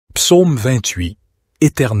Psaume 28.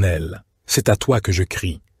 Éternel, c'est à toi que je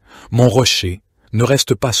crie. Mon rocher, ne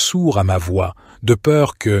reste pas sourd à ma voix, de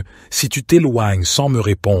peur que, si tu t'éloignes sans me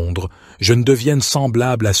répondre, je ne devienne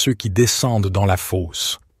semblable à ceux qui descendent dans la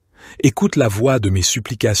fosse. Écoute la voix de mes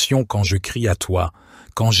supplications quand je crie à toi,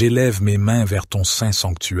 quand j'élève mes mains vers ton saint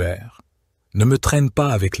sanctuaire. Ne me traîne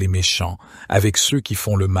pas avec les méchants, avec ceux qui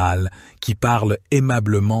font le mal, qui parlent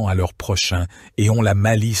aimablement à leurs prochains et ont la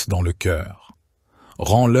malice dans le cœur.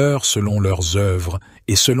 Rends-leur selon leurs œuvres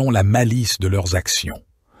et selon la malice de leurs actions.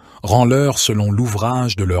 Rends-leur selon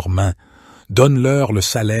l'ouvrage de leurs mains. Donne-leur le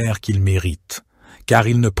salaire qu'ils méritent, car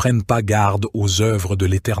ils ne prennent pas garde aux œuvres de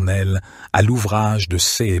l'Éternel, à l'ouvrage de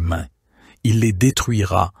ses mains. Il les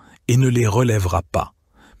détruira et ne les relèvera pas.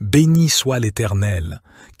 Béni soit l'Éternel,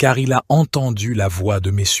 car il a entendu la voix de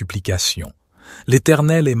mes supplications.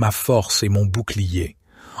 L'Éternel est ma force et mon bouclier.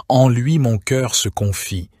 En lui mon cœur se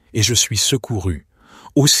confie, et je suis secouru.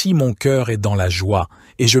 Aussi mon cœur est dans la joie,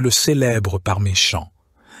 et je le célèbre par mes chants.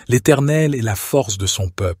 L'Éternel est la force de son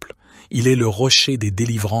peuple. Il est le rocher des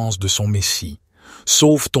délivrances de son Messie.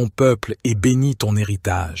 Sauve ton peuple et bénis ton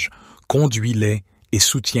héritage. Conduis-les et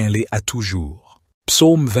soutiens-les à toujours.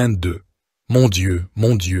 Psaume 22. Mon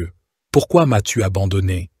Dieu, pourquoi m'as-tu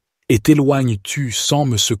abandonné? Et t'éloignes-tu sans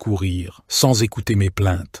me secourir, sans écouter mes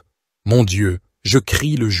plaintes? Mon Dieu, je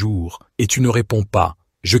crie le jour, et tu ne réponds pas.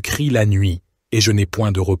 Je crie la nuit, et je n'ai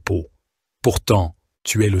point de repos. Pourtant,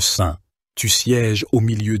 tu es le Saint. Tu sièges au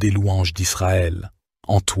milieu des louanges d'Israël.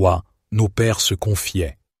 En toi, nos pères se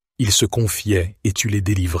confiaient. Ils se confiaient et tu les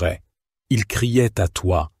délivrais. Ils criaient à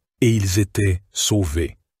toi et ils étaient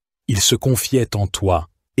sauvés. Ils se confiaient en toi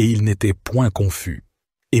et ils n'étaient point confus.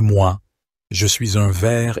 Et moi, je suis un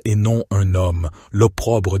ver et non un homme,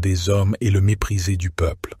 l'opprobre des hommes et le méprisé du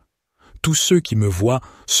peuple. Tous ceux qui me voient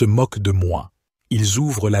se moquent de moi. Ils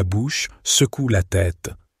ouvrent la bouche, secouent la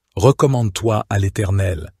tête. Recommande-toi à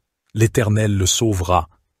l'Éternel. L'Éternel le sauvera,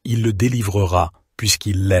 il le délivrera,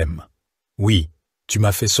 puisqu'il l'aime. Oui, tu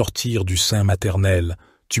m'as fait sortir du sein maternel,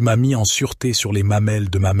 tu m'as mis en sûreté sur les mamelles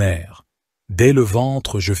de ma mère. Dès le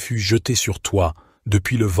ventre je fus jeté sur toi,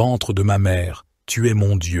 depuis le ventre de ma mère, tu es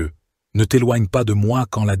mon Dieu. Ne t'éloigne pas de moi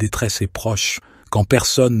quand la détresse est proche, quand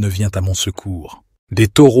personne ne vient à mon secours. Des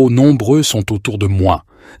taureaux nombreux sont autour de moi,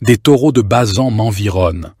 des taureaux de Basan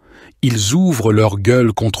m'environnent. Ils ouvrent leur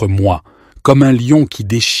gueule contre moi, comme un lion qui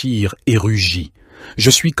déchire et rugit. Je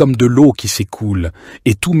suis comme de l'eau qui s'écoule,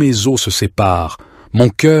 et tous mes os se séparent. Mon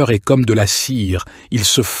cœur est comme de la cire, il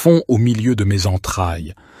se fond au milieu de mes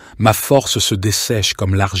entrailles. Ma force se dessèche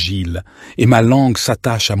comme l'argile, et ma langue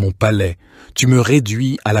s'attache à mon palais. Tu me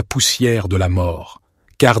réduis à la poussière de la mort.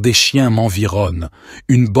 Car des chiens m'environnent,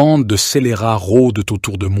 une bande de scélérats rôdent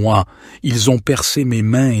autour de moi, ils ont percé mes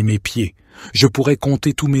mains et mes pieds. Je pourrais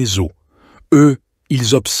compter tous mes os. Eux,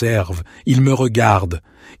 ils observent, ils me regardent,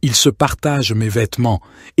 ils se partagent mes vêtements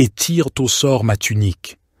et tirent au sort ma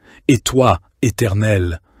tunique. Et toi,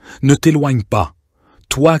 Éternel, ne t'éloigne pas.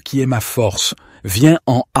 Toi qui es ma force, viens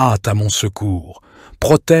en hâte à mon secours.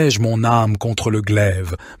 Protège mon âme contre le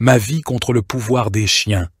glaive, ma vie contre le pouvoir des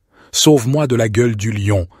chiens. Sauve-moi de la gueule du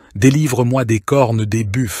lion, délivre-moi des cornes des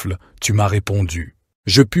buffles, tu m'as répondu.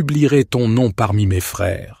 Je publierai ton nom parmi mes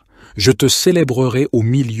frères. Je te célébrerai au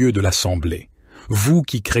milieu de l'assemblée. Vous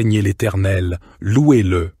qui craignez l'Éternel,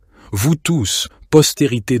 louez-le. Vous tous,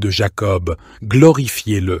 postérité de Jacob,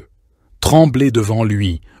 glorifiez-le. Tremblez devant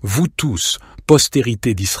lui, vous tous,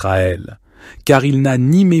 postérité d'Israël. Car il n'a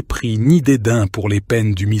ni mépris ni dédain pour les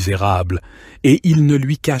peines du misérable, et il ne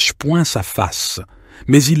lui cache point sa face,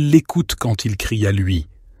 mais il l'écoute quand il crie à lui.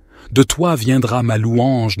 De toi viendra ma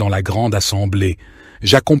louange dans la grande assemblée.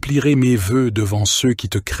 J'accomplirai mes vœux devant ceux qui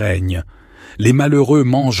te craignent. Les malheureux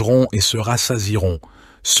mangeront et se rassasieront.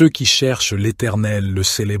 Ceux qui cherchent l'Éternel le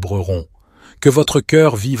célébreront. Que votre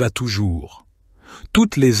cœur vive à toujours.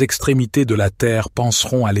 Toutes les extrémités de la terre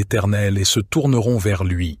penseront à l'Éternel et se tourneront vers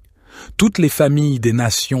lui. Toutes les familles des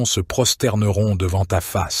nations se prosterneront devant ta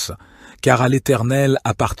face, car à l'Éternel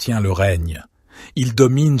appartient le règne. Il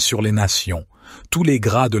domine sur les nations. Tous les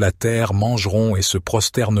gras de la terre mangeront et se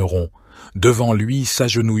prosterneront. Devant lui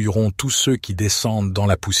s'agenouilleront tous ceux qui descendent dans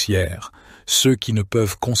la poussière, ceux qui ne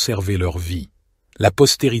peuvent conserver leur vie. La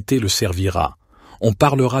postérité le servira. On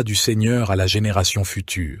parlera du Seigneur à la génération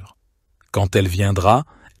future. Quand elle viendra,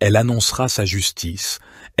 elle annoncera sa justice.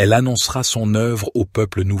 Elle annoncera son œuvre au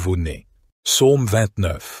peuple nouveau-né. Psaume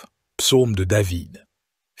 29. Psaume de David.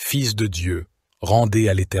 Fils de Dieu, rendez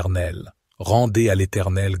à l'Éternel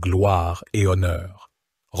gloire et honneur.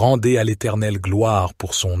 Rendez à l'Éternel gloire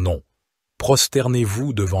pour son nom.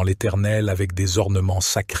 Prosternez-vous devant l'Éternel avec des ornements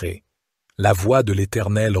sacrés. La voix de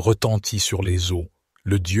l'Éternel retentit sur les eaux.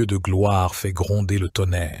 Le Dieu de gloire fait gronder le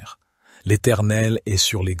tonnerre. L'Éternel est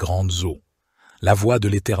sur les grandes eaux. La voix de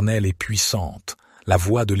l'Éternel est puissante. La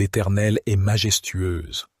voix de l'Éternel est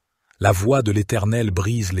majestueuse. La voix de l'Éternel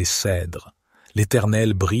brise les cèdres.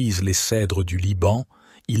 L'Éternel brise les cèdres du Liban.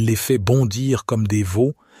 Il les fait bondir comme des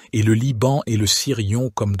veaux, et le Liban et le Sirion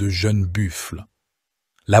comme de jeunes buffles.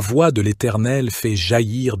 La voix de l'Éternel fait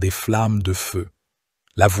jaillir des flammes de feu.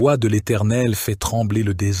 La voix de l'Éternel fait trembler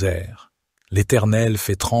le désert. L'Éternel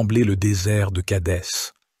fait trembler le désert de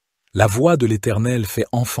Kadès. La voix de l'Éternel fait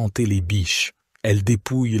enfanter les biches. Elle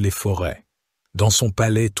dépouille les forêts. Dans son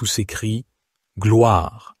palais tout s'écrie «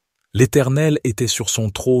 Gloire ». L'Éternel était sur son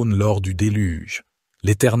trône lors du déluge.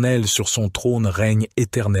 L'Éternel sur son trône règne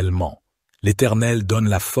éternellement. L'Éternel donne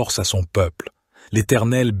la force à son peuple.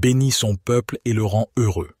 L'Éternel bénit son peuple et le rend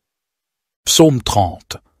heureux. Psaume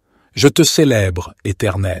 30. Je te célèbre,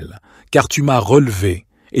 Éternel, car tu m'as relevé,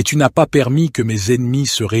 et tu n'as pas permis que mes ennemis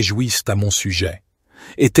se réjouissent à mon sujet.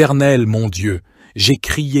 Éternel, mon Dieu, j'ai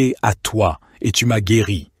crié à toi, et tu m'as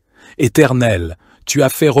guéri. Éternel, tu as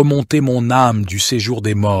fait remonter mon âme du séjour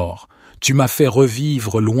des morts. Tu m'as fait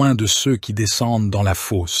revivre loin de ceux qui descendent dans la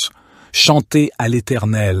fosse. Chantez à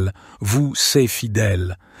l'Éternel, vous, ses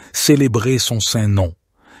fidèles, célébrez son saint nom.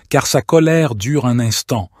 Car sa colère dure un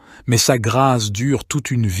instant, mais sa grâce dure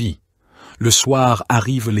toute une vie. Le soir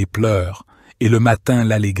arrivent les pleurs, et le matin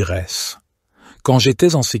l'allégresse. Quand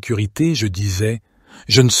j'étais en sécurité, je disais,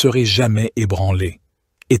 je ne serai jamais ébranlé.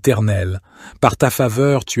 Éternel, par ta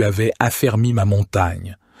faveur tu avais affermi ma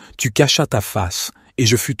montagne. Tu cachas ta face, et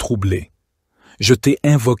je fus troublé. Je t'ai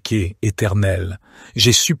invoqué, Éternel,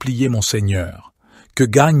 j'ai supplié mon Seigneur. Que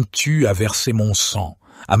gagnes-tu à verser mon sang,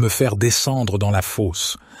 à me faire descendre dans la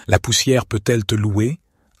fosse? La poussière peut-elle te louer?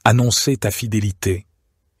 Annoncer ta fidélité.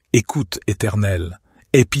 Écoute, Éternel,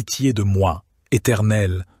 aie pitié de moi.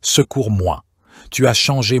 Éternel, secours-moi. Tu as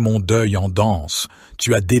changé mon deuil en danse,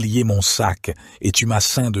 tu as délié mon sac, et tu m'as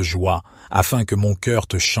ceint de joie, afin que mon cœur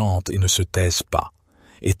te chante et ne se taise pas.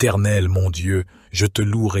 Éternel, mon Dieu, je te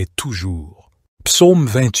louerai toujours. Psaume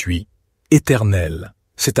 28. Éternel,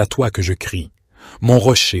 c'est à toi que je crie. Mon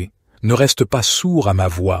rocher, ne reste pas sourd à ma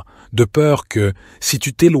voix, de peur que, si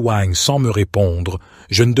tu t'éloignes sans me répondre,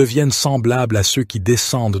 je ne devienne semblable à ceux qui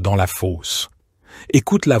descendent dans la fosse.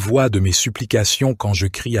 Écoute la voix de mes supplications quand je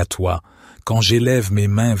crie à toi, quand j'élève mes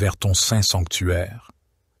mains vers ton saint sanctuaire.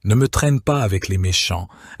 Ne me traîne pas avec les méchants,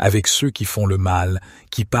 avec ceux qui font le mal,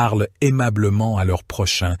 qui parlent aimablement à leurs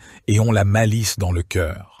prochains et ont la malice dans le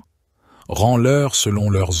cœur. Rends-leur selon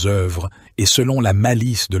leurs œuvres et selon la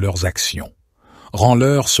malice de leurs actions.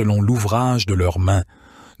 Rends-leur selon l'ouvrage de leurs mains.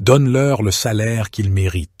 Donne-leur le salaire qu'ils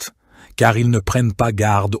méritent, car ils ne prennent pas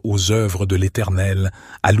garde aux œuvres de l'Éternel,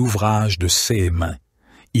 à l'ouvrage de ses mains.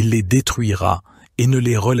 Il les détruira et ne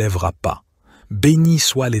les relèvera pas. Béni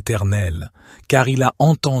soit l'Éternel, car il a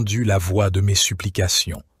entendu la voix de mes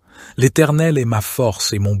supplications. L'Éternel est ma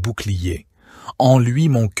force et mon bouclier. En lui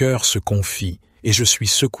mon cœur se confie, et je suis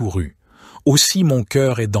secouru. Aussi mon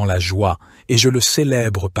cœur est dans la joie, et je le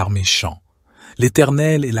célèbre par mes chants.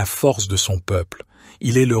 L'Éternel est la force de son peuple.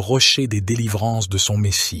 Il est le rocher des délivrances de son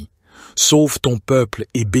Messie. Sauve ton peuple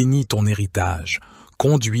et bénis ton héritage.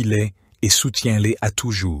 Conduis-les et soutiens-les à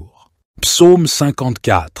toujours. Psaume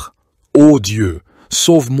 54. Ô Dieu,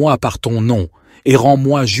 sauve-moi par ton nom et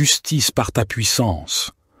rends-moi justice par ta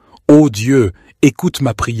puissance. Ô Dieu, écoute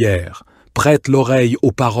ma prière, prête l'oreille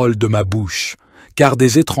aux paroles de ma bouche, car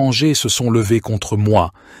des étrangers se sont levés contre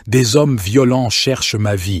moi, des hommes violents cherchent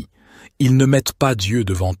ma vie. Ils ne mettent pas Dieu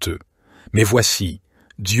devant eux. Mais voici,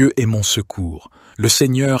 Dieu est mon secours, le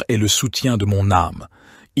Seigneur est le soutien de mon âme.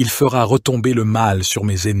 Il fera retomber le mal sur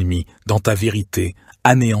mes ennemis, dans ta vérité,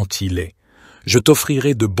 anéantis-les. Je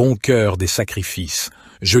t'offrirai de bon cœur des sacrifices,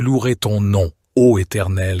 je louerai ton nom, ô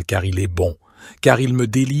Éternel, car il est bon, car il me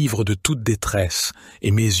délivre de toute détresse,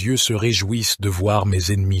 et mes yeux se réjouissent de voir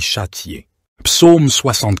mes ennemis châtiés. Psaume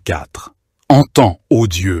 64. Entends, ô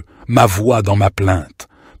Dieu, ma voix dans ma plainte.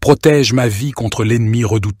 Protège ma vie contre l'ennemi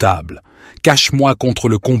redoutable. Cache-moi contre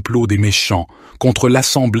le complot des méchants, contre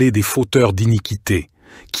l'assemblée des fauteurs d'iniquité,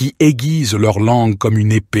 qui aiguisent leur langue comme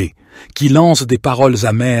une épée, qui lancent des paroles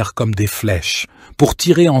amères comme des flèches, pour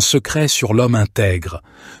tirer en secret sur l'homme intègre.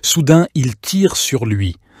 Soudain, ils tirent sur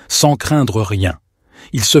lui, sans craindre rien.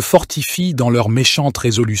 Ils se fortifient dans leurs méchantes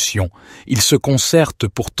résolutions. Ils se concertent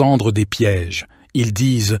pour tendre des pièges. Ils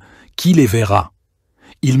disent « Qui les verra ?»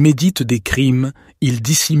 Ils méditent des crimes, ils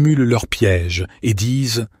dissimulent leurs pièges et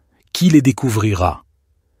disent « Qui les découvrira ?»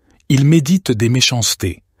 Ils méditent des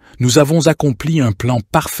méchancetés. Nous avons accompli un plan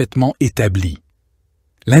parfaitement établi.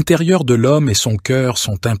 L'intérieur de l'homme et son cœur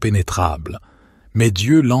sont impénétrables, Mais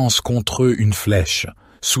Dieu lance contre eux une flèche.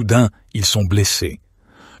 Soudain, ils sont blessés.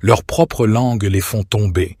 Leurs propres langues les font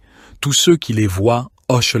tomber. Tous ceux qui les voient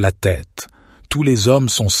hochent la tête. Tous les hommes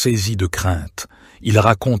sont saisis de crainte. Ils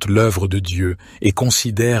racontent l'œuvre de Dieu et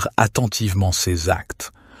considèrent attentivement ses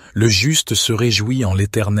actes. Le juste se réjouit en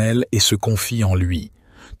l'Éternel et se confie en lui.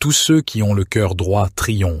 Tous ceux qui ont le cœur droit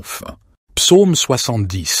triomphent. Psaume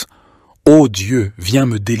 70. Ô Dieu, viens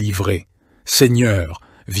me délivrer. Seigneur,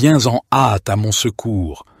 viens en hâte à mon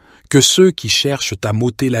secours. Que ceux qui cherchent à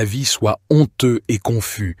m'ôter la vie soient honteux et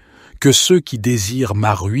confus. Que ceux qui désirent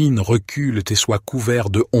ma ruine reculent et soient couverts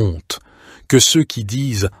de honte. Que ceux qui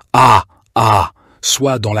disent « Ah, ah !»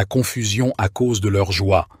 soient dans la confusion à cause de leur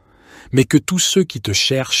joie. Mais que tous ceux qui te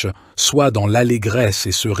cherchent soient dans l'allégresse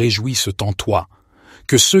et se réjouissent en toi.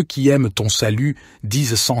 Que ceux qui aiment ton salut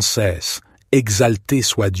disent sans cesse « Exalté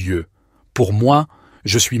soit Dieu ». Pour moi,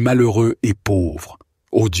 je suis malheureux et pauvre.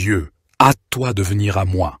 Ô Dieu, hâte-toi de venir à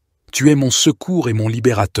moi. Tu es mon secours et mon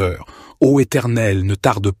libérateur. Ô Éternel, ne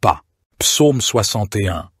tarde pas. Psaume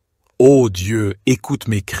 61. Ô Dieu, écoute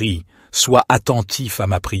mes cris, sois attentif à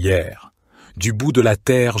ma prière. Du bout de la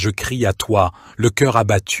terre, je crie à toi, le cœur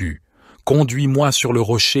abattu. Conduis-moi sur le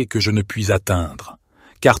rocher que je ne puis atteindre.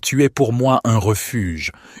 Car tu es pour moi un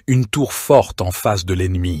refuge, une tour forte en face de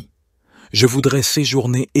l'ennemi. Je voudrais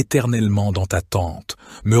séjourner éternellement dans ta tente,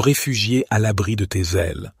 me réfugier à l'abri de tes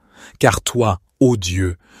ailes. Car toi, ô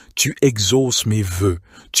Dieu, tu exauces mes vœux,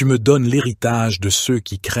 tu me donnes l'héritage de ceux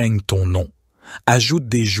qui craignent ton nom. Ajoute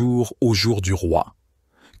des jours au jour du roi.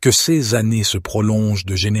 Que ces années se prolongent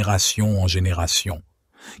de génération en génération.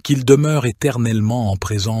 Qu'il demeure éternellement en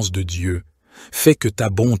présence de Dieu. Fais que ta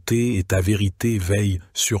bonté et ta vérité veillent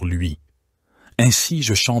sur lui. Ainsi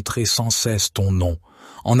je chanterai sans cesse ton nom,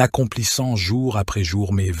 en accomplissant jour après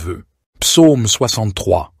jour mes vœux. Psaume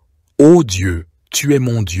 63. Ô Dieu, tu es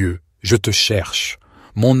mon Dieu, je te cherche.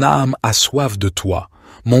 Mon âme a soif de toi,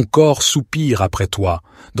 mon corps soupire après toi,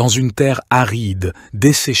 dans une terre aride,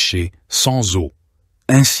 desséchée, sans eau.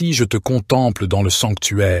 Ainsi je te contemple dans le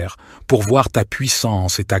sanctuaire, pour voir ta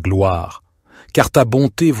puissance et ta gloire. Car ta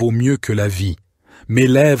bonté vaut mieux que la vie. Mes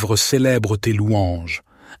lèvres célèbrent tes louanges.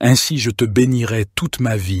 Ainsi je te bénirai toute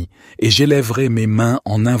ma vie, et j'élèverai mes mains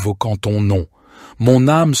en invoquant ton nom. Mon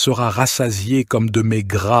âme sera rassasiée comme de mets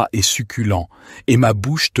gras et succulents, et ma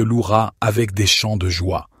bouche te louera avec des chants de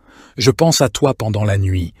joie. Je pense à toi pendant la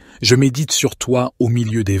nuit, je médite sur toi au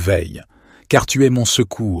milieu des veilles, car tu es mon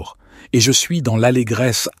secours, et je suis dans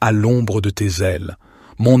l'allégresse à l'ombre de tes ailes.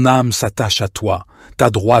 Mon âme s'attache à toi, ta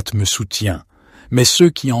droite me soutient. Mais ceux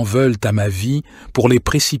qui en veulent à ma vie, pour les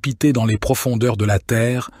précipiter dans les profondeurs de la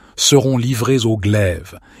terre, seront livrés au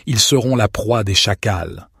glaive, ils seront la proie des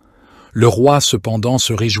chacals. Le roi cependant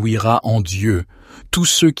se réjouira en Dieu, tous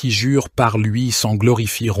ceux qui jurent par lui s'en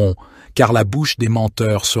glorifieront, car la bouche des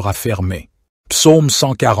menteurs sera fermée. Psaume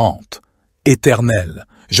 140. Éternel,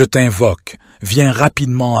 je t'invoque, viens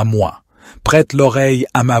rapidement à moi, prête l'oreille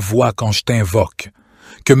à ma voix quand je t'invoque.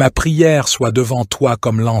 Que ma prière soit devant toi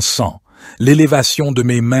comme l'encens, l'élévation de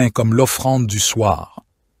mes mains comme l'offrande du soir.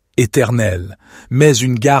 Éternel, mets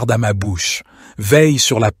une garde à ma bouche, veille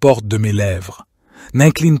sur la porte de mes lèvres.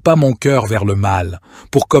 N'incline pas mon cœur vers le mal,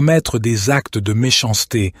 pour commettre des actes de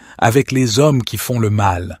méchanceté avec les hommes qui font le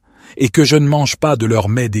mal, et que je ne mange pas de leurs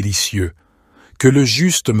mets délicieux. Que le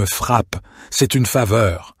juste me frappe, c'est une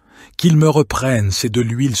faveur. Qu'il me reprenne, c'est de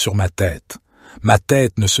l'huile sur ma tête. Ma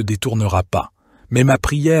tête ne se détournera pas, mais ma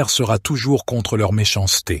prière sera toujours contre leur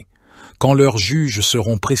méchanceté. Quand leurs juges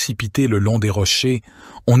seront précipités le long des rochers,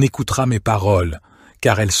 on écoutera mes paroles,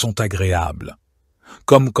 car elles sont agréables.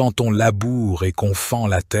 Comme quand on laboure et qu'on fend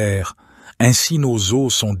la terre, ainsi nos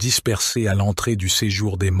os sont dispersés à l'entrée du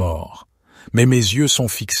séjour des morts. Mais mes yeux sont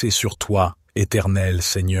fixés sur toi, Éternel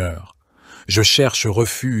Seigneur. Je cherche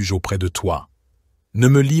refuge auprès de toi. Ne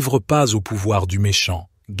me livre pas au pouvoir du méchant,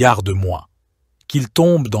 garde-moi. Qu'ils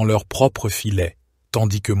tombent dans leur propre filet,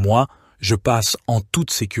 tandis que moi, je passe en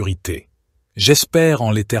toute sécurité. J'espère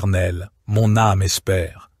en l'Éternel, mon âme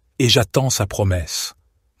espère, et j'attends sa promesse.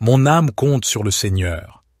 Mon âme compte sur le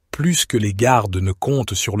Seigneur, plus que les gardes ne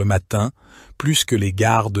comptent sur le matin, plus que les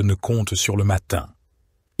gardes ne comptent sur le matin.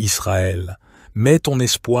 Israël, mets ton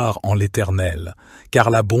espoir en l'Éternel, car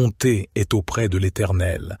la bonté est auprès de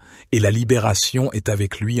l'Éternel, et la libération est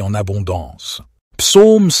avec lui en abondance.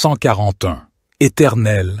 Psaume 141.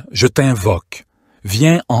 Éternel, je t'invoque,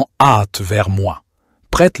 viens en hâte vers moi.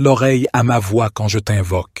 Prête l'oreille à ma voix quand je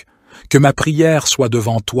t'invoque. Que ma prière soit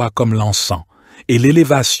devant toi comme l'encens, et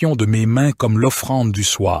l'élévation de mes mains comme l'offrande du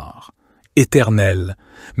soir. Éternel,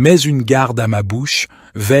 mets une garde à ma bouche,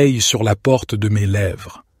 veille sur la porte de mes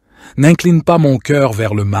lèvres. N'incline pas mon cœur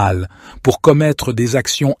vers le mal, pour commettre des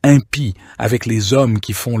actions impies avec les hommes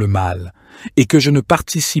qui font le mal, et que je ne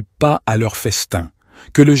participe pas à leur festin.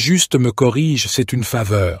 Que le juste me corrige, c'est une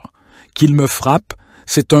faveur. Qu'il me frappe,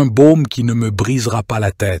 c'est un baume qui ne me brisera pas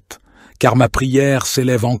la tête, car ma prière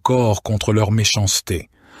s'élève encore contre leur méchanceté.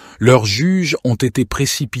 Leurs juges ont été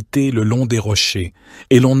précipités le long des rochers,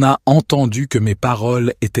 et l'on a entendu que mes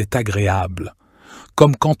paroles étaient agréables.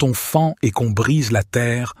 Comme quand on fend et qu'on brise la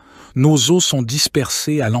terre, nos os sont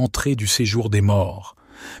dispersés à l'entrée du séjour des morts.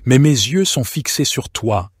 Mais mes yeux sont fixés sur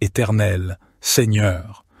toi, Éternel,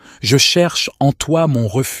 Seigneur. Je cherche en toi mon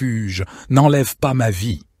refuge, n'enlève pas ma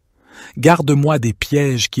vie. Garde-moi des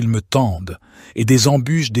pièges qu'ils me tendent, et des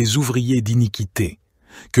embûches des ouvriers d'iniquité.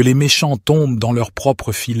 Que les méchants tombent dans leur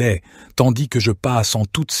propre filet, tandis que je passe en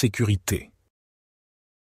toute sécurité.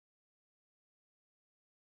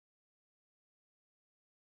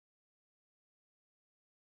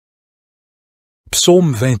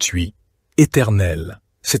 Psaume 28. Éternel,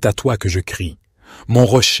 c'est à toi que je crie. Mon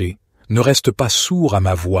rocher, ne reste pas sourd à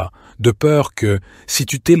ma voix, de peur que, si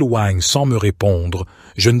tu t'éloignes sans me répondre,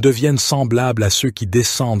 je ne devienne semblable à ceux qui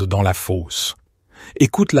descendent dans la fosse.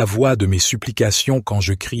 Écoute la voix de mes supplications quand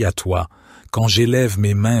je crie à toi, quand j'élève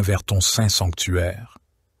mes mains vers ton saint sanctuaire.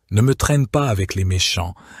 Ne me traîne pas avec les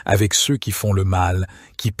méchants, avec ceux qui font le mal,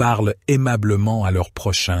 qui parlent aimablement à leurs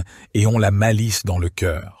prochains et ont la malice dans le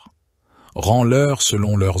cœur. Rends-leur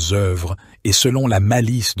selon leurs œuvres et selon la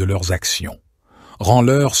malice de leurs actions.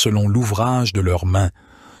 Rends-leur selon l'ouvrage de leurs mains,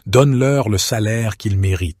 donne-leur le salaire qu'ils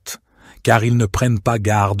méritent, car ils ne prennent pas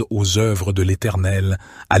garde aux œuvres de l'Éternel,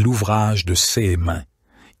 à l'ouvrage de ses mains.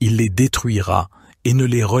 Il les détruira et ne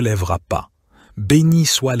les relèvera pas. Béni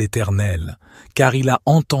soit l'Éternel, car il a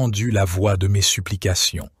entendu la voix de mes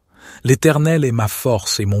supplications. L'Éternel est ma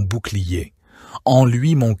force et mon bouclier. En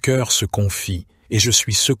lui mon cœur se confie, et je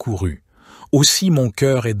suis secouru. Aussi mon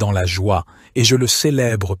cœur est dans la joie, et je le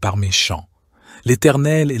célèbre par mes chants.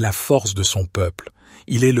 L'Éternel est la force de son peuple,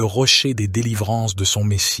 il est le rocher des délivrances de son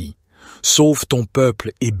Messie. Sauve ton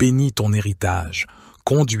peuple et bénis ton héritage,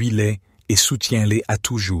 conduis-les et soutiens-les à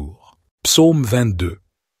toujours. Psaume 22.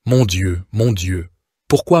 Mon Dieu,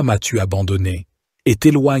 pourquoi m'as-tu abandonné? Et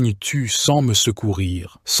t'éloignes-tu sans me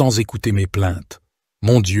secourir, sans écouter mes plaintes?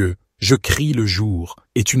 Mon Dieu, je crie le jour,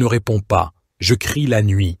 et tu ne réponds pas, je crie la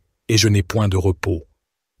nuit, et je n'ai point de repos.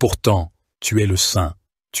 Pourtant, tu es le Saint,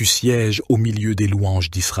 tu sièges au milieu des louanges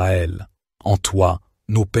d'Israël. En toi,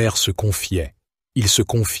 nos pères se confiaient. Ils se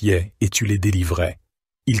confiaient et tu les délivrais.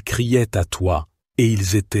 Ils criaient à toi et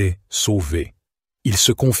ils étaient sauvés. Ils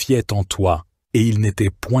se confiaient en toi et ils n'étaient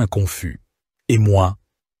point confus. Et moi,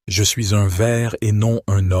 je suis un ver et non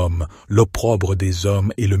un homme, l'opprobre des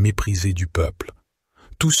hommes et le méprisé du peuple.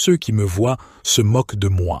 Tous ceux qui me voient se moquent de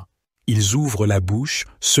moi. Ils ouvrent la bouche,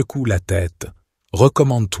 secouent la tête.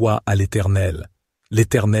 Recommande-toi à l'Éternel.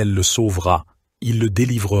 L'Éternel le sauvera, il le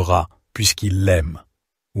délivrera, puisqu'il l'aime.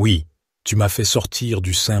 Oui, tu m'as fait sortir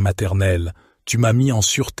du sein maternel, tu m'as mis en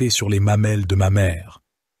sûreté sur les mamelles de ma mère.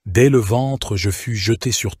 Dès le ventre je fus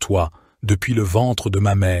jeté sur toi, depuis le ventre de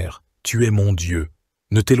ma mère, tu es mon Dieu.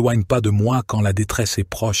 Ne t'éloigne pas de moi quand la détresse est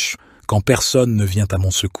proche, quand personne ne vient à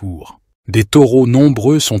mon secours. Des taureaux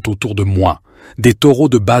nombreux sont autour de moi, des taureaux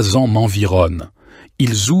de Basan m'environnent.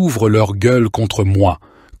 Ils ouvrent leur gueule contre moi,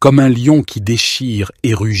 comme un lion qui déchire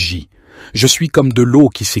et rugit. Je suis comme de l'eau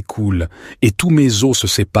qui s'écoule, et tous mes os se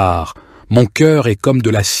séparent. Mon cœur est comme de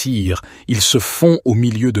la cire, il se fond au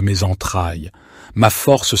milieu de mes entrailles. Ma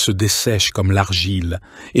force se dessèche comme l'argile,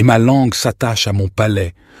 et ma langue s'attache à mon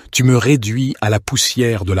palais. Tu me réduis à la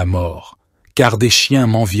poussière de la mort. Car des chiens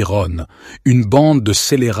m'environnent, une bande de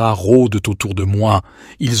scélérats rôdent autour de moi,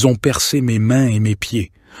 ils ont percé mes mains et mes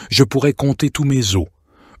pieds. Je pourrais compter tous mes os.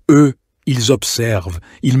 Eux, ils observent,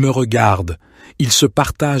 ils me regardent, ils se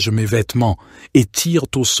partagent mes vêtements et tirent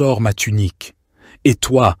au sort ma tunique. Et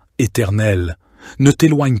toi, Éternel, ne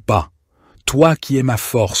t'éloigne pas. Toi qui es ma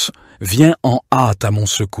force, viens en hâte à mon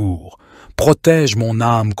secours. Protège mon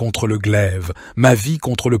âme contre le glaive, ma vie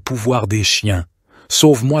contre le pouvoir des chiens.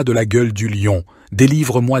 Sauve-moi de la gueule du lion,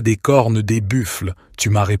 délivre-moi des cornes des buffles, tu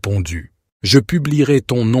m'as répondu. Je publierai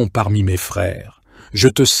ton nom parmi mes frères. Je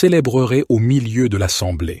te célébrerai au milieu de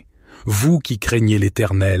l'assemblée. Vous qui craignez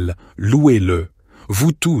l'Éternel, louez-le.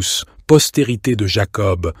 Vous tous, postérité de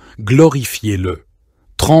Jacob, glorifiez-le.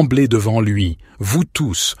 Tremblez devant lui, vous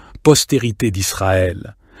tous, postérité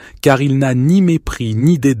d'Israël. Car il n'a ni mépris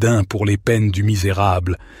ni dédain pour les peines du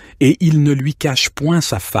misérable, et il ne lui cache point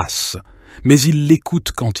sa face, mais il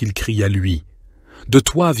l'écoute quand il crie à lui. De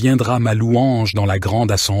toi viendra ma louange dans la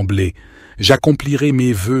grande assemblée, j'accomplirai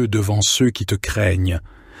mes vœux devant ceux qui te craignent.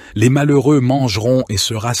 Les malheureux mangeront et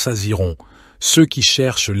se rassasieront. Ceux qui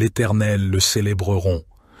cherchent l'Éternel le célébreront.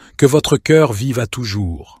 Que votre cœur vive à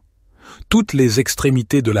toujours. Toutes les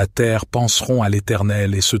extrémités de la terre penseront à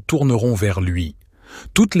l'Éternel et se tourneront vers lui.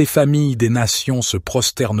 Toutes les familles des nations se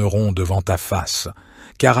prosterneront devant ta face,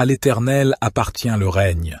 car à l'Éternel appartient le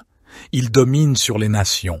règne. Il domine sur les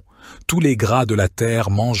nations. Tous les gras de la terre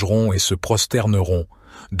mangeront et se prosterneront.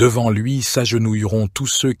 Devant lui s'agenouilleront tous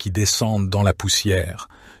ceux qui descendent dans la poussière,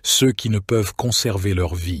 ceux qui ne peuvent conserver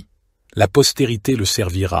leur vie. La postérité le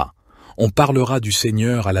servira. On parlera du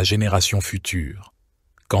Seigneur à la génération future.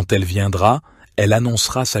 Quand elle viendra, elle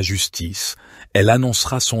annoncera sa justice, elle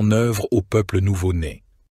annoncera son œuvre au peuple nouveau-né.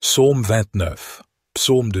 Psaume 29,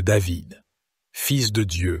 psaume de David. Fils de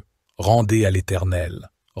Dieu, rendez à l'Éternel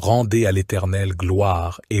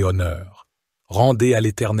gloire et honneur. Rendez à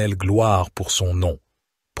l'Éternel gloire pour son nom.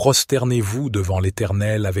 Prosternez-vous devant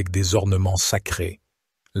l'Éternel avec des ornements sacrés.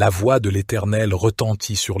 La voix de l'Éternel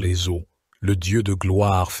retentit sur les eaux. Le Dieu de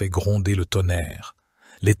gloire fait gronder le tonnerre.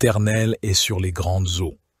 L'Éternel est sur les grandes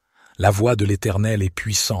eaux. La voix de l'Éternel est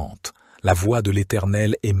puissante. La voix de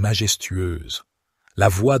l'Éternel est majestueuse. La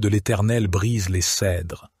voix de l'Éternel brise les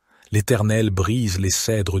cèdres. L'Éternel brise les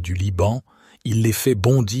cèdres du Liban. Il les fait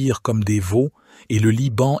bondir comme des veaux, et le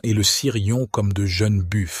Liban et le Sirion comme de jeunes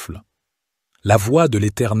buffles. La voix de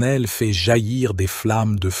l'Éternel fait jaillir des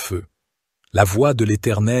flammes de feu. La voix de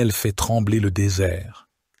l'Éternel fait trembler le désert.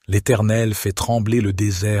 L'Éternel fait trembler le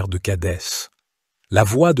désert de Kadès. La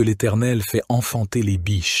voix de l'Éternel fait enfanter les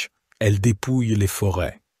biches. Elle dépouille les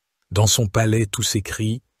forêts. Dans son palais tout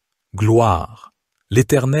s'écrie « Gloire ».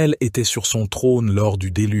 L'Éternel était sur son trône lors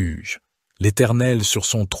du déluge. L'Éternel sur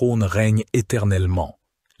son trône règne éternellement.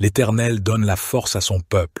 L'Éternel donne la force à son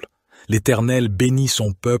peuple. L'Éternel bénit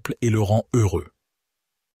son peuple et le rend heureux.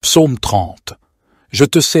 Psaume 30. Je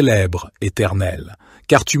te célèbre, Éternel,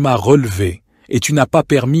 car tu m'as relevé, et tu n'as pas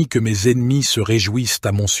permis que mes ennemis se réjouissent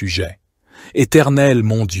à mon sujet. Éternel,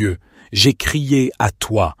 mon Dieu, j'ai crié à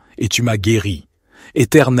toi, et tu m'as guéri.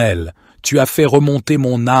 Éternel, tu as fait remonter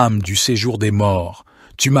mon âme du séjour des morts.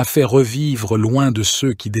 Tu m'as fait revivre loin de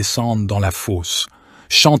ceux qui descendent dans la fosse.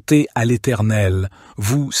 Chantez à l'Éternel,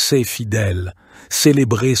 vous, ses fidèles,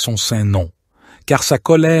 célébrez son saint nom. Car sa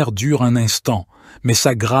colère dure un instant, mais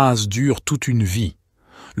sa grâce dure toute une vie.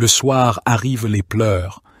 Le soir arrivent les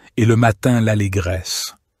pleurs, et le matin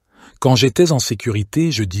l'allégresse. Quand j'étais en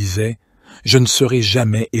sécurité, je disais, je ne serai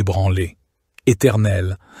jamais ébranlé.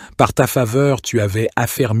 Éternel, par ta faveur tu avais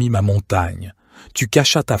affermi ma montagne. Tu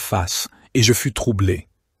cachas ta face, et je fus troublé.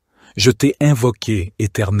 Je t'ai invoqué,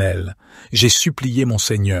 Éternel, j'ai supplié mon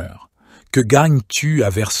Seigneur. Que gagnes-tu à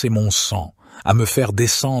verser mon sang, à me faire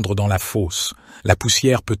descendre dans la fosse? La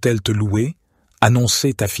poussière peut-elle te louer?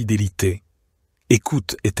 Annoncer ta fidélité.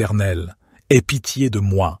 Écoute, Éternel, aie pitié de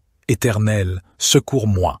moi. Éternel,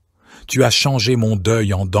 secours-moi. Tu as changé mon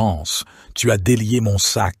deuil en danse, tu as délié mon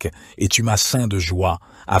sac, et tu m'as ceint de joie,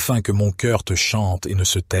 afin que mon cœur te chante et ne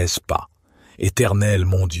se taise pas. Éternel,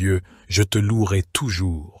 mon Dieu, je te louerai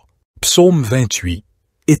toujours. Psaume 28.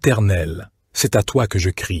 Éternel, c'est à toi que je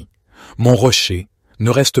crie. Mon rocher, ne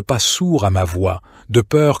reste pas sourd à ma voix, de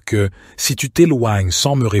peur que, si tu t'éloignes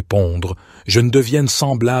sans me répondre, je ne devienne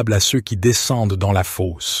semblable à ceux qui descendent dans la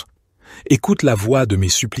fosse. Écoute la voix de mes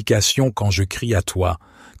supplications quand je crie à toi,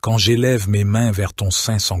 quand j'élève mes mains vers ton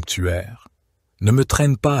saint sanctuaire. Ne me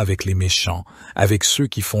traîne pas avec les méchants, avec ceux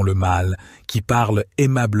qui font le mal, qui parlent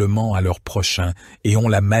aimablement à leurs prochains et ont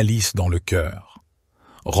la malice dans le cœur.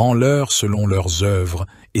 Rends-leur selon leurs œuvres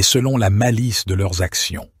et selon la malice de leurs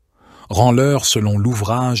actions. Rends-leur selon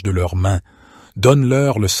l'ouvrage de leurs mains.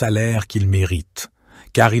 Donne-leur le salaire qu'ils méritent,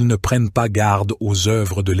 car ils ne prennent pas garde aux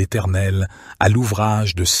œuvres de l'Éternel, à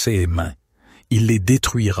l'ouvrage de ses mains. Il les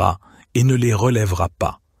détruira et ne les relèvera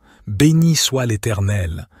pas. Béni soit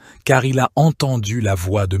l'Éternel, car il a entendu la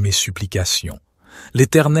voix de mes supplications.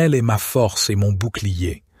 L'Éternel est ma force et mon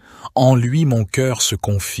bouclier. En lui mon cœur se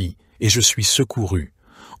confie, et je suis secouru.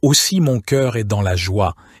 Aussi mon cœur est dans la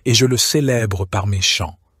joie, et je le célèbre par mes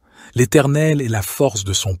chants. L'Éternel est la force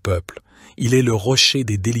de son peuple, il est le rocher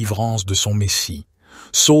des délivrances de son Messie.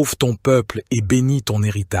 Sauve ton peuple et bénis ton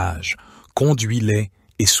héritage, conduis-les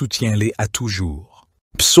et soutiens-les à toujours.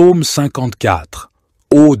 Psaume 54.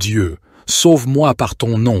 Ô Dieu, sauve-moi par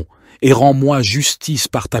ton nom, et rends-moi justice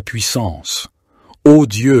par ta puissance. Ô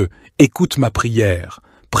Dieu, écoute ma prière,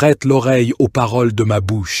 prête l'oreille aux paroles de ma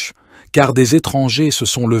bouche, car des étrangers se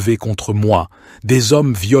sont levés contre moi, des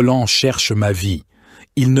hommes violents cherchent ma vie.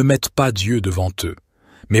 Ils ne mettent pas Dieu devant eux.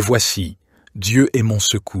 Mais voici, Dieu est mon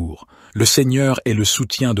secours, le Seigneur est le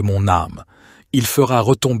soutien de mon âme. Il fera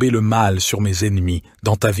retomber le mal sur mes ennemis,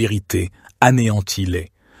 dans ta vérité,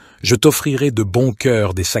 anéantis-les. Je t'offrirai de bon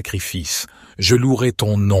cœur des sacrifices. Je louerai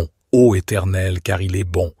ton nom, ô Éternel, car il est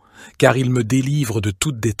bon, car il me délivre de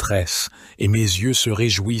toute détresse, et mes yeux se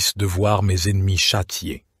réjouissent de voir mes ennemis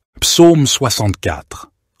châtiés. Psaume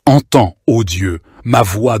 64. Entends, ô Dieu, ma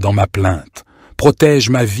voix dans ma plainte. Protège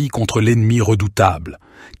ma vie contre l'ennemi redoutable.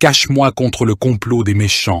 Cache-moi contre le complot des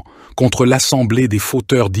méchants, contre l'assemblée des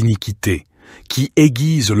fauteurs d'iniquité, qui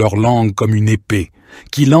aiguisent leur langue comme une épée,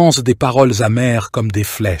 qui lancent des paroles amères comme des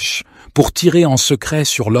flèches, pour tirer en secret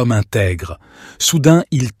sur l'homme intègre. Soudain,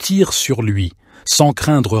 ils tirent sur lui, sans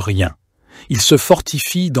craindre rien. Ils se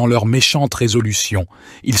fortifient dans leurs méchantes résolutions.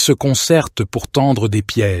 Ils se concertent pour tendre des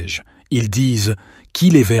pièges. Ils disent « Qui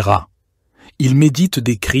les verra ?» Ils méditent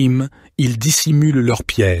des crimes, ils dissimulent leurs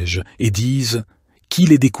pièges et disent « Qui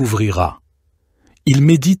les découvrira ?» Ils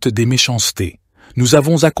méditent des méchancetés. Nous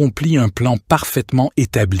avons accompli un plan parfaitement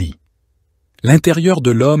établi. L'intérieur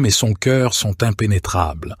de l'homme et son cœur sont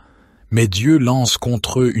impénétrables. Mais Dieu lance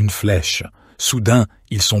contre eux une flèche. Soudain,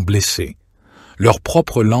 ils sont blessés. Leurs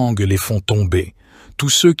propres langues les font tomber. Tous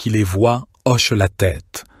ceux qui les voient hochent la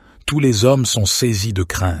tête. Tous les hommes sont saisis de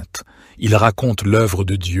crainte. Ils racontent l'œuvre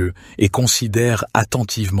de Dieu et considèrent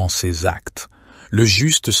attentivement ses actes. Le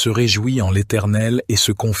juste se réjouit en l'Éternel et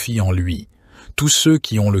se confie en lui. Tous ceux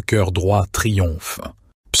qui ont le cœur droit triomphent.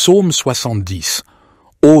 Psaume 70.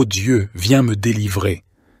 Ô Dieu, viens me délivrer.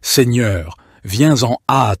 Seigneur, viens en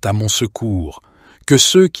hâte à mon secours. Que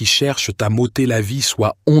ceux qui cherchent à m'ôter la vie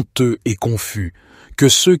soient honteux et confus. Que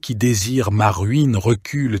ceux qui désirent ma ruine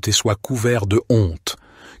reculent et soient couverts de honte.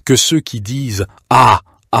 Que ceux qui disent « Ah,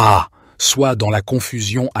 ah !» soient dans la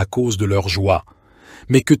confusion à cause de leur joie.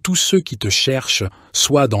 Mais que tous ceux qui te cherchent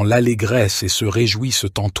soient dans l'allégresse et se réjouissent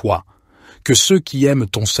en toi. Que ceux qui aiment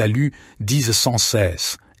ton salut disent sans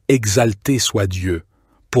cesse « Exalté soit Dieu !»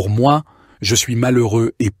 Pour moi, je suis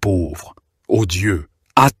malheureux et pauvre. Ô Dieu,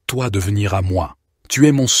 hâte-toi de venir à moi. Tu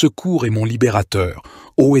es mon secours et mon libérateur.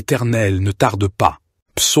 Ô Éternel, ne tarde pas.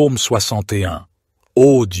 Psaume 61.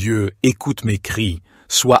 Ô Dieu, écoute mes cris,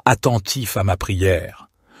 sois attentif à ma prière.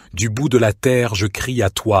 Du bout de la terre, je crie à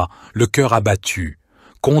toi, le cœur abattu.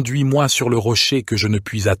 Conduis-moi sur le rocher que je ne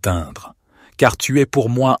puis atteindre. Car tu es pour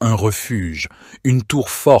moi un refuge, une tour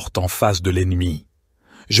forte en face de l'ennemi.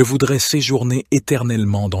 Je voudrais séjourner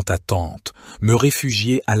éternellement dans ta tente, me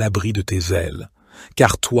réfugier à l'abri de tes ailes.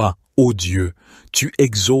 Car toi, ô Dieu, tu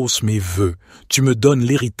exauces mes vœux, tu me donnes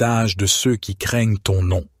l'héritage de ceux qui craignent ton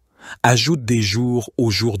nom. Ajoute des jours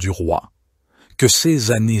aux jours du roi. Que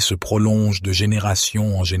ces années se prolongent de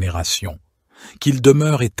génération en génération. Qu'il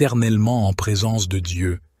demeure éternellement en présence de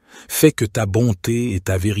Dieu. Fais que ta bonté et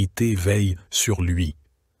ta vérité veillent sur lui.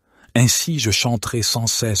 Ainsi je chanterai sans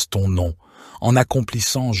cesse ton nom, en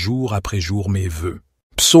accomplissant jour après jour mes vœux.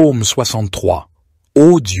 Psaume 63.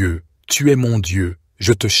 Ô Dieu, tu es mon Dieu,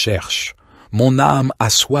 je te cherche. Mon âme a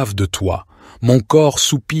soif de toi, mon corps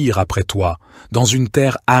soupire après toi, dans une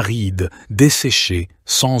terre aride, desséchée,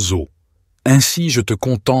 sans eau. Ainsi je te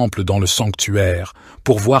contemple dans le sanctuaire,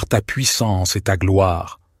 pour voir ta puissance et ta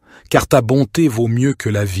gloire. Car ta bonté vaut mieux que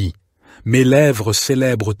la vie. Mes lèvres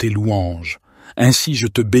célèbrent tes louanges. Ainsi je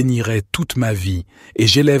te bénirai toute ma vie, et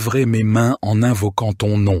j'élèverai mes mains en invoquant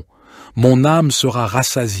ton nom. Mon âme sera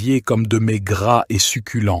rassasiée comme de mets gras et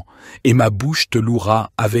succulents, et ma bouche te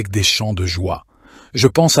louera avec des chants de joie. Je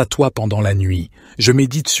pense à toi pendant la nuit, je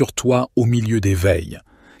médite sur toi au milieu des veilles,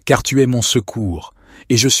 car tu es mon secours,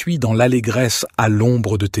 et je suis dans l'allégresse à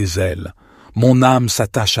l'ombre de tes ailes. Mon âme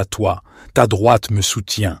s'attache à toi, ta droite me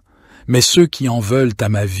soutient. Mais ceux qui en veulent à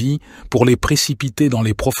ma vie, pour les précipiter dans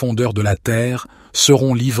les profondeurs de la terre,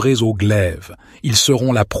 seront livrés au glaive, ils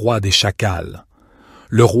seront la proie des chacals.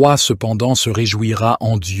 Le roi cependant se réjouira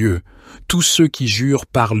en Dieu, tous ceux qui jurent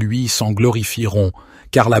par lui s'en glorifieront,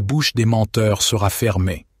 car la bouche des menteurs sera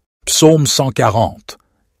fermée. Psaume 140.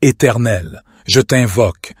 Éternel, je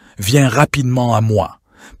t'invoque, viens rapidement à moi,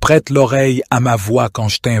 prête l'oreille à ma voix quand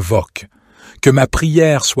je t'invoque. Que ma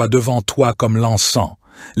prière soit devant toi comme l'encens,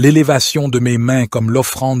 l'élévation de mes mains comme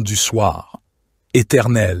l'offrande du soir.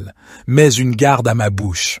 Éternel, mets une garde à ma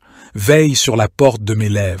bouche, veille sur la porte de mes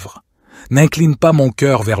lèvres. N'incline pas mon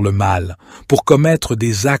cœur vers le mal, pour commettre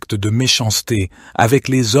des actes de méchanceté avec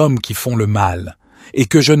les hommes qui font le mal, et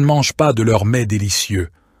que je ne mange pas de leurs mets délicieux.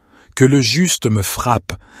 Que le juste me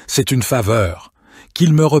frappe, c'est une faveur.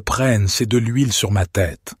 Qu'il me reprenne, c'est de l'huile sur ma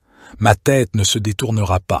tête. Ma tête ne se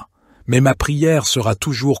détournera pas, mais ma prière sera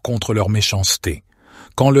toujours contre leur méchanceté.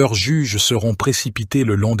 Quand leurs juges seront précipités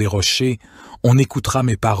le long des rochers, on écoutera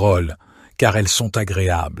mes paroles, car elles sont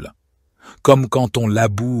agréables. Comme quand on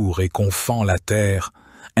laboure et qu'on fend la terre,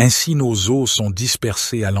 ainsi nos os sont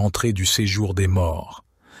dispersés à l'entrée du séjour des morts.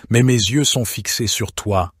 Mais mes yeux sont fixés sur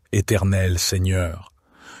toi, Éternel Seigneur.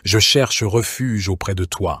 Je cherche refuge auprès de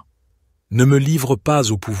toi. Ne me livre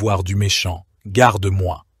pas au pouvoir du méchant,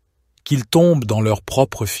 garde-moi. Qu'ils tombent dans leur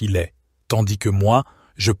propre filet, tandis que moi,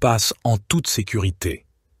 je passe en toute sécurité.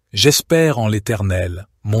 J'espère en l'Éternel,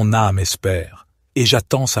 mon âme espère, et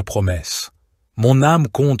j'attends sa promesse. Mon âme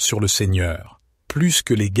compte sur le Seigneur, plus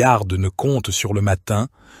que les gardes ne comptent sur le matin,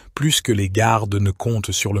 plus que les gardes ne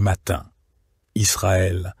comptent sur le matin.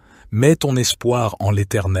 Israël, mets ton espoir en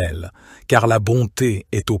l'Éternel, car la bonté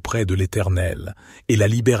est auprès de l'Éternel, et la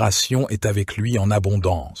libération est avec lui en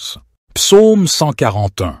abondance. Psaume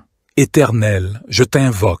 141. Éternel, je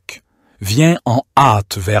t'invoque, viens en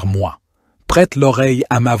hâte vers moi. Prête l'oreille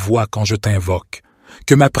à ma voix quand je t'invoque.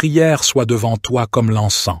 Que ma prière soit devant toi comme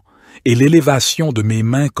l'encens, et l'élévation de mes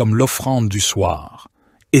mains comme l'offrande du soir.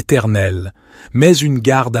 Éternel, mets une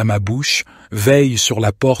garde à ma bouche, veille sur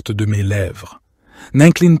la porte de mes lèvres.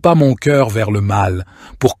 N'incline pas mon cœur vers le mal,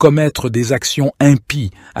 pour commettre des actions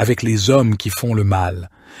impies avec les hommes qui font le mal,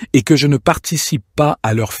 et que je ne participe pas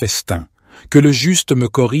à leur festin. Que le juste me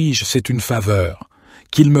corrige, c'est une faveur.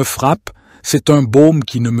 Qu'il me frappe, c'est un baume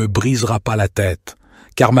qui ne me brisera pas la tête,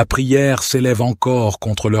 car ma prière s'élève encore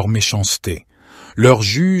contre leur méchanceté. Leurs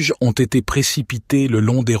juges ont été précipités le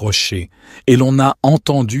long des rochers, et l'on a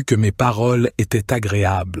entendu que mes paroles étaient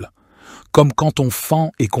agréables. Comme quand on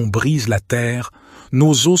fend et qu'on brise la terre,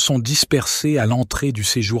 nos os sont dispersés à l'entrée du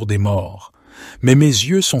séjour des morts. Mais mes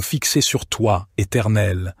yeux sont fixés sur toi,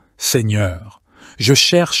 Éternel, Seigneur. Je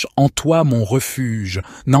cherche en toi mon refuge,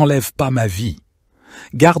 n'enlève pas ma vie.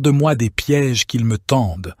 Garde-moi des pièges qu'ils me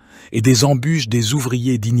tendent, et des embûches des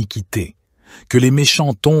ouvriers d'iniquité. Que les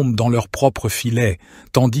méchants tombent dans leur propre filet,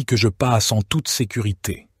 tandis que je passe en toute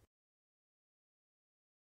sécurité.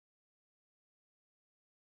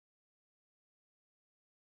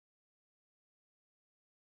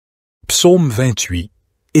 Psaume 28.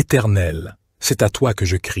 Éternel, c'est à toi que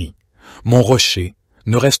je crie. Mon rocher,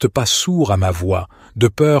 ne reste pas sourd à ma voix, de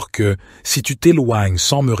peur que, si tu t'éloignes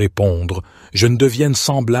sans me répondre, je ne devienne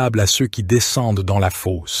semblable à ceux qui descendent dans la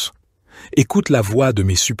fosse. Écoute la voix de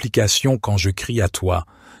mes supplications quand je crie à toi,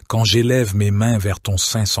 quand j'élève mes mains vers ton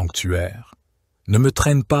saint sanctuaire. Ne me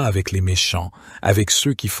traîne pas avec les méchants, avec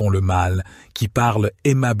ceux qui font le mal, qui parlent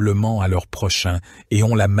aimablement à leurs prochains et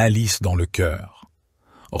ont la malice dans le cœur.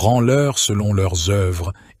 Rends-leur selon leurs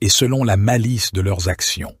œuvres et selon la malice de leurs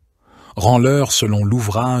actions. Rends-leur selon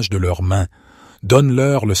l'ouvrage de leurs mains,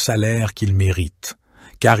 donne-leur le salaire qu'ils méritent,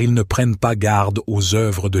 car ils ne prennent pas garde aux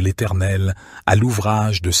œuvres de l'Éternel, à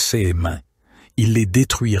l'ouvrage de ses mains. Il les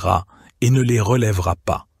détruira et ne les relèvera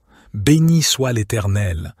pas. Béni soit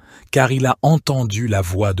l'Éternel, car il a entendu la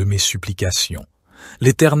voix de mes supplications.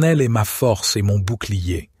 L'Éternel est ma force et mon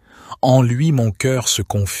bouclier. En lui mon cœur se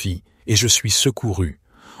confie, et je suis secouru.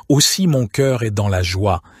 Aussi mon cœur est dans la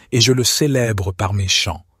joie, et je le célèbre par mes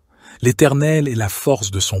chants. L'Éternel est la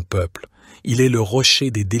force de son peuple, il est le rocher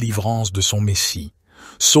des délivrances de son Messie.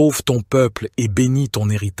 Sauve ton peuple et bénis ton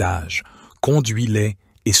héritage, conduis-les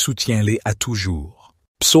et soutiens-les à toujours.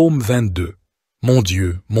 Psaume 22. Mon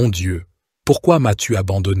Dieu, pourquoi m'as-tu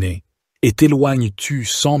abandonné? Et t'éloignes-tu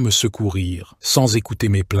sans me secourir, sans écouter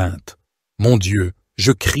mes plaintes? Mon Dieu,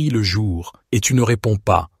 je crie le jour, et tu ne réponds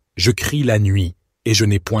pas, je crie la nuit, et je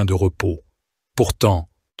n'ai point de repos. Pourtant,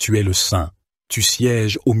 tu es le Saint, tu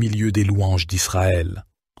sièges au milieu des louanges d'Israël.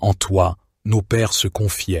 En toi, nos pères se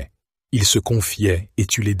confiaient. Ils se confiaient et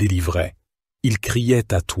tu les délivrais. Ils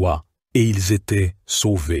criaient à toi et ils étaient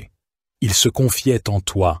sauvés. Ils se confiaient en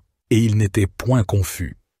toi et ils n'étaient point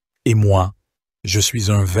confus. Et moi, je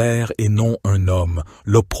suis un ver et non un homme,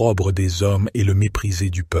 l'opprobre des hommes et le méprisé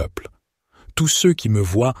du peuple. Tous ceux qui me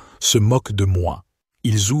voient se moquent de moi.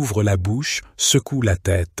 Ils ouvrent la bouche, secouent la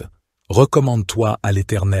tête. Recommande-toi à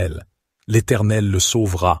l'Éternel. L'Éternel le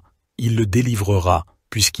sauvera, il le délivrera,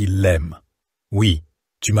 puisqu'il l'aime. Oui,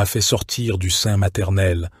 tu m'as fait sortir du sein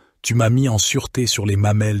maternel, tu m'as mis en sûreté sur les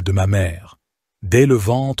mamelles de ma mère. Dès le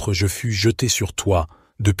ventre je fus jeté sur toi,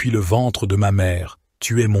 depuis le ventre de ma mère,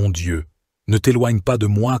 tu es mon Dieu. Ne t'éloigne pas de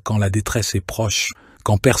moi quand la détresse est proche,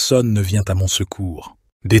 quand personne ne vient à mon secours.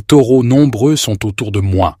 Des taureaux nombreux sont autour de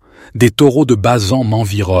moi, des taureaux de Basan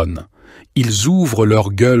m'environnent. Ils ouvrent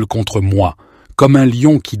leur gueule contre moi, comme un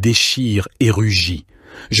lion qui déchire et rugit.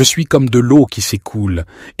 Je suis comme de l'eau qui s'écoule,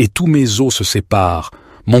 et tous mes os se séparent.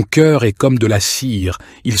 Mon cœur est comme de la cire,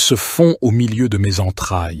 il se fond au milieu de mes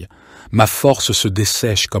entrailles. Ma force se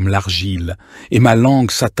dessèche comme l'argile, et ma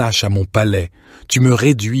langue s'attache à mon palais. Tu me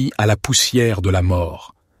réduis à la poussière de la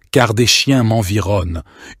mort. Car des chiens m'environnent,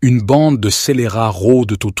 une bande de scélérats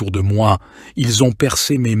rôdent autour de moi, ils ont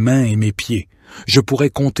percé mes mains et mes pieds, je pourrais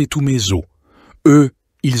compter tous mes os. Eux,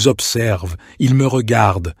 Ils observent, ils me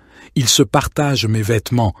regardent, ils se partagent mes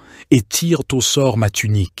vêtements et tirent au sort ma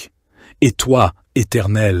tunique. Et toi,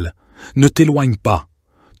 Éternel, ne t'éloigne pas.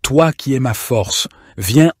 Toi qui es ma force,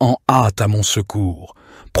 viens en hâte à mon secours.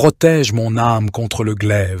 Protège mon âme contre le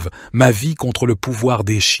glaive, ma vie contre le pouvoir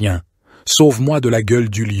des chiens. Sauve-moi de la gueule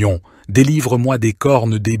du lion, délivre-moi des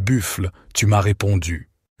cornes des buffles, tu m'as répondu.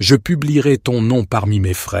 Je publierai ton nom parmi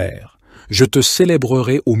mes frères, je te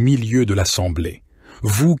célébrerai au milieu de l'assemblée.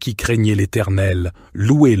 Vous qui craignez l'Éternel,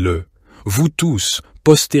 louez-le. Vous tous,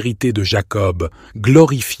 postérité de Jacob,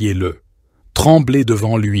 glorifiez-le. Tremblez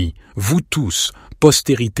devant lui, vous tous,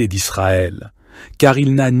 postérité d'Israël. Car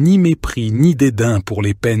il n'a ni mépris ni dédain pour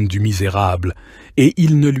les peines du misérable, et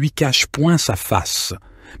il ne lui cache point sa face,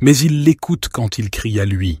 mais il l'écoute quand il crie à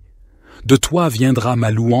lui. De toi viendra ma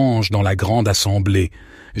louange dans la grande assemblée,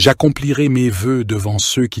 j'accomplirai mes vœux devant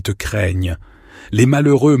ceux qui te craignent. Les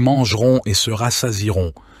malheureux mangeront et se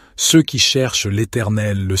rassasieront, ceux qui cherchent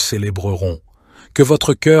l'Éternel le célébreront. Que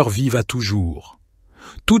votre cœur vive à toujours.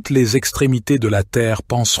 Toutes les extrémités de la terre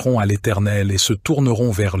penseront à l'Éternel et se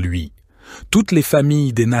tourneront vers lui. Toutes les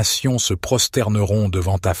familles des nations se prosterneront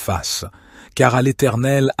devant ta face, car à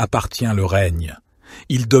l'Éternel appartient le règne.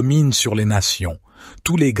 Il domine sur les nations.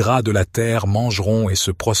 Tous les gras de la terre mangeront et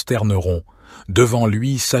se prosterneront. Devant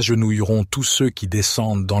lui s'agenouilleront tous ceux qui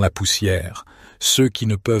descendent dans la poussière, ceux qui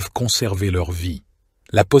ne peuvent conserver leur vie.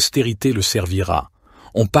 La postérité le servira.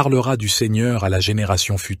 On parlera du Seigneur à la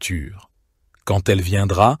génération future. Quand elle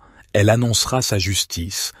viendra, elle annoncera sa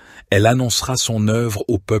justice, elle annoncera son œuvre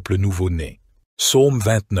au peuple nouveau-né. Psaume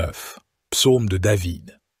 29, psaume de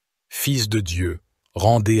David. Fils de Dieu,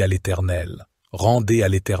 rendez à l'Éternel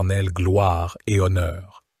gloire et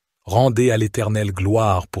honneur. Rendez à l'Éternel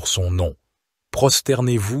gloire pour son nom.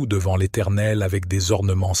 Prosternez-vous devant l'Éternel avec des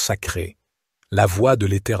ornements sacrés. La voix de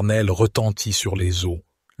l'Éternel retentit sur les eaux.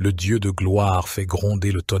 Le Dieu de gloire fait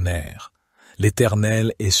gronder le tonnerre.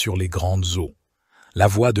 L'Éternel est sur les grandes eaux. La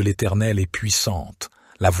voix de l'Éternel est puissante.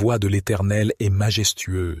 La voix de l'Éternel est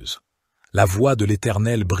majestueuse. La voix de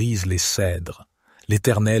l'Éternel brise les cèdres.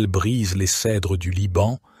 L'Éternel brise les cèdres du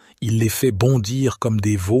Liban. Il les fait bondir comme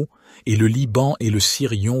des veaux, et le Liban et le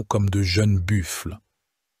Sirion comme de jeunes buffles.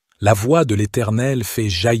 La voix de l'Éternel fait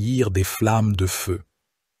jaillir des flammes de feu.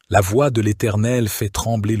 La voix de l'Éternel fait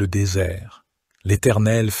trembler le désert.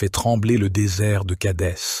 L'Éternel fait trembler le désert de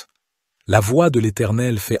Kadès. La voix de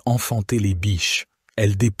l'Éternel fait enfanter les biches,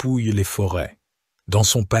 elle dépouille les forêts. Dans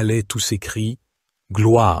son palais tout s'écrie «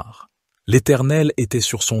 Gloire ». L'Éternel était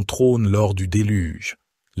sur son trône lors du déluge.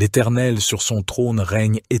 L'Éternel sur son trône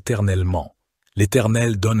règne éternellement.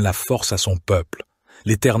 L'Éternel donne la force à son peuple.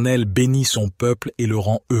 L'Éternel bénit son peuple et le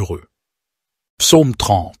rend heureux. Psaume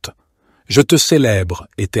 30. Je te célèbre,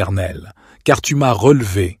 Éternel, car tu m'as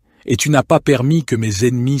relevé, et tu n'as pas permis que mes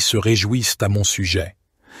ennemis se réjouissent à mon sujet.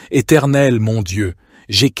 Éternel, mon Dieu,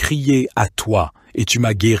 j'ai crié à toi, et tu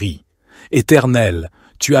m'as guéri. Éternel,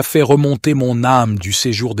 tu as fait remonter mon âme du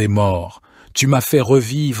séjour des morts. Tu m'as fait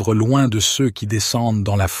revivre loin de ceux qui descendent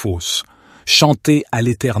dans la fosse. Chantez à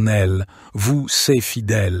l'Éternel, vous, ses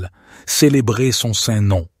fidèles, célébrez son saint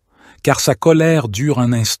nom. Car sa colère dure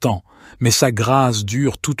un instant, mais sa grâce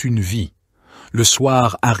dure toute une vie. Le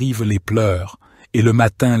soir arrivent les pleurs, et le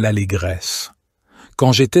matin l'allégresse.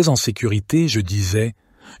 Quand j'étais en sécurité, je disais,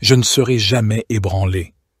 je ne serai jamais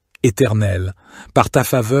ébranlé. Éternel, par ta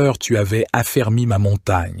faveur tu avais affermi ma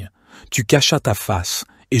montagne. Tu cachas ta face,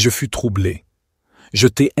 et je fus troublé. Je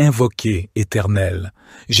t'ai invoqué, Éternel,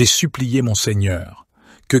 j'ai supplié mon Seigneur.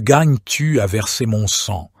 Que gagnes-tu à verser mon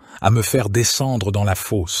sang, à me faire descendre dans la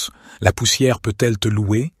fosse? La poussière peut-elle te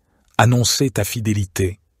louer? Annoncer ta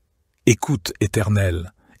fidélité. Écoute,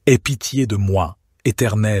 Éternel, aie pitié de moi.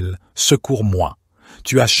 Éternel, secours-moi.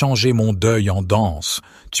 Tu as changé mon deuil en danse,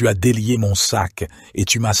 tu as délié mon sac, et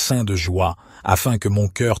tu m'as ceint de joie, afin que mon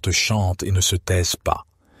cœur te chante et ne se taise pas.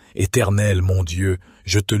 Éternel, mon Dieu,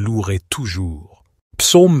 je te louerai toujours.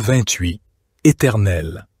 Psaume 28.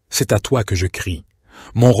 Éternel, c'est à toi que je crie.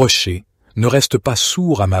 Mon rocher, ne reste pas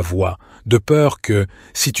sourd à ma voix, de peur que,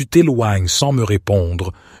 si tu t'éloignes sans me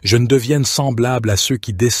répondre, je ne devienne semblable à ceux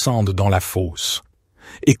qui descendent dans la fosse.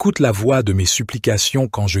 Écoute la voix de mes supplications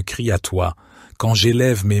quand je crie à toi, quand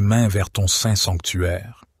j'élève mes mains vers ton saint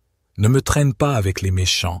sanctuaire. Ne me traîne pas avec les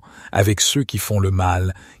méchants, avec ceux qui font le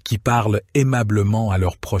mal, qui parlent aimablement à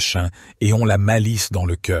leurs prochains et ont la malice dans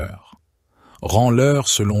le cœur. Rends-leur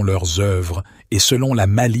selon leurs œuvres et selon la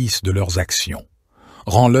malice de leurs actions.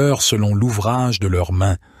 Rends-leur selon l'ouvrage de leurs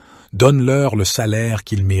mains. Donne-leur le salaire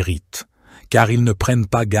qu'ils méritent, car ils ne prennent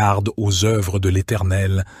pas garde aux œuvres de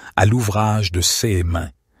l'Éternel, à l'ouvrage de ses mains.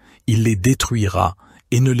 Il les détruira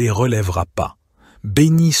et ne les relèvera pas.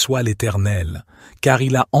 Béni soit l'Éternel, car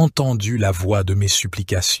il a entendu la voix de mes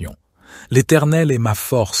supplications. L'Éternel est ma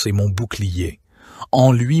force et mon bouclier.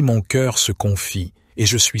 En lui mon cœur se confie, et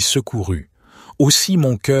je suis secouru. Aussi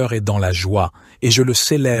mon cœur est dans la joie, et je le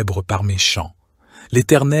célèbre par mes chants.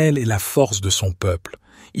 L'Éternel est la force de son peuple,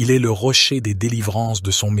 il est le rocher des délivrances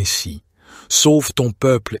de son Messie. Sauve ton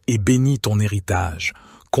peuple et bénis ton héritage,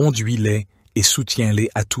 conduis-les et soutiens-les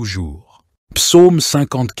à toujours. Psaume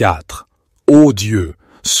 54. Ô Dieu,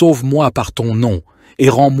 sauve-moi par ton nom, et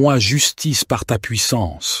rends-moi justice par ta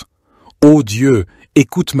puissance. Ô Dieu,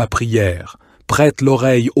 écoute ma prière, prête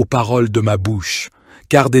l'oreille aux paroles de ma bouche,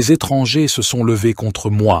 car des étrangers se sont levés contre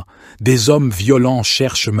moi, des hommes violents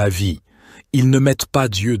cherchent ma vie. Ils ne mettent pas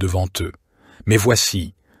Dieu devant eux. Mais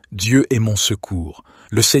voici, Dieu est mon secours,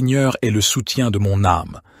 le Seigneur est le soutien de mon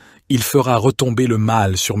âme. Il fera retomber le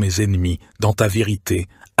mal sur mes ennemis, dans ta vérité,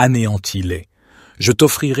 anéantis-les. Je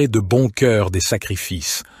t'offrirai de bon cœur des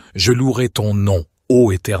sacrifices, je louerai ton nom,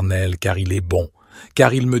 ô Éternel, car il est bon,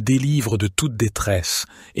 car il me délivre de toute détresse,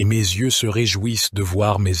 et mes yeux se réjouissent de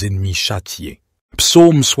voir mes ennemis châtiés.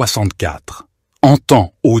 Psaume 64.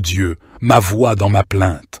 Entends, ô Dieu, ma voix dans ma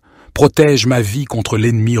plainte. Protège ma vie contre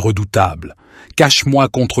l'ennemi redoutable. Cache-moi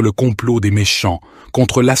contre le complot des méchants,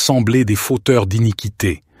 contre l'assemblée des fauteurs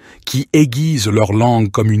d'iniquité, qui aiguisent leur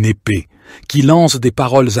langue comme une épée, qui lancent des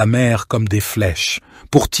paroles amères comme des flèches,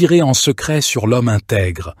 pour tirer en secret sur l'homme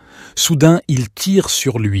intègre. Soudain, ils tirent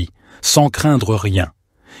sur lui, sans craindre rien.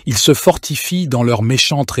 Ils se fortifient dans leurs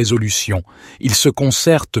méchantes résolutions, ils se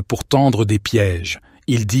concertent pour tendre des pièges.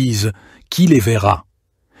 Ils disent « Qui les verra ?»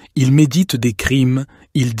 Ils méditent des crimes,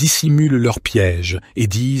 ils dissimulent leurs pièges et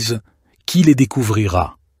disent « Qui les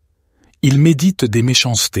découvrira ?» Ils méditent des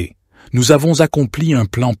méchancetés. Nous avons accompli un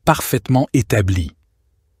plan parfaitement établi.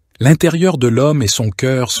 L'intérieur de l'homme et son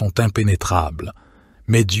cœur sont impénétrables.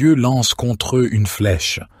 Mais Dieu lance contre eux une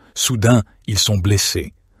flèche. Soudain, ils sont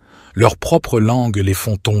blessés. Leurs propres langues les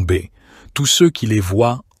font tomber. Tous ceux qui les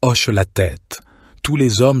voient hochent la tête. Tous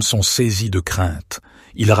les hommes sont saisis de crainte.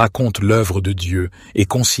 Ils racontent l'œuvre de Dieu et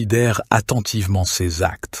considèrent attentivement ses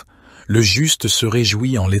actes. Le juste se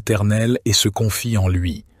réjouit en l'Éternel et se confie en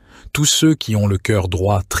lui. Tous ceux qui ont le cœur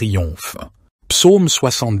droit triomphent. Psaume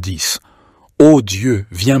 70. Ô Dieu,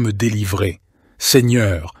 viens me délivrer.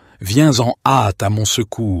 Seigneur, viens en hâte à mon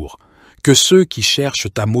secours. Que ceux qui cherchent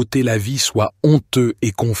à m'ôter la vie soient honteux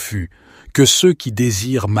et confus. Que ceux qui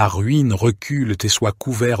désirent ma ruine reculent et soient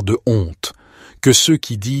couverts de honte. Que ceux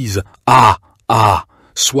qui disent « Ah, ah !»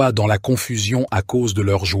 soient dans la confusion à cause de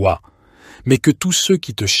leur joie. Mais que tous ceux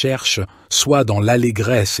qui te cherchent soient dans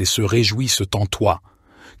l'allégresse et se réjouissent en toi.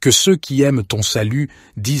 Que ceux qui aiment ton salut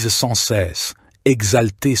disent sans cesse «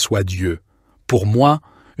 Exalté soit Dieu !» Pour moi,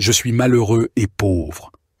 je suis malheureux et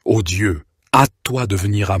pauvre. Ô Dieu, hâte-toi de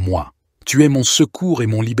venir à moi. Tu es mon secours et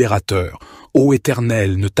mon libérateur. Ô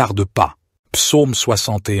Éternel, ne tarde pas. Psaume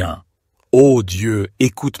 61. Ô Dieu,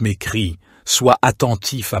 écoute mes cris, sois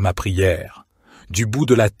attentif à ma prière. Du bout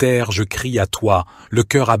de la terre, je crie à toi, le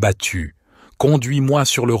cœur abattu. Conduis-moi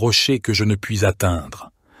sur le rocher que je ne puis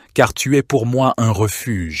atteindre. Car tu es pour moi un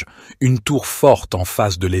refuge, une tour forte en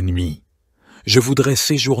face de l'ennemi. Je voudrais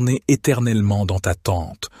séjourner éternellement dans ta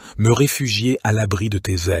tente, me réfugier à l'abri de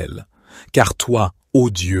tes ailes. Car toi, ô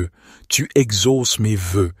Dieu, tu exauces mes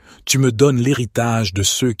vœux, tu me donnes l'héritage de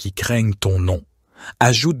ceux qui craignent ton nom.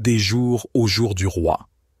 Ajoute des jours au jour du roi.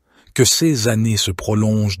 Que ces années se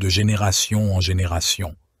prolongent de génération en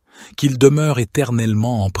génération. Qu'il demeure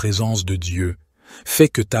éternellement en présence de Dieu. Fais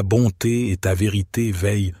que ta bonté et ta vérité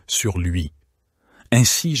veillent sur lui.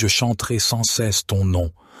 Ainsi je chanterai sans cesse ton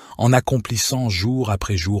nom, en accomplissant jour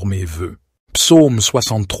après jour mes vœux. Psaume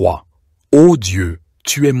 63. Ô Dieu,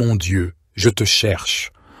 tu es mon Dieu, je te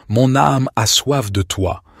cherche. Mon âme a soif de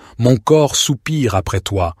toi, mon corps soupire après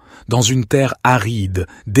toi, dans une terre aride,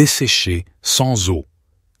 desséchée, sans eau.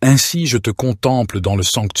 Ainsi je te contemple dans le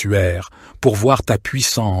sanctuaire, pour voir ta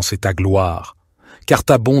puissance et ta gloire. Car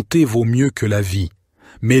ta bonté vaut mieux que la vie.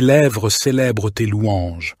 Mes lèvres célèbrent tes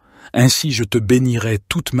louanges. Ainsi je te bénirai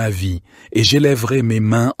toute ma vie, et j'élèverai mes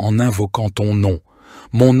mains en invoquant ton nom.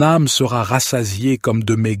 Mon âme sera rassasiée comme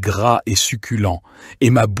de mets gras et succulents, et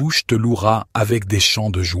ma bouche te louera avec des chants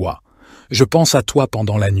de joie. Je pense à toi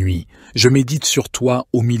pendant la nuit, je médite sur toi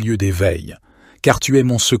au milieu des veilles, car tu es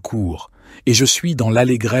mon secours, et je suis dans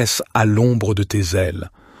l'allégresse à l'ombre de tes ailes.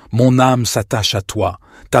 Mon âme s'attache à toi,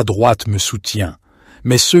 ta droite me soutient.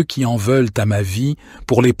 Mais ceux qui en veulent à ma vie,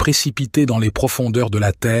 pour les précipiter dans les profondeurs de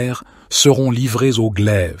la terre, seront livrés au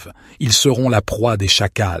glaive, ils seront la proie des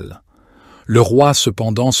chacals. Le roi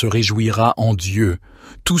cependant se réjouira en Dieu,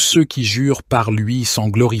 tous ceux qui jurent par lui s'en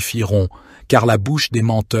glorifieront, car la bouche des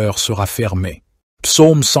menteurs sera fermée.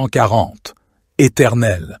 Psaume 140.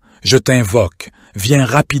 Éternel, je t'invoque, viens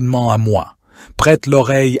rapidement à moi. Prête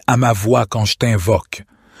l'oreille à ma voix quand je t'invoque.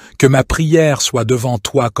 Que ma prière soit devant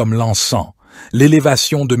toi comme l'encens,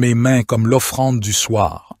 l'élévation de mes mains comme l'offrande du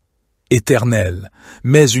soir. Éternel,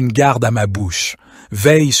 mets une garde à ma bouche,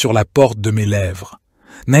 veille sur la porte de mes lèvres.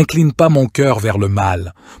 N'incline pas mon cœur vers le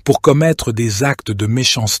mal, pour commettre des actes de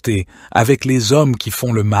méchanceté avec les hommes qui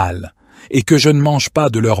font le mal, et que je ne mange pas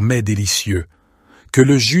de leurs mets délicieux. Que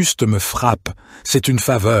le juste me frappe, c'est une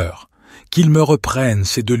faveur. Qu'il me reprenne,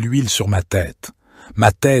 c'est de l'huile sur ma tête.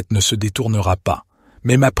 Ma tête ne se détournera pas,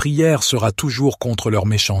 mais ma prière sera toujours contre leur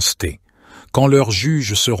méchanceté. Quand leurs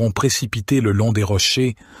juges seront précipités le long des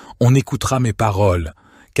rochers, on écoutera mes paroles,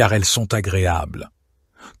 car elles sont agréables.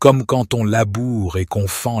 Comme quand on laboure et qu'on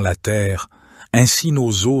fend la terre, ainsi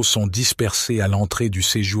nos os sont dispersés à l'entrée du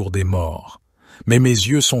séjour des morts. Mais mes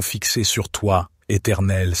yeux sont fixés sur toi,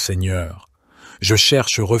 Éternel Seigneur. Je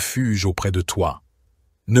cherche refuge auprès de toi.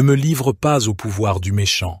 Ne me livre pas au pouvoir du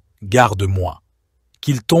méchant, garde-moi.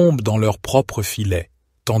 Qu'ils tombent dans leur propre filet,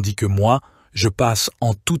 tandis que moi, je passe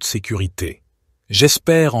en toute sécurité.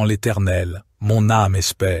 J'espère en l'Éternel, mon âme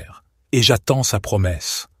espère, et j'attends sa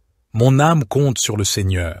promesse. Mon âme compte sur le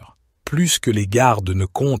Seigneur, plus que les gardes ne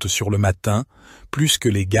comptent sur le matin, plus que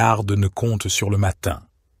les gardes ne comptent sur le matin.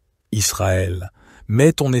 Israël,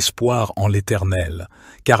 mets ton espoir en l'Éternel,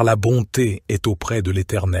 car la bonté est auprès de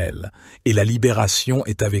l'Éternel, et la libération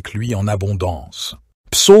est avec lui en abondance.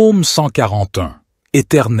 Psaume 141.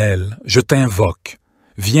 Éternel, je t'invoque,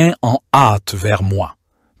 viens en hâte vers moi.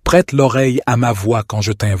 Prête l'oreille à ma voix quand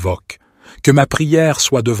je t'invoque. Que ma prière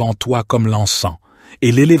soit devant toi comme l'encens,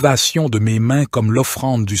 et l'élévation de mes mains comme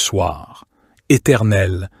l'offrande du soir.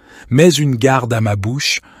 Éternel, mets une garde à ma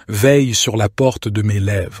bouche, veille sur la porte de mes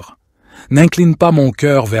lèvres. N'incline pas mon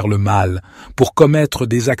cœur vers le mal, pour commettre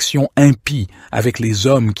des actions impies avec les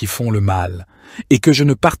hommes qui font le mal, et que je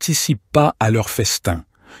ne participe pas à leur festin.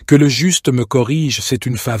 Que le juste me corrige, c'est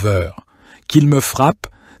une faveur. Qu'il me frappe,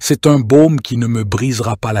 c'est un baume qui ne me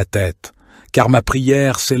brisera pas la tête, car ma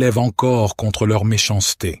prière s'élève encore contre leur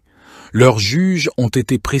méchanceté. Leurs juges ont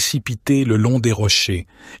été précipités le long des rochers,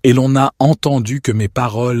 et l'on a entendu que mes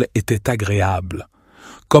paroles étaient agréables.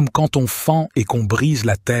 Comme quand on fend et qu'on brise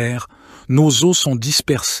la terre, nos os sont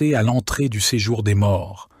dispersés à l'entrée du séjour des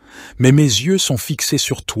morts. Mais mes yeux sont fixés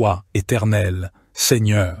sur toi, Éternel,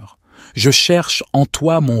 Seigneur. Je cherche en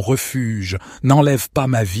toi mon refuge, n'enlève pas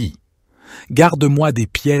ma vie. Garde-moi des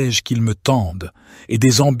pièges qu'ils me tendent, et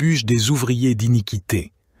des embûches des ouvriers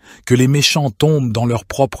d'iniquité. Que les méchants tombent dans leur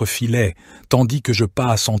propre filet, tandis que je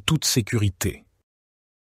passe en toute sécurité.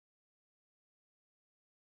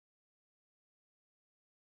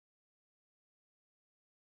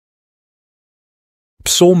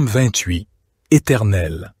 Psaume 28.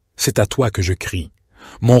 Éternel, c'est à toi que je crie.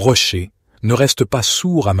 Mon rocher, ne reste pas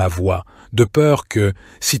sourd à ma voix, de peur que,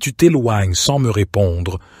 si tu t'éloignes sans me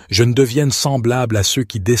répondre, je ne devienne semblable à ceux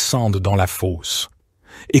qui descendent dans la fosse.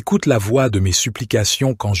 Écoute la voix de mes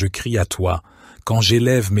supplications quand je crie à toi, quand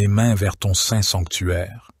j'élève mes mains vers ton saint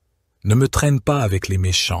sanctuaire. Ne me traîne pas avec les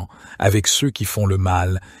méchants, avec ceux qui font le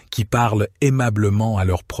mal, qui parlent aimablement à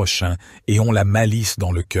leurs prochains et ont la malice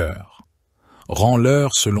dans le cœur.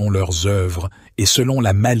 Rends-leur selon leurs œuvres et selon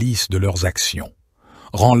la malice de leurs actions.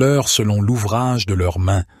 Rends-leur selon l'ouvrage de leurs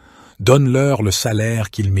mains, donne-leur le salaire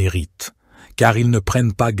qu'ils méritent, car ils ne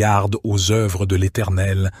prennent pas garde aux œuvres de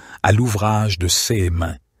l'Éternel, à l'ouvrage de ses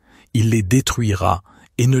mains. Il les détruira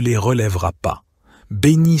et ne les relèvera pas.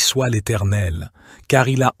 Béni soit l'Éternel, car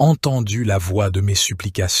il a entendu la voix de mes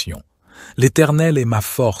supplications. L'Éternel est ma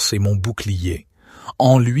force et mon bouclier.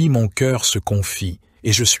 En lui mon cœur se confie,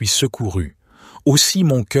 et je suis secouru. Aussi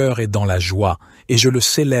mon cœur est dans la joie, et je le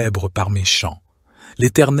célèbre par mes chants.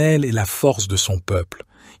 L'Éternel est la force de son peuple,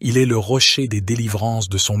 il est le rocher des délivrances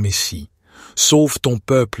de son Messie. Sauve ton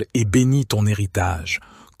peuple et bénis ton héritage,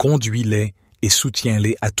 conduis-les et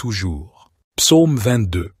soutiens-les à toujours. Psaume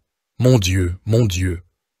 22. Mon Dieu,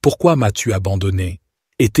 pourquoi m'as-tu abandonné?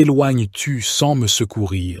 Et t'éloignes-tu sans me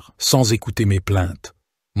secourir, sans écouter mes plaintes?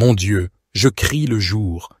 Mon Dieu, je crie le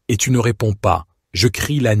jour, et tu ne réponds pas, je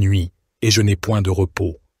crie la nuit, et je n'ai point de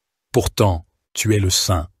repos. Pourtant, tu es le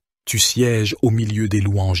Saint, tu sièges au milieu des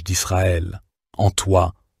louanges d'Israël. En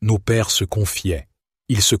toi, nos pères se confiaient.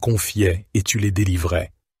 Ils se confiaient et tu les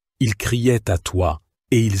délivrais. Ils criaient à toi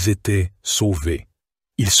et ils étaient sauvés.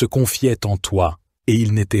 Ils se confiaient en toi et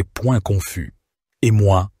ils n'étaient point confus. Et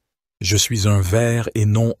moi, je suis un ver et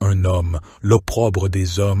non un homme, l'opprobre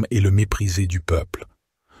des hommes et le méprisé du peuple.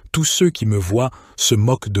 Tous ceux qui me voient se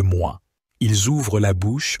moquent de moi. Ils ouvrent la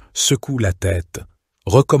bouche, secouent la tête.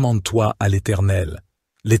 Recommande-toi à l'Éternel.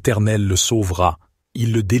 L'Éternel le sauvera,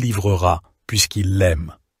 il le délivrera, puisqu'il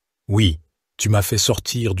l'aime. Oui, tu m'as fait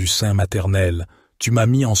sortir du sein maternel, tu m'as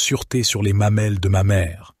mis en sûreté sur les mamelles de ma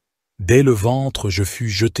mère. Dès le ventre, je fus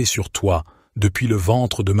jeté sur toi, depuis le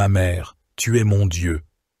ventre de ma mère, tu es mon Dieu.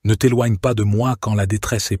 Ne t'éloigne pas de moi quand la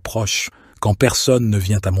détresse est proche, quand personne ne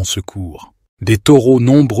vient à mon secours. Des taureaux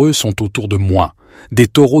nombreux sont autour de moi, des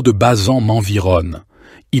taureaux de Basan m'environnent.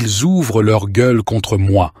 Ils ouvrent leur gueule contre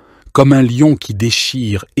moi, comme un lion qui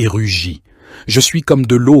déchire et rugit. Je suis comme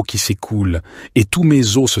de l'eau qui s'écoule, et tous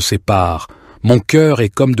mes os se séparent. Mon cœur est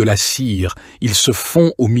comme de la cire, il se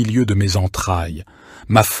fond au milieu de mes entrailles.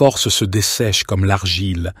 Ma force se dessèche comme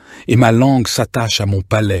l'argile, et ma langue s'attache à mon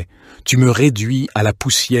palais. Tu me réduis à la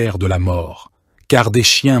poussière de la mort. Car des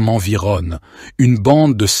chiens m'environnent, une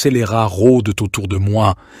bande de scélérats rôdent autour de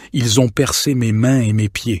moi, ils ont percé mes mains et mes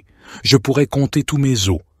pieds. Je pourrais compter tous mes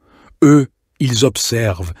os. Eux, ils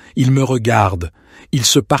observent, ils me regardent, ils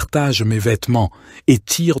se partagent mes vêtements et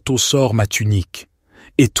tirent au sort ma tunique.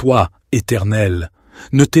 Et toi, Éternel,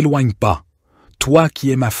 ne t'éloigne pas. Toi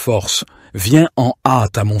qui es ma force, viens en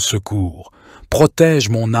hâte à mon secours. Protège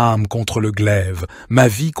mon âme contre le glaive, ma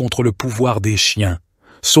vie contre le pouvoir des chiens.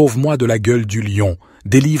 Sauve-moi de la gueule du lion,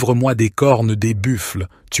 délivre-moi des cornes des buffles,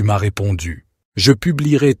 tu m'as répondu. Je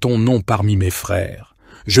publierai ton nom parmi mes frères.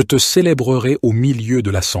 Je te célébrerai au milieu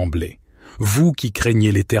de l'assemblée. Vous qui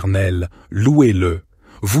craignez l'Éternel, louez-le.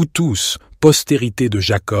 Vous tous, postérité de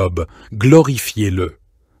Jacob, glorifiez-le.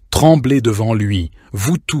 Tremblez devant lui,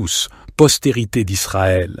 vous tous, postérité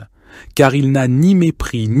d'Israël. Car il n'a ni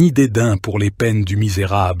mépris ni dédain pour les peines du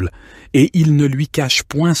misérable, et il ne lui cache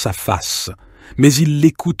point sa face, mais il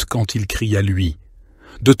l'écoute quand il crie à lui.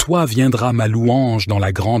 De toi viendra ma louange dans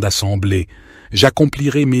la grande assemblée,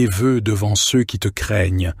 j'accomplirai mes vœux devant ceux qui te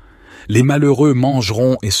craignent. Les malheureux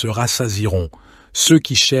mangeront et se rassasieront, ceux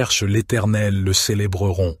qui cherchent l'Éternel le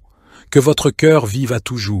célébreront. Que votre cœur vive à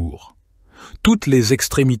toujours. Toutes les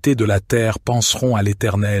extrémités de la terre penseront à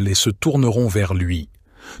l'Éternel et se tourneront vers lui.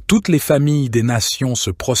 Toutes les familles des nations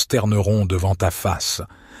se prosterneront devant ta face,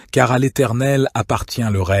 car à l'Éternel appartient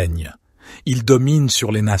le règne. Il domine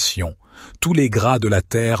sur les nations. Tous les gras de la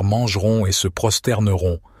terre mangeront et se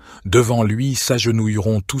prosterneront. Devant lui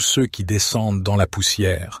s'agenouilleront tous ceux qui descendent dans la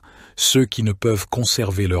poussière, ceux qui ne peuvent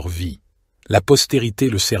conserver leur vie. La postérité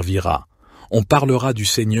le servira. On parlera du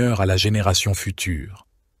Seigneur à la génération future.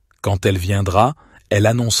 Quand elle viendra, elle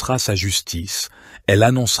annoncera sa justice, elle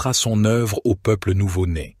annoncera son œuvre au peuple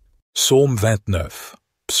nouveau-né. Psaume 29,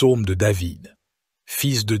 psaume de David.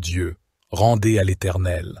 Fils de Dieu, rendez à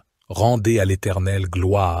l'Éternel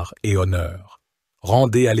gloire et honneur.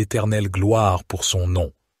 Rendez à l'Éternel gloire pour son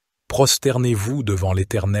nom. Prosternez-vous devant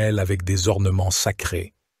l'Éternel avec des ornements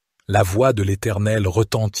sacrés. La voix de l'Éternel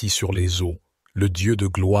retentit sur les eaux. Le Dieu de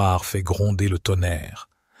gloire fait gronder le tonnerre.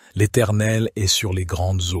 L'Éternel est sur les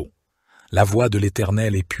grandes eaux. La voix de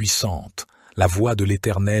l'Éternel est puissante. La voix de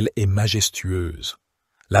l'Éternel est majestueuse.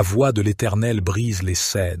 La voix de l'Éternel brise les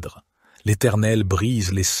cèdres. L'Éternel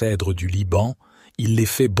brise les cèdres du Liban. Il les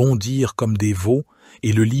fait bondir comme des veaux,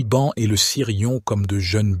 et le Liban et le Sirion comme de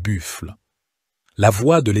jeunes buffles. La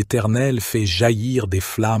voix de l'Éternel fait jaillir des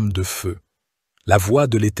flammes de feu. La voix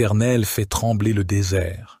de l'Éternel fait trembler le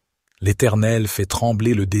désert. L'Éternel fait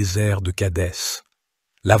trembler le désert de Kadès.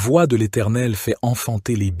 La voix de l'Éternel fait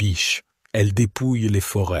enfanter les biches, elle dépouille les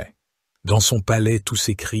forêts. Dans son palais tout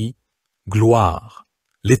s'écrie « Gloire ».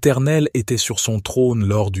 L'Éternel était sur son trône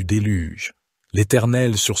lors du déluge.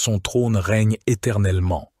 L'Éternel sur son trône règne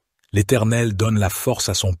éternellement. L'Éternel donne la force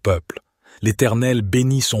à son peuple. L'Éternel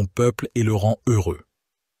bénit son peuple et le rend heureux.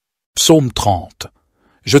 Psaume 30.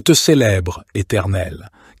 Je te célèbre, Éternel,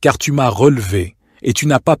 car tu m'as relevé, et tu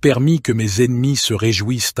n'as pas permis que mes ennemis se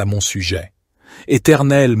réjouissent à mon sujet.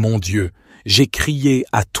 Éternel, mon Dieu, j'ai crié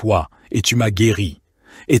à toi, et tu m'as guéri.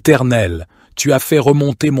 Éternel, tu as fait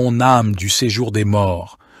remonter mon âme du séjour des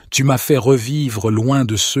morts. Tu m'as fait revivre loin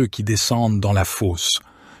de ceux qui descendent dans la fosse.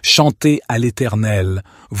 Chantez à l'Éternel,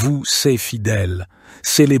 vous, ses fidèles,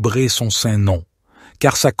 célébrez son saint nom.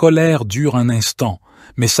 Car sa colère dure un instant,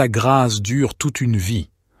 mais sa grâce dure toute une vie.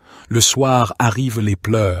 Le soir arrivent les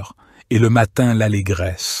pleurs, et le matin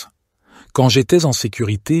l'allégresse. Quand j'étais en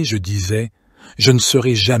sécurité, je disais, je ne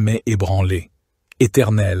serai jamais ébranlé.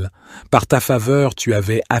 Éternel, par ta faveur tu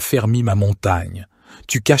avais affermi ma montagne.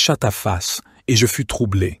 Tu cachas ta face, et je fus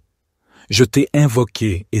troublé. Je t'ai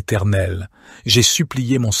invoqué, Éternel, j'ai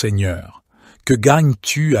supplié mon Seigneur. Que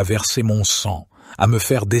gagnes-tu à verser mon sang, à me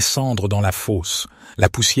faire descendre dans la fosse? La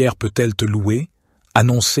poussière peut-elle te louer?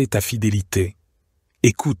 Annoncer ta fidélité.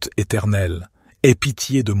 Écoute, Éternel, aie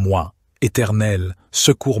pitié de moi. Éternel,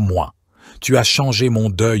 secours-moi. Tu as changé mon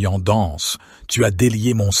deuil en danse, tu as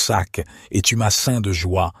délié mon sac, et tu m'as ceint de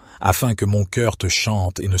joie, afin que mon cœur te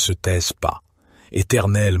chante et ne se taise pas.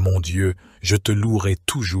 Éternel, mon Dieu, je te louerai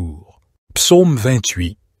toujours. Psaume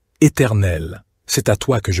 28. Éternel, c'est à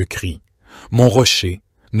toi que je crie. Mon rocher,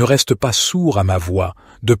 ne reste pas sourd à ma voix,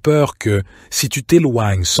 de peur que, si tu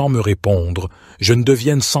t'éloignes sans me répondre, je ne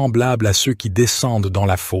devienne semblable à ceux qui descendent dans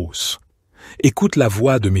la fosse. Écoute la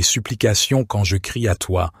voix de mes supplications quand je crie à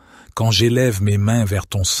toi, quand j'élève mes mains vers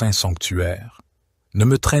ton saint sanctuaire. Ne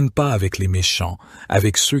me traîne pas avec les méchants,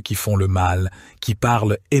 avec ceux qui font le mal, qui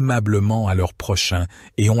parlent aimablement à leurs prochains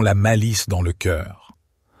et ont la malice dans le cœur.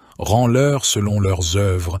 Rends-leur selon leurs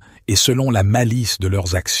œuvres et selon la malice de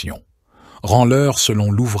leurs actions. Rends-leur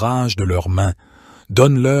selon l'ouvrage de leurs mains.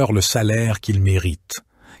 Donne-leur le salaire qu'ils méritent,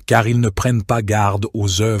 car ils ne prennent pas garde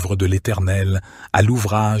aux œuvres de l'Éternel, à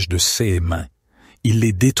l'ouvrage de ses mains. Il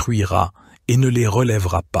les détruira et ne les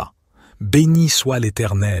relèvera pas. Béni soit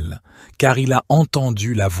l'Éternel, car il a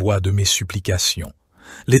entendu la voix de mes supplications.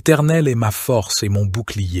 L'Éternel est ma force et mon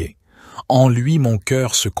bouclier. En lui mon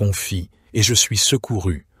cœur se confie, et je suis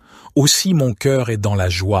secouru. Aussi mon cœur est dans la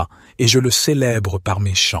joie, et je le célèbre par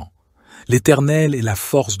mes chants. L'Éternel est la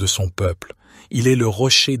force de son peuple. Il est le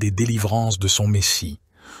rocher des délivrances de son Messie.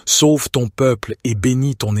 Sauve ton peuple et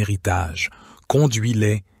bénis ton héritage.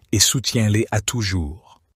 Conduis-les et soutiens-les à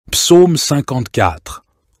toujours. Psaume 54.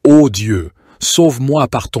 Ô Dieu, sauve-moi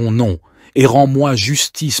par ton nom et rends-moi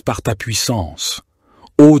justice par ta puissance.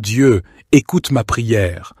 Ô Dieu, écoute ma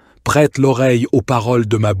prière, prête l'oreille aux paroles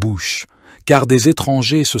de ma bouche, car des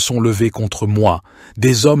étrangers se sont levés contre moi,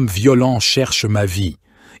 des hommes violents cherchent ma vie.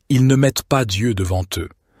 Ils ne mettent pas Dieu devant eux.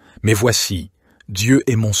 Mais voici, Dieu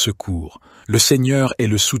est mon secours, le Seigneur est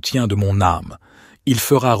le soutien de mon âme. Il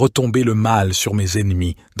fera retomber le mal sur mes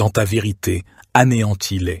ennemis, dans ta vérité,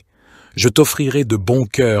 anéantis-les. Je t'offrirai de bon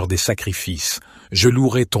cœur des sacrifices, je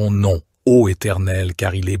louerai ton nom, ô Éternel,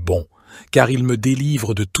 car il est bon, car il me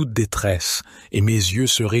délivre de toute détresse, et mes yeux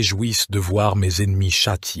se réjouissent de voir mes ennemis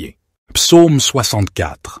châtiés. Psaume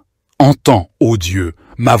 64. Entends, ô Dieu,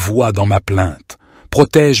 ma voix dans ma plainte.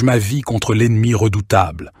 Protège ma vie contre l'ennemi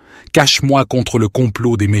redoutable. Cache-moi contre le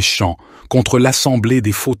complot des méchants, contre l'assemblée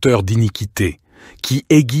des fauteurs d'iniquité, qui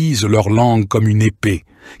aiguisent leur langue comme une épée,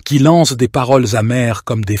 qui lancent des paroles amères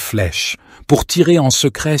comme des flèches, pour tirer en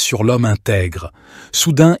secret sur l'homme intègre.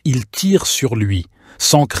 Soudain, ils tirent sur lui,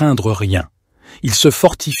 sans craindre rien. Ils se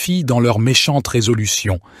fortifient dans leurs méchantes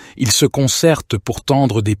résolutions. Ils se concertent pour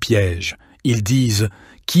tendre des pièges. Ils disent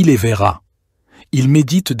 « Qui les verra ?» Ils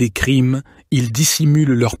méditent des crimes, ils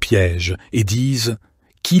dissimulent leurs pièges et disent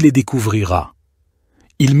 « Qui les découvrira ?»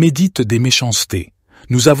 Ils méditent des méchancetés.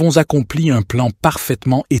 Nous avons accompli un plan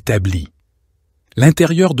parfaitement établi.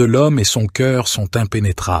 L'intérieur de l'homme et son cœur sont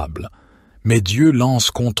impénétrables. Mais Dieu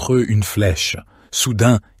lance contre eux une flèche.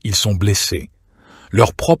 Soudain, ils sont blessés.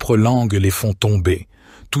 Leurs propres langues les font tomber.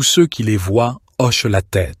 Tous ceux qui les voient hochent la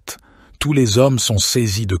tête. Tous les hommes sont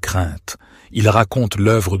saisis de crainte. Ils racontent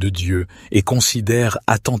l'œuvre de Dieu et considèrent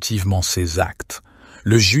attentivement ses actes.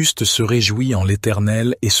 Le juste se réjouit en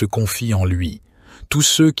l'Éternel et se confie en lui. Tous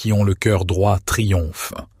ceux qui ont le cœur droit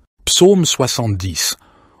triomphent. Psaume 70.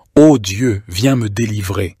 Ô Dieu, viens me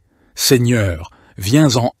délivrer. Seigneur,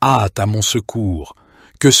 viens en hâte à mon secours.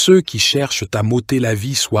 Que ceux qui cherchent à m'ôter la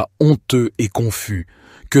vie soient honteux et confus.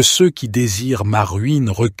 Que ceux qui désirent ma ruine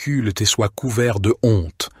reculent et soient couverts de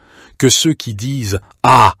honte. Que ceux qui disent «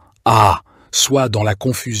 Ah, ah !» soient dans la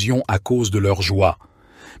confusion à cause de leur joie.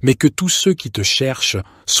 Mais que tous ceux qui te cherchent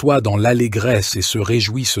soient dans l'allégresse et se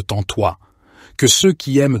réjouissent en toi. Que ceux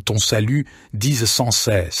qui aiment ton salut disent sans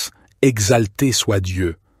cesse « Exalté soit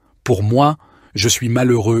Dieu !» Pour moi, je suis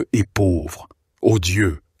malheureux et pauvre. Ô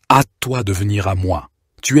Dieu, hâte-toi de venir à moi.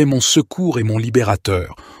 Tu es mon secours et mon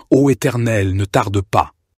libérateur. Ô Éternel, ne tarde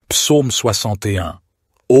pas. Psaume 61.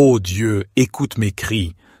 Ô Dieu, écoute mes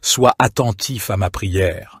cris, sois attentif à ma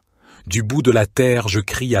prière. Du bout de la terre, je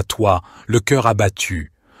crie à toi, le cœur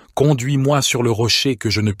abattu. Conduis-moi sur le rocher que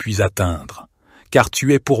je ne puis atteindre. Car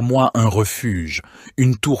tu es pour moi un refuge,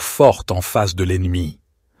 une tour forte en face de l'ennemi.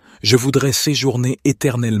 Je voudrais séjourner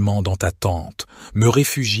éternellement dans ta tente, me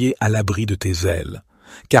réfugier à l'abri de tes ailes.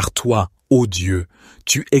 Car toi, ô Dieu,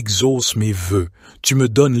 tu exauces mes vœux, tu me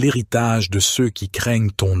donnes l'héritage de ceux qui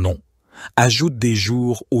craignent ton nom. Ajoute des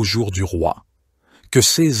jours au jour du roi. Que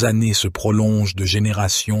ces années se prolongent de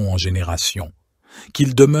génération en génération.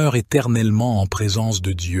 Qu'il demeure éternellement en présence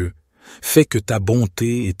de Dieu. Fais que ta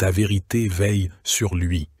bonté et ta vérité veillent sur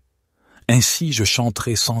lui. Ainsi je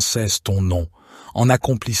chanterai sans cesse ton nom, en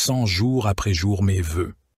accomplissant jour après jour mes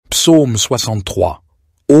vœux. Psaume 63.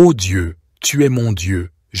 Ô Dieu, tu es mon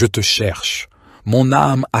Dieu, je te cherche. Mon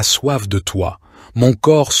âme a soif de toi, mon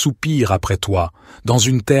corps soupire après toi, dans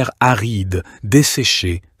une terre aride,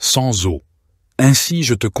 desséchée, sans eau. Ainsi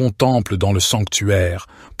je te contemple dans le sanctuaire,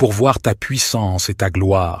 pour voir ta puissance et ta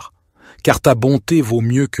gloire. Car ta bonté vaut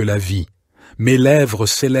mieux que la vie. Mes lèvres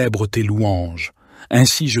célèbrent tes louanges.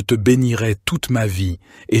 Ainsi je te bénirai toute ma vie,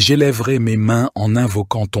 et j'élèverai mes mains en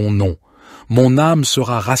invoquant ton nom. Mon âme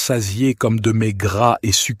sera rassasiée comme de mets gras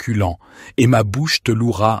et succulents, et ma bouche te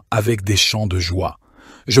louera avec des chants de joie.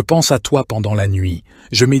 Je pense à toi pendant la nuit,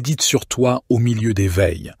 je médite sur toi au milieu des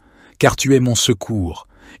veilles, car tu es mon secours,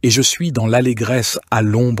 et je suis dans l'allégresse à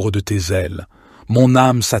l'ombre de tes ailes. Mon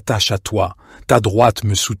âme s'attache à toi, ta droite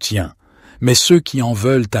me soutient. Mais ceux qui en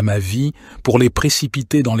veulent à ma vie, pour les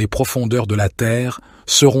précipiter dans les profondeurs de la terre,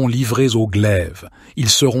 seront livrés au glaive, ils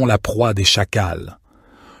seront la proie des chacals.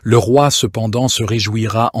 Le roi cependant se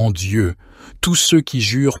réjouira en Dieu, tous ceux qui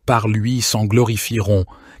jurent par lui s'en glorifieront,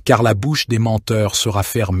 car la bouche des menteurs sera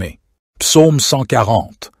fermée. Psaume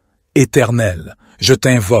 140. Éternel, je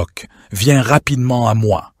t'invoque, viens rapidement à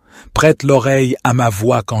moi, prête l'oreille à ma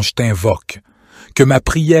voix quand je t'invoque. Que ma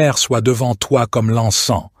prière soit devant toi comme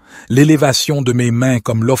l'encens, l'élévation de mes mains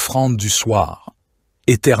comme l'offrande du soir.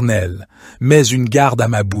 Éternel, mets une garde à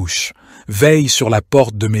ma bouche, veille sur la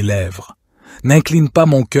porte de mes lèvres. N'incline pas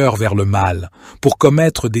mon cœur vers le mal, pour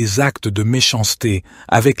commettre des actes de méchanceté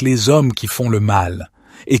avec les hommes qui font le mal,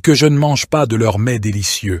 et que je ne mange pas de leurs mets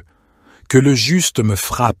délicieux. Que le juste me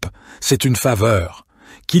frappe, c'est une faveur.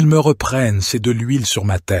 Qu'il me reprenne, c'est de l'huile sur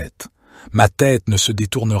ma tête. Ma tête ne se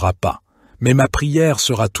détournera pas, mais ma prière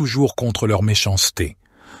sera toujours contre leur méchanceté.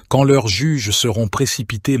 Quand leurs juges seront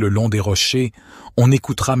précipités le long des rochers, on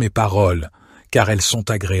écoutera mes paroles, car elles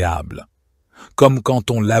sont agréables. Comme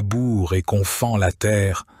quand on laboure et qu'on fend la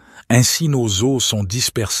terre, ainsi nos os sont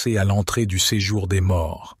dispersés à l'entrée du séjour des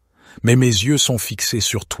morts. Mais mes yeux sont fixés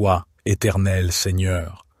sur toi, Éternel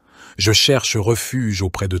Seigneur. Je cherche refuge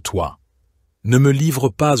auprès de toi. Ne me livre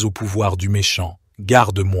pas au pouvoir du méchant,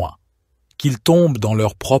 garde-moi. Qu'ils tombent dans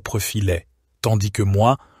leur propre filet, tandis que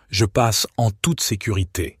moi, je passe en toute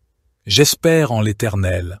sécurité. J'espère en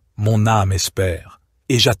l'Éternel, mon âme espère,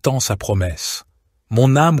 et j'attends sa promesse.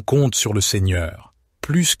 Mon âme compte sur le Seigneur,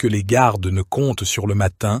 plus que les gardes ne comptent sur le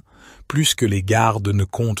matin, plus que les gardes ne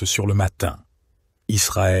comptent sur le matin.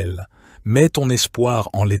 Israël, mets ton espoir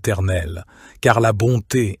en l'Éternel, car la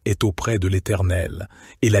bonté est auprès de l'Éternel,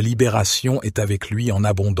 et la libération est avec lui en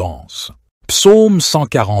abondance. Psaume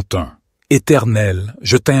 141. Éternel,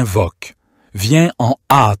 je t'invoque, viens en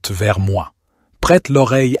hâte vers moi. Prête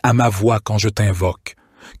l'oreille à ma voix quand je t'invoque.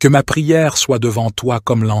 Que ma prière soit devant toi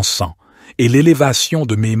comme l'encens, et l'élévation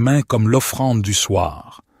de mes mains comme l'offrande du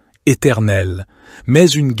soir. Éternel, mets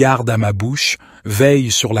une garde à ma bouche,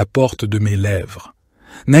 veille sur la porte de mes lèvres.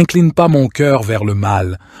 N'incline pas mon cœur vers le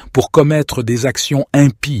mal, pour commettre des actions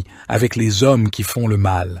impies avec les hommes qui font le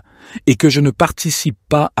mal, et que je ne participe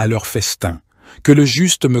pas à leur festin. Que le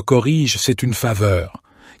juste me corrige, c'est une faveur.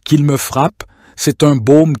 Qu'il me frappe, c'est un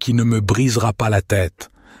baume qui ne me brisera pas la tête,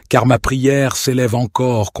 car ma prière s'élève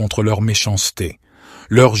encore contre leur méchanceté.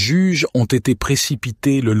 Leurs juges ont été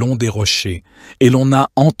précipités le long des rochers, et l'on a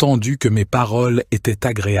entendu que mes paroles étaient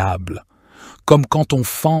agréables. Comme quand on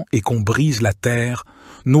fend et qu'on brise la terre,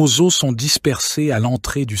 nos os sont dispersés à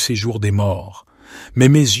l'entrée du séjour des morts. Mais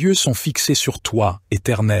mes yeux sont fixés sur toi,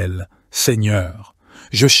 Éternel, Seigneur.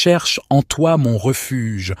 Je cherche en toi mon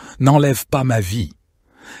refuge, n'enlève pas ma vie.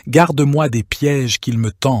 Garde-moi des pièges qu'ils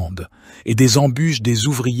me tendent, et des embûches des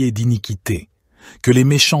ouvriers d'iniquité. Que les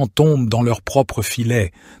méchants tombent dans leur propre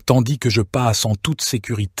filet, tandis que je passe en toute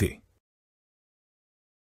sécurité.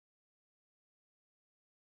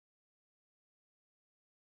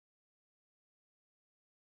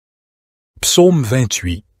 Psaume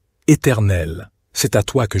 28. Éternel, c'est à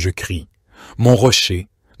toi que je crie. Mon rocher,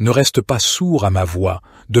 ne reste pas sourd à ma voix,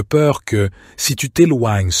 de peur que, si tu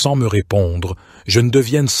t'éloignes sans me répondre, je ne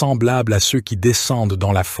devienne semblable à ceux qui descendent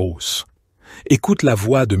dans la fosse. Écoute la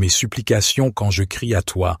voix de mes supplications quand je crie à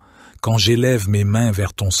toi, quand j'élève mes mains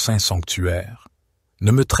vers ton saint sanctuaire.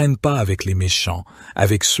 Ne me traîne pas avec les méchants,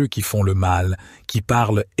 avec ceux qui font le mal, qui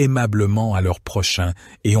parlent aimablement à leurs prochains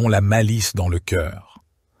et ont la malice dans le cœur.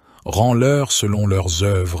 Rends-leur selon leurs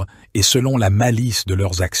œuvres et selon la malice de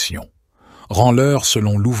leurs actions. Rends-leur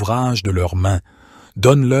selon l'ouvrage de leurs mains,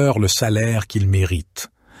 donne-leur le salaire qu'ils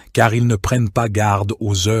méritent, car ils ne prennent pas garde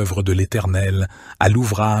aux œuvres de l'Éternel, à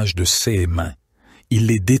l'ouvrage de ses mains. Il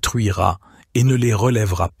les détruira et ne les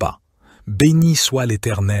relèvera pas. Béni soit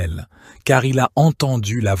l'Éternel, car il a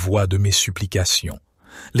entendu la voix de mes supplications.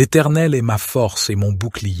 L'Éternel est ma force et mon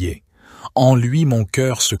bouclier. En lui mon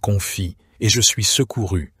cœur se confie, et je suis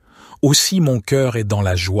secouru. Aussi mon cœur est dans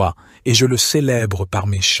la joie, et je le célèbre par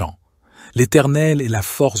mes chants. L'Éternel est la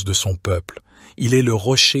force de son peuple, il est le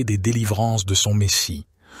rocher des délivrances de son Messie.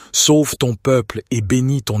 Sauve ton peuple et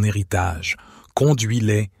bénis ton héritage,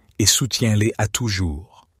 conduis-les et soutiens-les à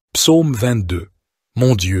toujours. Psaume 22.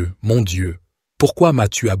 Mon Dieu, pourquoi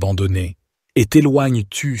m'as-tu abandonné? Et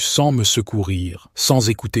t'éloignes-tu sans me secourir, sans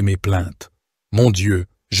écouter mes plaintes? Mon Dieu,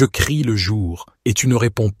 je crie le jour, et tu ne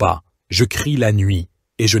réponds pas, je crie la nuit,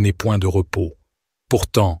 et je n'ai point de repos.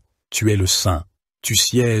 Pourtant, tu es le Saint, tu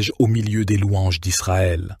sièges au milieu des louanges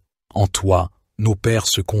d'Israël. En toi, nos pères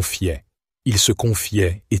se confiaient. Ils se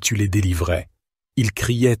confiaient et tu les délivrais. Ils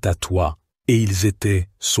criaient à toi et ils étaient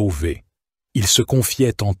sauvés. Ils se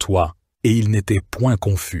confiaient en toi et ils n'étaient point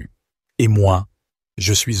confus. Et moi,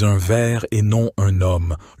 je suis un ver et non un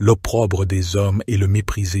homme, l'opprobre des hommes et le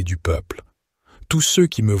méprisé du peuple. Tous ceux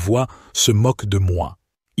qui me voient se moquent de moi.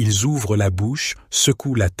 Ils ouvrent la bouche,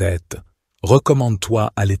 secouent la tête.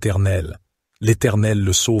 Recommande-toi à l'Éternel. L'Éternel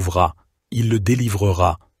le sauvera, il le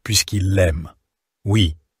délivrera, puisqu'il l'aime.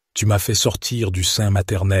 Oui, tu m'as fait sortir du sein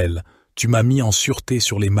maternel, tu m'as mis en sûreté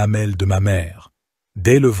sur les mamelles de ma mère.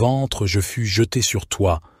 Dès le ventre je fus jeté sur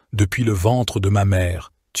toi, depuis le ventre de ma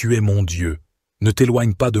mère, tu es mon Dieu. Ne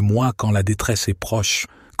t'éloigne pas de moi quand la détresse est proche,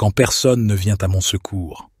 quand personne ne vient à mon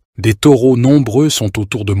secours. Des taureaux nombreux sont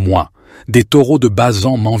autour de moi, des taureaux de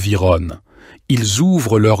Basan m'environnent. Ils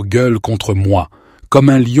ouvrent leur gueule contre moi, comme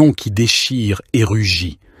un lion qui déchire et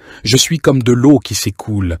rugit. Je suis comme de l'eau qui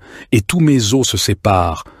s'écoule, et tous mes os se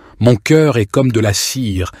séparent. Mon cœur est comme de la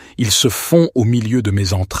cire, il se fond au milieu de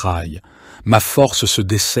mes entrailles. Ma force se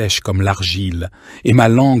dessèche comme l'argile, et ma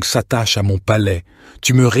langue s'attache à mon palais.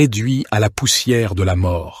 Tu me réduis à la poussière de la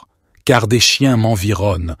mort. Car des chiens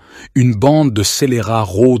m'environnent, une bande de scélérats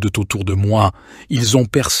rôdent autour de moi, ils ont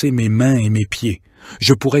percé mes mains et mes pieds.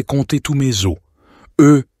 Je pourrais compter tous mes os.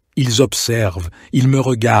 Eux, ils observent, ils me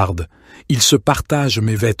regardent, ils se partagent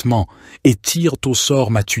mes vêtements et tirent au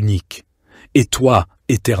sort ma tunique. Et toi,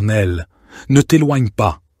 Éternel, ne t'éloigne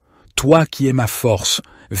pas. Toi qui es ma force,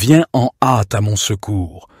 viens en hâte à mon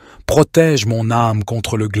secours. Protège mon âme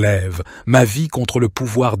contre le glaive, ma vie contre le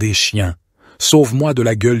pouvoir des chiens. Sauve-moi de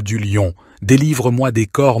la gueule du lion, délivre-moi des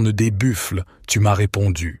cornes des buffles, tu m'as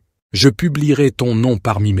répondu. Je publierai ton nom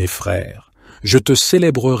parmi mes frères. Je te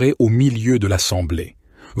célébrerai au milieu de l'assemblée.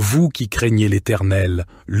 Vous qui craignez l'Éternel,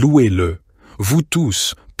 louez-le. Vous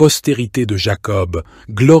tous, postérité de Jacob,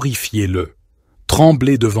 glorifiez-le.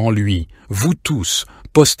 Tremblez devant lui, vous tous,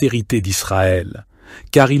 postérité d'Israël.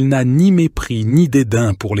 Car il n'a ni mépris ni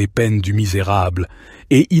dédain pour les peines du misérable,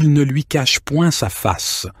 et il ne lui cache point sa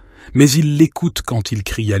face, mais il l'écoute quand il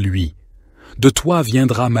crie à lui. De toi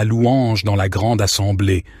viendra ma louange dans la grande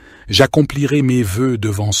assemblée, j'accomplirai mes vœux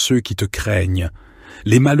devant ceux qui te craignent.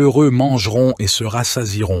 Les malheureux mangeront et se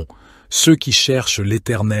rassasieront, ceux qui cherchent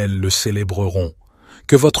l'Éternel le célébreront.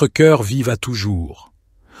 Que votre cœur vive à toujours.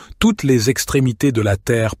 Toutes les extrémités de la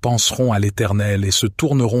terre penseront à l'Éternel et se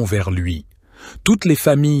tourneront vers lui. Toutes les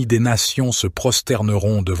familles des nations se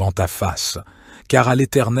prosterneront devant ta face, car à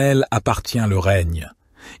l'Éternel appartient le règne.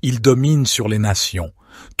 Il domine sur les nations.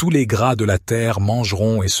 Tous les gras de la terre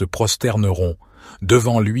mangeront et se prosterneront.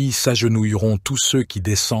 Devant lui s'agenouilleront tous ceux qui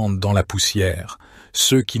descendent dans la poussière,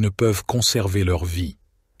 ceux qui ne peuvent conserver leur vie.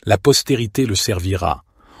 La postérité le servira.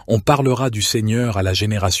 On parlera du Seigneur à la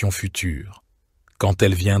génération future. Quand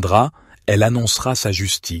elle viendra, elle annoncera sa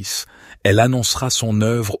justice. Elle annoncera son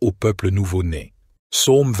œuvre au peuple nouveau-né.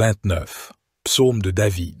 Psaume 29. Psaume de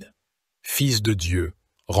David. Fils de Dieu,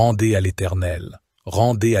 rendez à l'Éternel.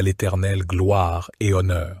 Rendez à l'Éternel gloire et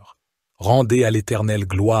honneur. Rendez à l'Éternel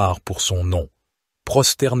gloire pour son nom.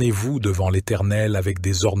 Prosternez-vous devant l'Éternel avec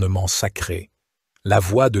des ornements sacrés. La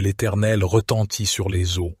voix de l'Éternel retentit sur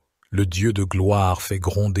les eaux. Le Dieu de gloire fait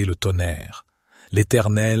gronder le tonnerre.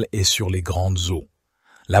 L'Éternel est sur les grandes eaux.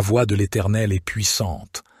 La voix de l'Éternel est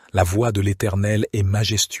puissante. La voix de l'Éternel est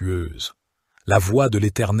majestueuse. La voix de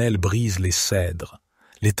l'Éternel brise les cèdres.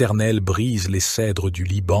 L'Éternel brise les cèdres du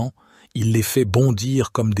Liban. Il les fait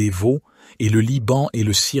bondir comme des veaux, et le Liban et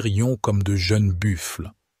le Sirion comme de jeunes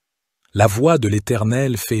buffles. La voix de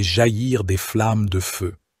l'Éternel fait jaillir des flammes de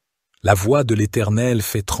feu. La voix de l'Éternel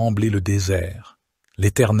fait trembler le désert.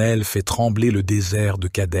 L'Éternel fait trembler le désert de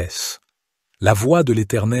Kadès. La voix de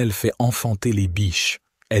l'Éternel fait enfanter les biches.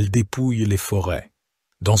 Elle dépouille les forêts.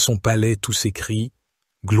 Dans son palais tout s'écrie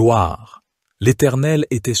 « Gloire ». L'Éternel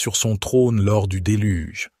était sur son trône lors du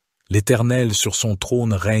déluge. L'Éternel sur son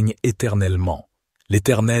trône règne éternellement.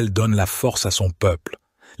 L'Éternel donne la force à son peuple.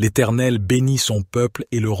 L'Éternel bénit son peuple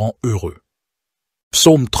et le rend heureux.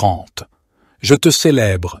 Psaume 30. Je te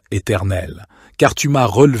célèbre, Éternel, car tu m'as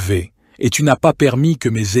relevé, et tu n'as pas permis que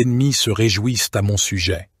mes ennemis se réjouissent à mon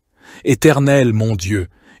sujet. Éternel, mon Dieu,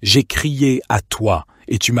 j'ai crié à toi,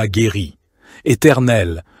 et tu m'as guéri.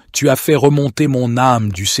 Éternel, tu as fait remonter mon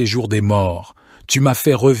âme du séjour des morts, tu m'as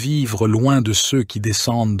fait revivre loin de ceux qui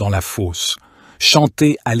descendent dans la fosse.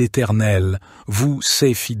 Chantez à l'Éternel, vous,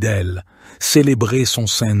 ses fidèles, célébrez son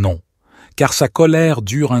saint nom. Car sa colère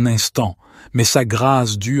dure un instant, mais sa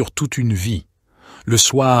grâce dure toute une vie. Le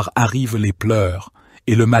soir arrivent les pleurs,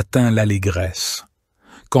 et le matin l'allégresse.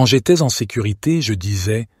 Quand j'étais en sécurité, je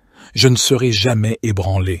disais, je ne serai jamais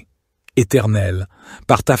ébranlé. Éternel,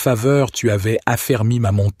 par ta faveur tu avais affermi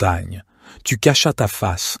ma montagne, tu cachas ta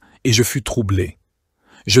face, et je fus troublé.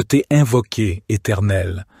 Je t'ai invoqué,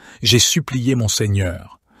 Éternel, j'ai supplié mon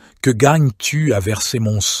Seigneur. Que gagnes-tu à verser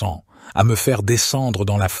mon sang, à me faire descendre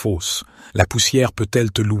dans la fosse? La poussière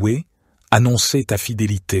peut-elle te louer? Annoncer ta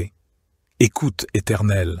fidélité. Écoute,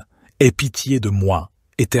 Éternel, aie pitié de moi.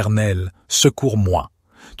 Éternel, secours-moi.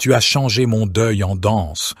 Tu as changé mon deuil en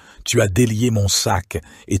danse, tu as délié mon sac,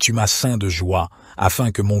 et tu m'as ceint de joie,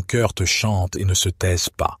 afin que mon cœur te chante et ne se taise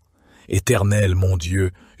pas. Éternel, mon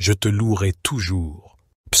Dieu, je te louerai toujours.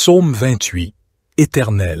 Psaume 28.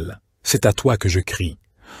 Éternel, c'est à toi que je crie.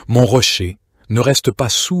 Mon rocher, ne reste pas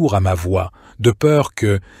sourd à ma voix, de peur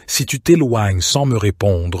que, si tu t'éloignes sans me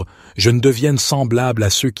répondre, je ne devienne semblable à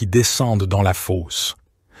ceux qui descendent dans la fosse.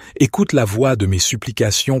 Écoute la voix de mes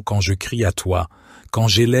supplications quand je crie à toi, quand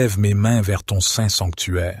j'élève mes mains vers ton saint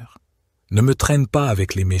sanctuaire. Ne me traîne pas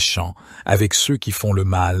avec les méchants, avec ceux qui font le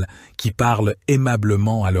mal, qui parlent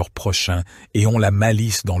aimablement à leurs prochains et ont la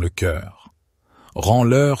malice dans le cœur.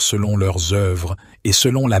 Rends-leur selon leurs œuvres et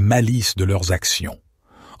selon la malice de leurs actions.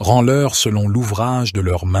 Rends-leur selon l'ouvrage de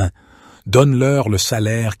leurs mains, donne-leur le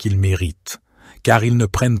salaire qu'ils méritent, car ils ne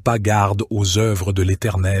prennent pas garde aux œuvres de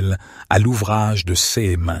l'Éternel, à l'ouvrage de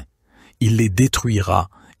ses mains. Il les détruira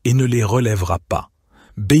et ne les relèvera pas.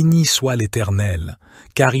 Béni soit l'Éternel,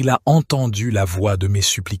 car il a entendu la voix de mes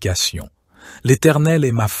supplications. L'Éternel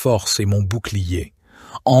est ma force et mon bouclier.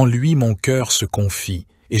 En lui mon cœur se confie,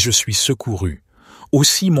 et je suis secouru.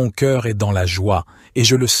 Aussi mon cœur est dans la joie, et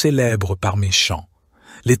je le célèbre par mes chants.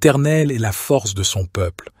 L'Éternel est la force de son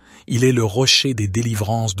peuple, il est le rocher des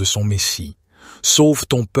délivrances de son Messie. Sauve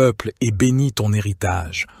ton peuple et bénis ton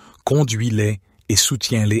héritage, conduis-les et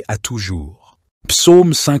soutiens-les à toujours.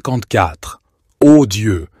 Psaume 54. Ô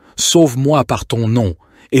Dieu, sauve-moi par ton nom,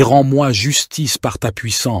 et rends-moi justice par ta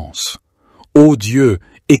puissance. Ô Dieu,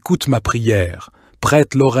 écoute ma prière,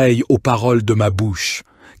 prête l'oreille aux paroles de ma bouche,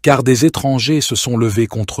 car des étrangers se sont levés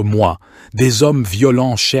contre moi, des hommes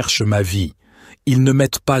violents cherchent ma vie. Ils ne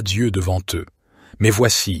mettent pas Dieu devant eux. Mais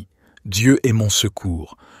voici, Dieu est mon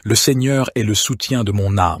secours, le Seigneur est le soutien de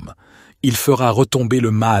mon âme. Il fera retomber le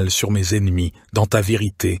mal sur mes ennemis, dans ta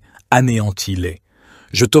vérité, anéantis-les.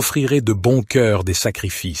 Je t'offrirai de bon cœur des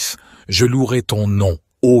sacrifices, je louerai ton nom,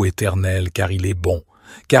 ô Éternel, car il est bon,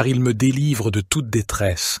 car il me délivre de toute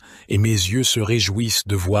détresse, et mes yeux se réjouissent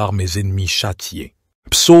de voir mes ennemis châtiés.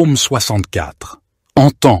 Psaume 64.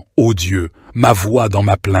 Entends, ô Dieu, ma voix dans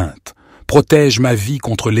ma plainte. Protège ma vie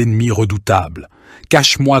contre l'ennemi redoutable.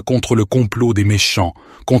 Cache-moi contre le complot des méchants,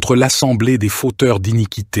 contre l'assemblée des fauteurs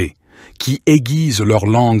d'iniquité, qui aiguisent leur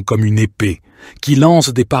langue comme une épée, qui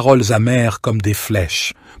lancent des paroles amères comme des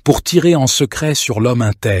flèches, pour tirer en secret sur l'homme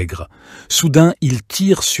intègre. Soudain, ils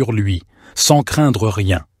tirent sur lui, sans craindre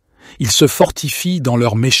rien. Ils se fortifient dans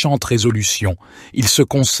leurs méchantes résolutions, ils se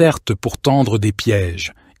concertent pour tendre des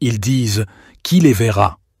pièges. Ils disent « Qui les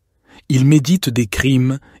verra ?» Ils méditent des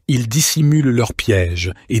crimes, ils dissimulent leurs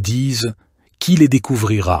pièges et disent « Qui les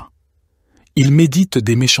découvrira ?» Ils méditent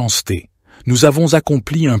des méchancetés. Nous avons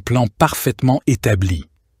accompli un plan parfaitement établi.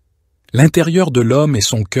 L'intérieur de l'homme et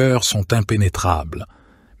son cœur sont impénétrables.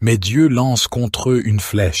 Mais Dieu lance contre eux une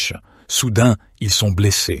flèche. Soudain, ils sont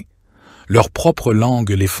blessés. Leurs propres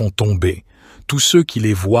langues les font tomber. Tous ceux qui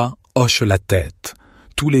les voient hochent la tête.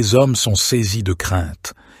 Tous les hommes sont saisis de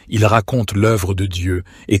crainte. Ils racontent l'œuvre de Dieu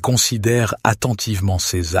et considèrent attentivement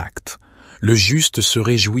ses actes. Le juste se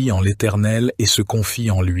réjouit en l'Éternel et se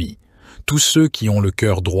confie en lui. Tous ceux qui ont le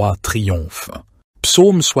cœur droit triomphent.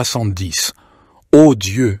 Psaume 70. Ô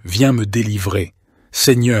Dieu, viens me délivrer.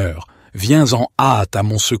 Seigneur, viens en hâte à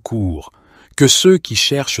mon secours. Que ceux qui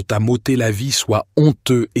cherchent à m'ôter la vie soient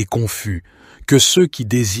honteux et confus. Que ceux qui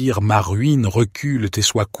désirent ma ruine reculent et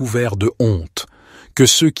soient couverts de honte. Que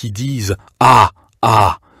ceux qui disent « Ah,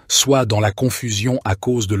 ah !» soient dans la confusion à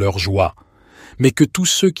cause de leur joie. Mais que tous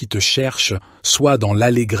ceux qui te cherchent soient dans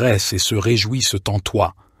l'allégresse et se réjouissent en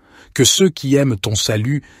toi. Que ceux qui aiment ton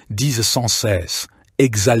salut disent sans cesse «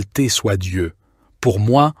 Exalté soit Dieu !» Pour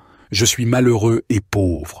moi, je suis malheureux et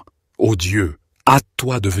pauvre. Ô Dieu,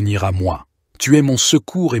 Hâte-toi de venir à moi. Tu es mon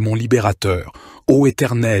secours et mon libérateur. Ô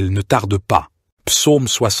Éternel, ne tarde pas. Psaume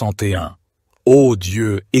 61. Ô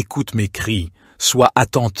Dieu, écoute mes cris, sois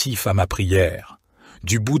attentif à ma prière.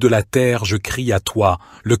 Du bout de la terre, je crie à toi,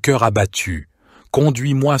 le cœur abattu.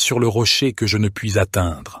 Conduis-moi sur le rocher que je ne puis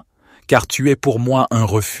atteindre. Car tu es pour moi un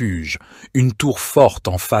refuge, une tour forte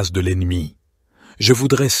en face de l'ennemi. Je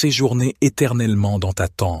voudrais séjourner éternellement dans ta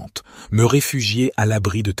tente, me réfugier à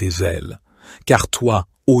l'abri de tes ailes. Car toi,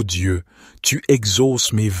 ô Dieu, tu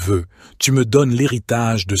exauces mes vœux, tu me donnes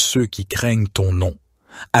l'héritage de ceux qui craignent ton nom.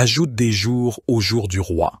 Ajoute des jours aux jours du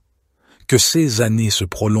roi. Que ces années se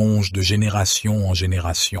prolongent de génération en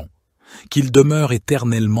génération. Qu'il demeure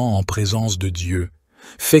éternellement en présence de Dieu.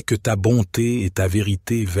 Fais que ta bonté et ta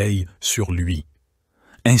vérité veillent sur lui.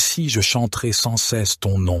 Ainsi je chanterai sans cesse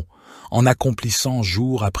ton nom, en accomplissant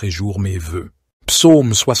jour après jour mes vœux.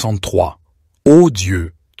 Psaume 63. Ô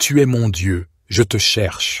Dieu, tu es mon Dieu, je te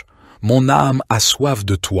cherche. Mon âme a soif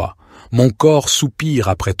de toi, mon corps soupire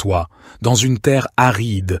après toi, dans une terre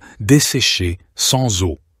aride, desséchée, sans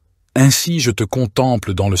eau. Ainsi je te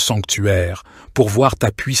contemple dans le sanctuaire, pour voir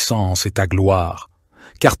ta puissance et ta gloire.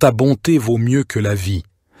 Car ta bonté vaut mieux que la vie.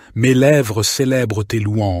 Mes lèvres célèbrent tes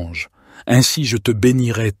louanges. Ainsi je te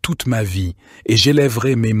bénirai toute ma vie, et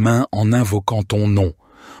j'élèverai mes mains en invoquant ton nom.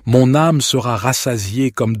 Mon âme sera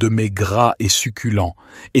rassasiée comme de mets gras et succulents,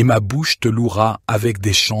 et ma bouche te louera avec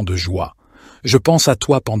des chants de joie. Je pense à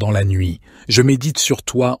toi pendant la nuit, je médite sur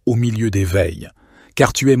toi au milieu des veilles,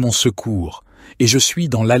 car tu es mon secours, et je suis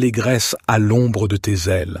dans l'allégresse à l'ombre de tes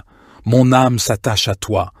ailes. Mon âme s'attache à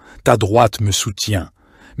toi, ta droite me soutient.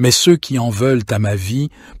 Mais ceux qui en veulent à ma vie,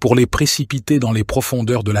 pour les précipiter dans les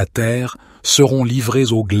profondeurs de la terre, seront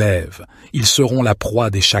livrés au glaive, ils seront la proie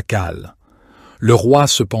des chacals. Le roi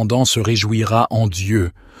cependant se réjouira en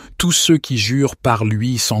Dieu, tous ceux qui jurent par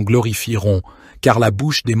lui s'en glorifieront, car la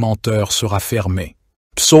bouche des menteurs sera fermée.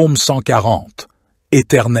 Psaume 140.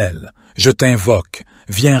 Éternel, je t'invoque,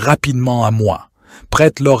 viens rapidement à moi,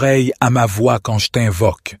 prête l'oreille à ma voix quand je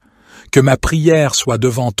t'invoque. Que ma prière soit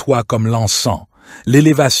devant toi comme l'encens,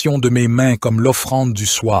 l'élévation de mes mains comme l'offrande du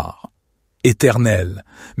soir. Éternel,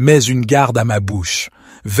 mets une garde à ma bouche,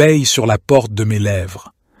 veille sur la porte de mes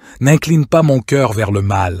lèvres. N'incline pas mon cœur vers le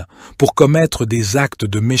mal, pour commettre des actes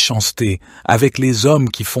de méchanceté avec les hommes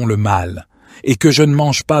qui font le mal, et que je ne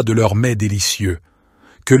mange pas de leurs mets délicieux.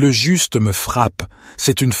 Que le juste me frappe,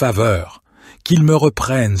 c'est une faveur. Qu'il me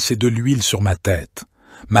reprenne, c'est de l'huile sur ma tête.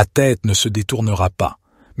 Ma tête ne se détournera pas,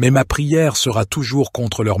 mais ma prière sera toujours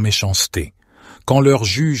contre leur méchanceté. Quand leurs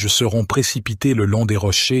juges seront précipités le long des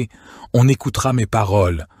rochers, on écoutera mes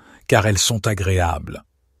paroles, car elles sont agréables.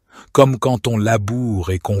 Comme quand on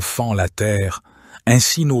laboure et qu'on fend la terre,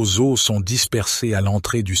 ainsi nos os sont dispersés à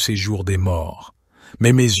l'entrée du séjour des morts.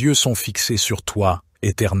 Mais mes yeux sont fixés sur toi,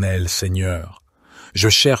 Éternel Seigneur. Je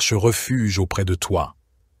cherche refuge auprès de toi.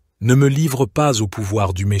 Ne me livre pas au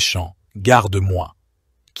pouvoir du méchant, garde-moi.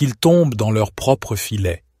 Qu'ils tombent dans leur propre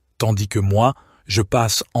filet, tandis que moi, je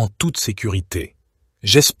passe en toute sécurité.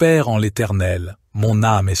 J'espère en l'Éternel, mon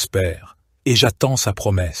âme espère, et j'attends sa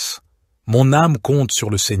promesse. Mon âme compte sur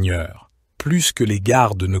le Seigneur, plus que les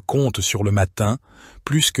gardes ne comptent sur le matin,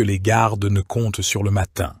 plus que les gardes ne comptent sur le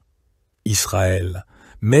matin. Israël,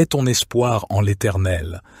 mets ton espoir en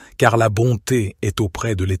l'Éternel, car la bonté est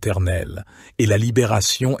auprès de l'Éternel, et la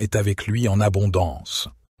libération est avec lui en abondance.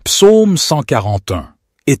 Psaume 141.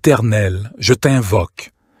 Éternel, je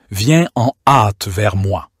t'invoque. Viens en hâte vers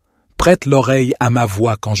moi. Prête l'oreille à ma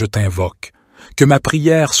voix quand je t'invoque. Que ma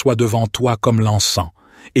prière soit devant toi comme l'encens,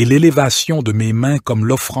 et l'élévation de mes mains comme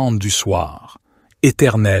l'offrande du soir.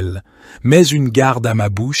 Éternel, mets une garde à ma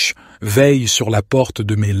bouche, veille sur la porte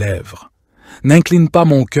de mes lèvres. N'incline pas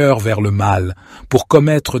mon cœur vers le mal, pour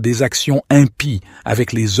commettre des actions impies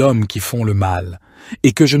avec les hommes qui font le mal,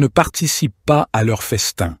 et que je ne participe pas à leur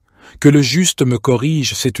festin. Que le juste me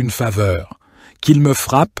corrige, c'est une faveur. Qu'il me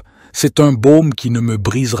frappe, c'est un baume qui ne me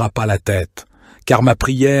brisera pas la tête, car ma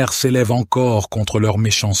prière s'élève encore contre leur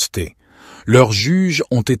méchanceté. Leurs juges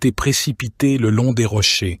ont été précipités le long des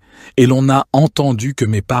rochers, et l'on a entendu que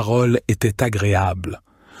mes paroles étaient agréables.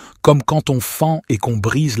 Comme quand on fend et qu'on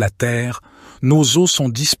brise la terre, nos os sont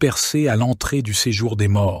dispersés à l'entrée du séjour des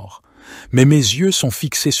morts. Mais mes yeux sont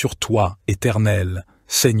fixés sur toi, Éternel,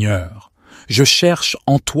 Seigneur. Je cherche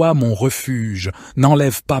en toi mon refuge,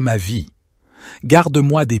 n'enlève pas ma vie.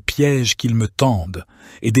 Garde-moi des pièges qu'ils me tendent,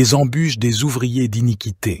 et des embûches des ouvriers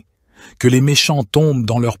d'iniquité. Que les méchants tombent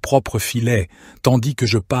dans leur propre filet, tandis que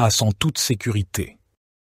je passe en toute sécurité.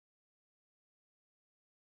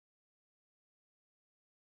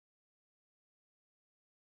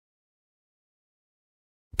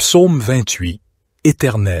 Psaume 28.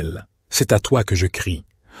 Éternel, c'est à toi que je crie.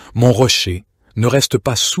 Mon rocher, ne reste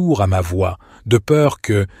pas sourd à ma voix, de peur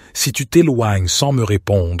que, si tu t'éloignes sans me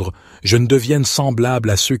répondre, je ne devienne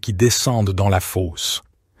semblable à ceux qui descendent dans la fosse.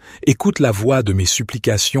 Écoute la voix de mes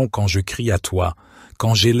supplications quand je crie à toi,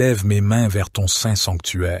 quand j'élève mes mains vers ton saint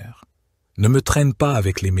sanctuaire. Ne me traîne pas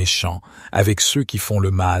avec les méchants, avec ceux qui font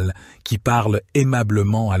le mal, qui parlent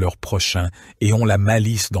aimablement à leurs prochains et ont la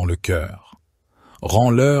malice dans le cœur.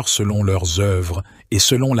 Rends-leur selon leurs œuvres et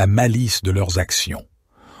selon la malice de leurs actions.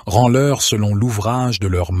 Rends-leur selon l'ouvrage de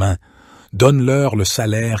leurs mains, donne-leur le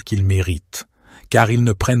salaire qu'ils méritent, car ils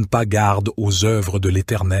ne prennent pas garde aux œuvres de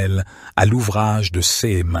l'Éternel, à l'ouvrage de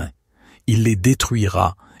ses mains. Il les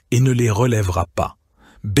détruira et ne les relèvera pas.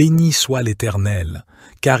 Béni soit l'Éternel,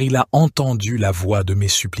 car il a entendu la voix de mes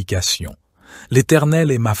supplications.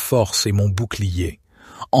 L'Éternel est ma force et mon bouclier.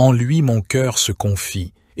 En lui mon cœur se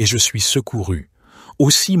confie, et je suis secouru.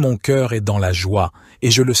 Aussi mon cœur est dans la joie, et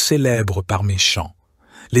je le célèbre par mes chants.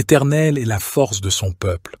 L'Éternel est la force de son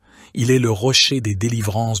peuple, il est le rocher des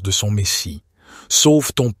délivrances de son Messie.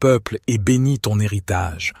 Sauve ton peuple et bénis ton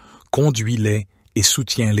héritage, conduis-les et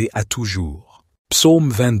soutiens-les à toujours. Psaume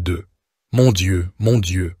 22. Mon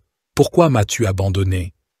Dieu, pourquoi m'as-tu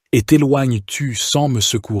abandonné? Et t'éloignes-tu sans me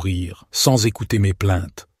secourir, sans écouter mes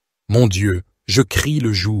plaintes? Mon Dieu, je crie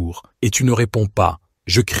le jour, et tu ne réponds pas,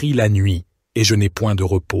 je crie la nuit, et je n'ai point de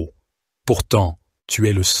repos. Pourtant, tu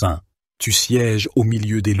es le Saint. Tu sièges au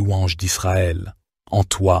milieu des louanges d'Israël. En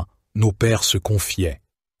toi, nos pères se confiaient.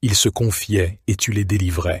 Ils se confiaient et tu les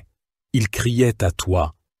délivrais. Ils criaient à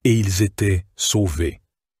toi et ils étaient sauvés.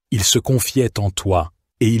 Ils se confiaient en toi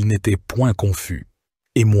et ils n'étaient point confus.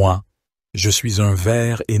 Et moi, je suis un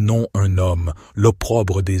ver et non un homme,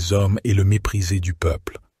 l'opprobre des hommes et le méprisé du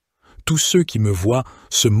peuple. Tous ceux qui me voient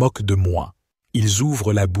se moquent de moi. Ils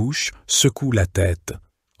ouvrent la bouche, secouent la tête.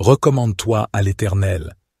 Recommande-toi à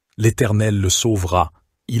l'Éternel. L'Éternel le sauvera,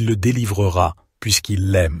 il le délivrera,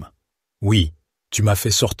 puisqu'il l'aime. Oui, tu m'as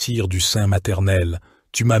fait sortir du sein maternel,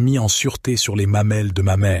 tu m'as mis en sûreté sur les mamelles de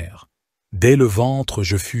ma mère. Dès le ventre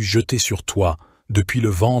je fus jeté sur toi, depuis le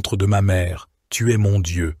ventre de ma mère, tu es mon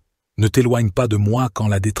Dieu. Ne t'éloigne pas de moi quand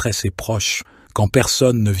la détresse est proche, quand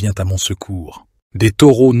personne ne vient à mon secours. Des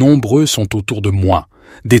taureaux nombreux sont autour de moi,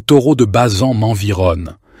 des taureaux de Basan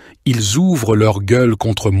m'environnent. Ils ouvrent leur gueule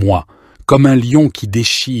contre moi, comme un lion qui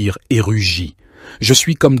déchire et rugit. Je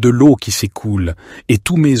suis comme de l'eau qui s'écoule, et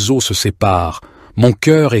tous mes os se séparent. Mon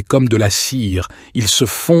cœur est comme de la cire, il se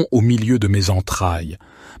fond au milieu de mes entrailles.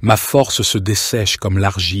 Ma force se dessèche comme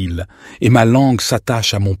l'argile, et ma langue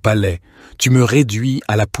s'attache à mon palais. Tu me réduis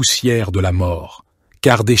à la poussière de la mort.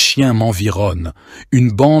 Car des chiens m'environnent,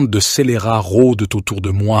 une bande de scélérats rôdent autour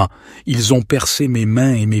de moi, ils ont percé mes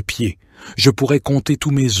mains et mes pieds. Je pourrais compter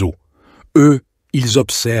tous mes os. Eux, ils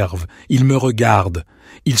observent, ils me regardent,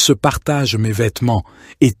 ils se partagent mes vêtements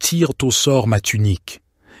et tirent au sort ma tunique.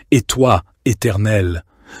 Et toi, Éternel,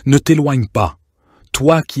 ne t'éloigne pas.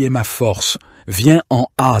 Toi qui es ma force, viens en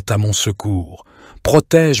hâte à mon secours.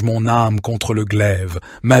 Protège mon âme contre le glaive,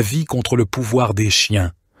 ma vie contre le pouvoir des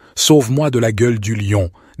chiens. Sauve-moi de la gueule du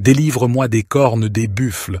lion, délivre-moi des cornes des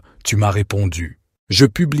buffles, tu m'as répondu. Je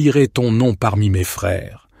publierai ton nom parmi mes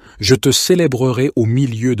frères. Je te célébrerai au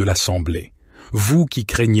milieu de l'assemblée. Vous qui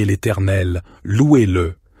craignez l'Éternel,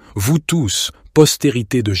 louez-le. Vous tous,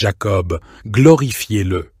 postérité de Jacob,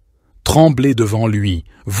 glorifiez-le. Tremblez devant lui,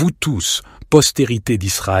 vous tous, postérité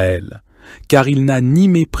d'Israël. Car il n'a ni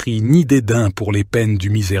mépris ni dédain pour les peines du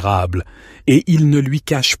misérable, et il ne lui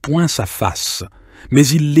cache point sa face, mais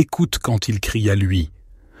il l'écoute quand il crie à lui.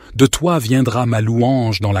 De toi viendra ma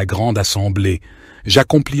louange dans la grande assemblée,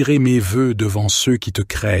 j'accomplirai mes vœux devant ceux qui te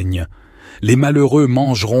craignent. Les malheureux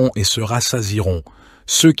mangeront et se rassasieront,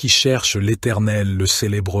 ceux qui cherchent l'Éternel le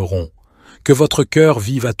célébreront. Que votre cœur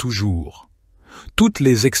vive à toujours. Toutes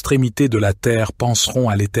les extrémités de la terre penseront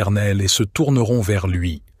à l'Éternel et se tourneront vers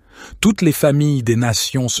lui. Toutes les familles des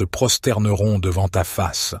nations se prosterneront devant ta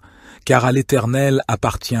face, car à l'Éternel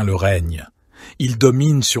appartient le règne. Il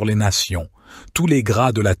domine sur les nations. Tous les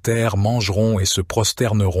gras de la terre mangeront et se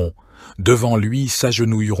prosterneront. Devant lui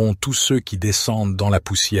s'agenouilleront tous ceux qui descendent dans la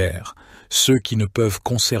poussière, ceux qui ne peuvent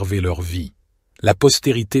conserver leur vie. La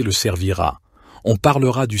postérité le servira. On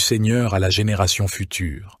parlera du Seigneur à la génération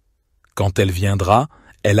future. Quand elle viendra,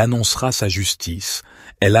 elle annoncera sa justice,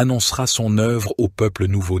 elle annoncera son œuvre au peuple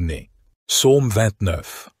nouveau-né. Psaume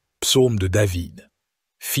 29, psaume de David.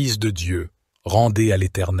 Fils de Dieu, rendez à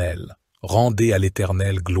l'Éternel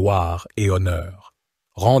gloire et honneur.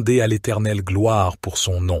 Rendez à l'Éternel gloire pour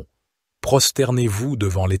son nom. Prosternez-vous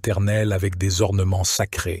devant l'Éternel avec des ornements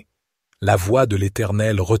sacrés. La voix de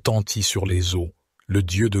l'Éternel retentit sur les eaux. le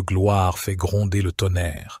Dieu de gloire fait gronder le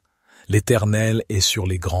tonnerre. L'Éternel est sur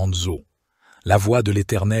les grandes eaux. La voix de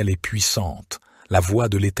l'Éternel est puissante, la voix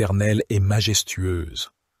de l'Éternel est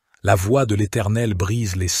majestueuse. La voix de l'Éternel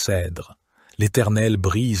brise les cèdres. L'Éternel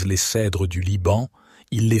brise les cèdres du Liban,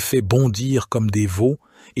 il les fait bondir comme des veaux,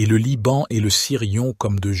 et le Liban et le Sirion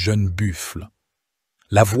comme de jeunes buffles.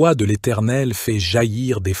 La voix de l'Éternel fait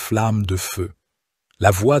jaillir des flammes de feu.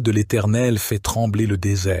 La voix de l'Éternel fait trembler le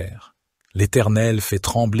désert. L'Éternel fait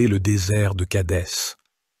trembler le désert de Kadès.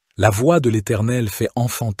 La voix de l'Éternel fait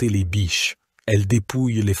enfanter les biches, elle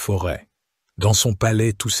dépouille les forêts. Dans son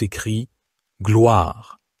palais tout s'écrie «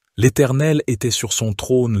 Gloire ». L'Éternel était sur son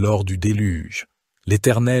trône lors du déluge.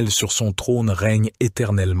 L'Éternel sur son trône règne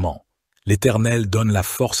éternellement. L'Éternel donne la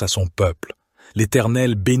force à son peuple.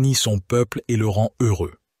 L'Éternel bénit son peuple et le rend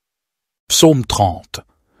heureux. Psaume 30.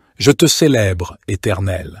 Je te célèbre,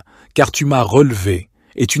 Éternel, car tu m'as relevé,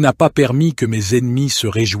 et tu n'as pas permis que mes ennemis se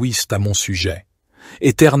réjouissent à mon sujet.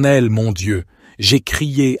 Éternel, mon Dieu, j'ai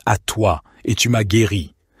crié à toi, et tu m'as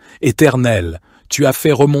guéri. Éternel, tu as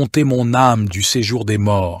fait remonter mon âme du séjour des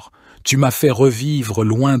morts. Tu m'as fait revivre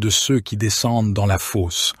loin de ceux qui descendent dans la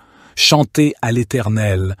fosse. Chantez à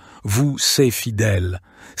l'Éternel, vous, ses fidèles,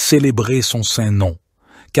 célébrez son saint nom.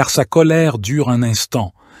 Car sa colère dure un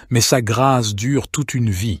instant, mais sa grâce dure toute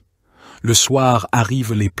une vie. Le soir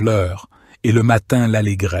arrivent les pleurs, et le matin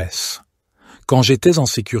l'allégresse. Quand j'étais en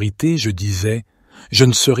sécurité, je disais, je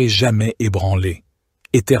ne serai jamais ébranlé.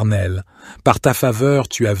 Éternel, par ta faveur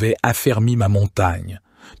tu avais affermi ma montagne.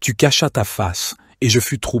 Tu cachas ta face, et je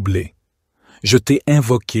fus troublé. Je t'ai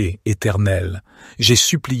invoqué, Éternel, j'ai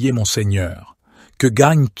supplié mon Seigneur. Que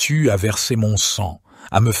gagnes-tu à verser mon sang,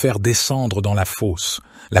 à me faire descendre dans la fosse?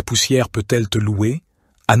 La poussière peut-elle te louer?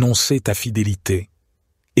 Annoncer ta fidélité.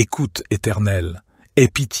 Écoute, Éternel, aie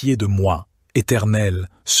pitié de moi. Éternel,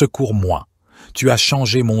 secours-moi. Tu as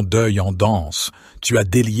changé mon deuil en danse, tu as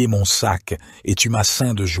délié mon sac, et tu m'as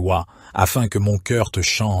ceint de joie, afin que mon cœur te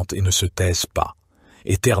chante et ne se taise pas.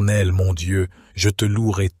 Éternel, mon Dieu, je te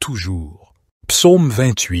louerai toujours. Psaume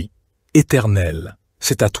 28. Éternel,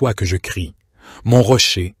 c'est à toi que je crie. Mon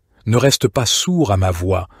rocher, ne reste pas sourd à ma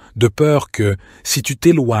voix, de peur que, si tu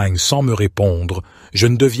t'éloignes sans me répondre, je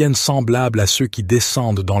ne devienne semblable à ceux qui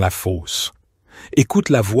descendent dans la fosse. Écoute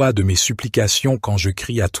la voix de mes supplications quand je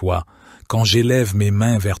crie à toi, quand j'élève mes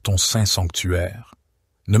mains vers ton saint sanctuaire.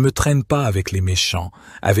 Ne me traîne pas avec les méchants,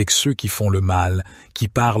 avec ceux qui font le mal, qui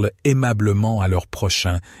parlent aimablement à leurs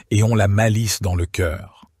prochains et ont la malice dans le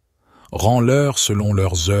cœur. Rends-leur selon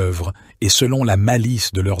leurs œuvres et selon la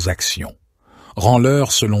malice de leurs actions.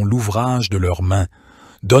 Rends-leur selon l'ouvrage de leurs mains.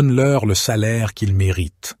 Donne-leur le salaire qu'ils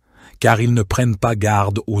méritent, car ils ne prennent pas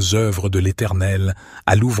garde aux œuvres de l'Éternel,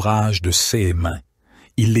 à l'ouvrage de ses mains.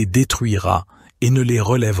 Il les détruira et ne les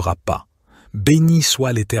relèvera pas. Béni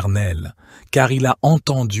soit l'Éternel, car il a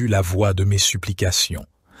entendu la voix de mes supplications.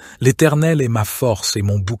 L'Éternel est ma force et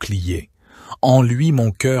mon bouclier. En lui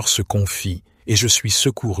mon cœur se confie, et je suis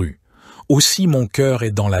secouru. Aussi mon cœur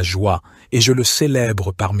est dans la joie, et je le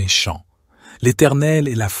célèbre par mes chants. L'Éternel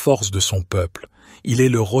est la force de son peuple, il est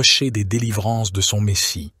le rocher des délivrances de son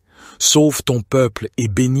Messie. Sauve ton peuple et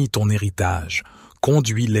bénis ton héritage,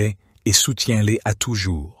 conduis-les et soutiens-les à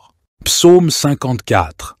toujours. Psaume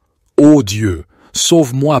 54. Ô Dieu,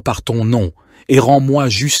 sauve-moi par ton nom, et rends-moi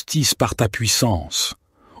justice par ta puissance.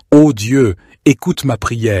 Ô Dieu, écoute ma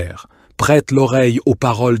prière, prête l'oreille aux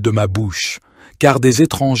paroles de ma bouche, car des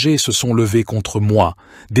étrangers se sont levés contre moi,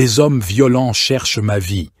 des hommes violents cherchent ma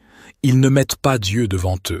vie. Ils ne mettent pas Dieu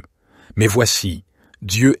devant eux. Mais voici,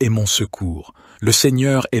 Dieu est mon secours, le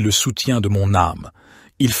Seigneur est le soutien de mon âme.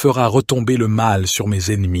 Il fera retomber le mal sur mes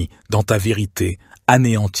ennemis, dans ta vérité,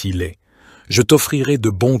 anéantis-les. Je t'offrirai de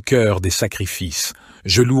bon cœur des sacrifices,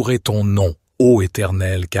 je louerai ton nom, ô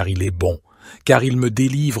Éternel, car il est bon, car il me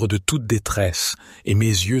délivre de toute détresse, et mes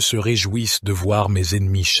yeux se réjouissent de voir mes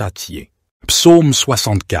ennemis châtiés. Psaume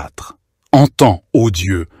 64. Entends, ô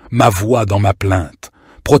Dieu, ma voix dans ma plainte.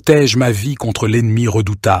 Protège ma vie contre l'ennemi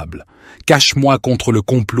redoutable. Cache-moi contre le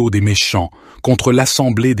complot des méchants, contre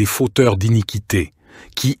l'assemblée des fauteurs d'iniquité,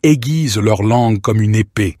 qui aiguisent leur langue comme une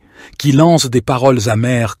épée, qui lancent des paroles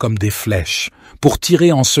amères comme des flèches, pour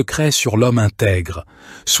tirer en secret sur l'homme intègre.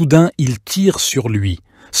 Soudain, ils tirent sur lui,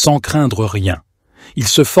 sans craindre rien. Ils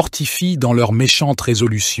se fortifient dans leurs méchantes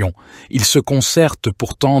résolutions, ils se concertent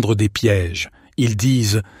pour tendre des pièges. Ils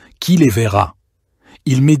disent « Qui les verra ?»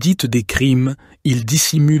 Ils méditent des crimes, ils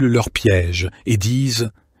dissimulent leurs pièges et disent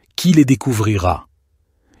 « Qui les découvrira ?»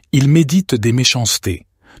 Ils méditent des méchancetés.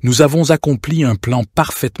 Nous avons accompli un plan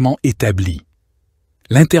parfaitement établi.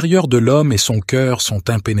 L'intérieur de l'homme et son cœur sont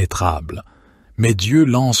impénétrables, Mais Dieu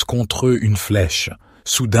lance contre eux une flèche.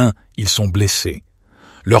 Soudain, ils sont blessés.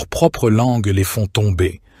 Leurs propres langues les font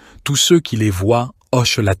tomber. Tous ceux qui les voient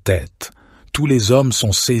hochent la tête. Tous les hommes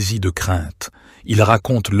sont saisis de crainte. Ils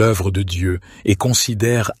racontent l'œuvre de Dieu et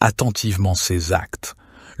considèrent attentivement ses actes.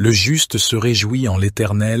 Le juste se réjouit en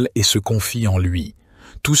l'Éternel et se confie en lui.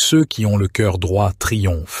 Tous ceux qui ont le cœur droit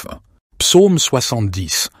triomphent. Psaume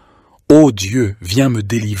 70. Ô Dieu, viens me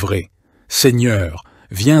délivrer. Seigneur,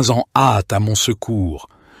 viens en hâte à mon secours.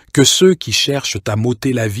 Que ceux qui cherchent à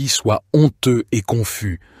m'ôter la vie soient honteux et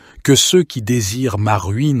confus. Que ceux qui désirent ma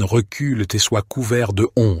ruine reculent et soient couverts de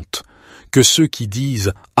honte. Que ceux qui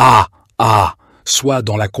disent « Ah, ah !» soient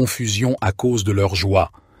dans la confusion à cause de leur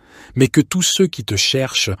joie. Mais que tous ceux qui te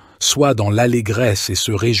cherchent soient dans l'allégresse et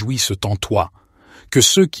se réjouissent en toi. Que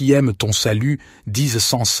ceux qui aiment ton salut disent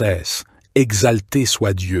sans cesse « Exalté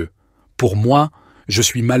soit Dieu ». Pour moi, je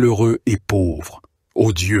suis malheureux et pauvre.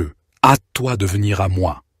 Ô Dieu, hâte-toi de venir à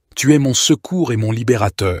moi. Tu es mon secours et mon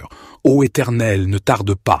libérateur. Ô Éternel, ne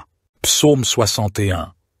tarde pas. Psaume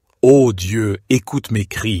 61. Ô Dieu, écoute mes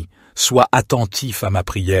cris, sois attentif à ma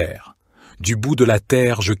prière. Du bout de la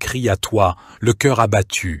terre, je crie à toi, le cœur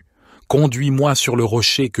abattu. Conduis-moi sur le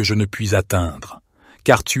rocher que je ne puis atteindre.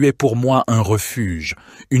 Car tu es pour moi un refuge,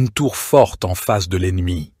 une tour forte en face de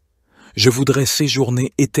l'ennemi. Je voudrais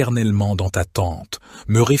séjourner éternellement dans ta tente,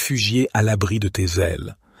 me réfugier à l'abri de tes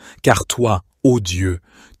ailes. Car toi, ô Dieu,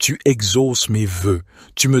 tu exauces mes vœux,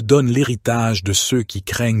 tu me donnes l'héritage de ceux qui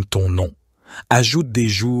craignent ton nom. Ajoute des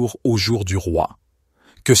jours au jour du roi.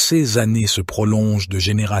 Que ces années se prolongent de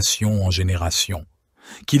génération en génération.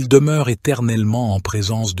 Qu'il demeure éternellement en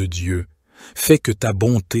présence de Dieu. Fais que ta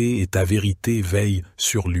bonté et ta vérité veillent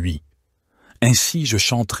sur lui. Ainsi je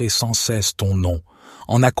chanterai sans cesse ton nom,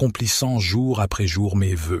 en accomplissant jour après jour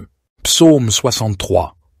mes vœux. Psaume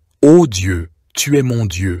 63. Ô Dieu, tu es mon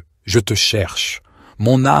Dieu, je te cherche.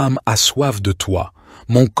 Mon âme a soif de toi,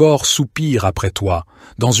 mon corps soupire après toi,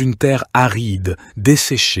 dans une terre aride,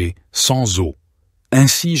 desséchée, sans eau.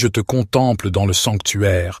 Ainsi je te contemple dans le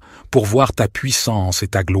sanctuaire, pour voir ta puissance et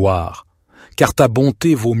ta gloire. Car ta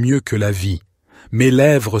bonté vaut mieux que la vie. Mes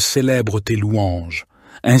lèvres célèbrent tes louanges.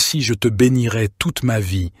 Ainsi je te bénirai toute ma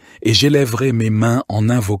vie, et j'élèverai mes mains en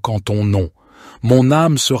invoquant ton nom. Mon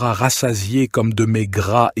âme sera rassasiée comme de mets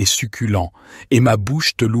gras et succulents, et ma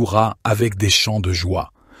bouche te louera avec des chants de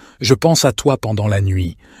joie. Je pense à toi pendant la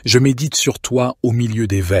nuit, je médite sur toi au milieu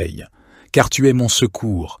des veilles, car tu es mon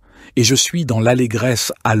secours, et je suis dans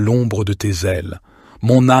l'allégresse à l'ombre de tes ailes.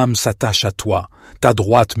 Mon âme s'attache à toi, ta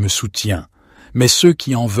droite me soutient. Mais ceux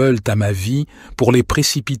qui en veulent à ma vie, pour les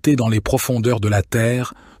précipiter dans les profondeurs de la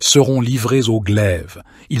terre, seront livrés au glaive,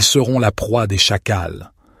 ils seront la proie des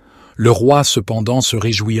chacals. Le roi cependant se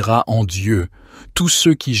réjouira en Dieu, tous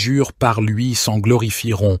ceux qui jurent par lui s'en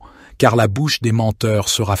glorifieront, car la bouche des menteurs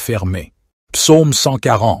sera fermée. Psaume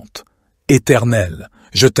 140. Éternel,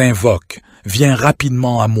 je t'invoque, viens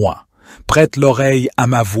rapidement à moi, prête l'oreille à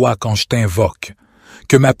ma voix quand je t'invoque.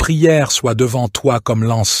 Que ma prière soit devant toi comme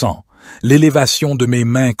l'encens, l'élévation de mes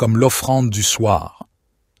mains comme l'offrande du soir.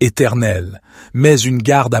 Éternel, mets une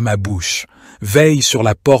garde à ma bouche, veille sur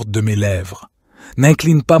la porte de mes lèvres.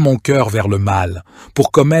 N'incline pas mon cœur vers le mal,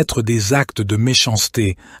 pour commettre des actes de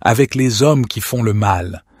méchanceté avec les hommes qui font le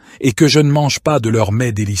mal, et que je ne mange pas de leurs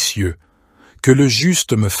mets délicieux. Que le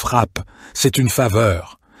juste me frappe, c'est une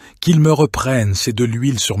faveur. Qu'il me reprenne, c'est de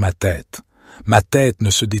l'huile sur ma tête. Ma tête ne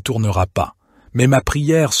se détournera pas, mais ma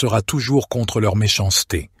prière sera toujours contre leur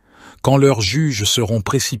méchanceté. Quand leurs juges seront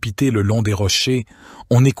précipités le long des rochers,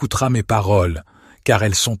 on écoutera mes paroles, car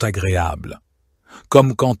elles sont agréables.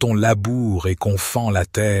 Comme quand on laboure et qu'on fend la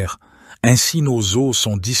terre, ainsi nos os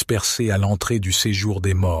sont dispersés à l'entrée du séjour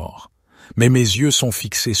des morts. Mais mes yeux sont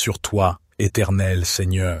fixés sur toi, Éternel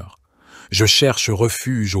Seigneur. Je cherche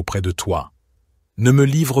refuge auprès de toi. Ne me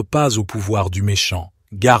livre pas au pouvoir du méchant,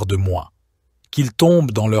 garde-moi. Qu'ils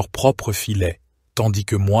tombent dans leur propre filet, tandis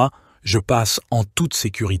que moi, je passe en toute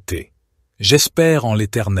sécurité. J'espère en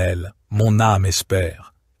l'Éternel, mon âme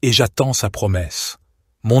espère, et j'attends sa promesse.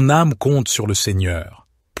 Mon âme compte sur le Seigneur,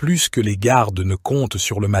 plus que les gardes ne comptent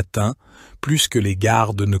sur le matin, plus que les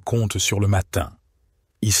gardes ne comptent sur le matin.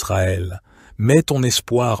 Israël, mets ton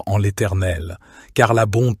espoir en l'Éternel, car la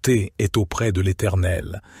bonté est auprès de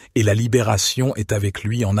l'Éternel, et la libération est avec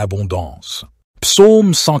lui en abondance.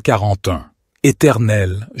 Psaume 141.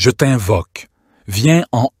 Éternel, je t'invoque, viens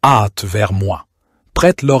en hâte vers moi.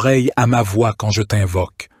 Prête l'oreille à ma voix quand je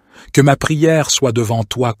t'invoque. Que ma prière soit devant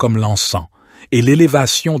toi comme l'encens, et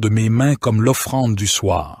l'élévation de mes mains comme l'offrande du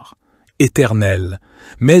soir. Éternel,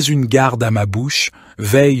 mets une garde à ma bouche,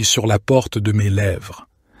 veille sur la porte de mes lèvres.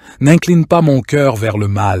 N'incline pas mon cœur vers le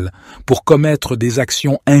mal, pour commettre des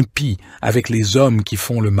actions impies avec les hommes qui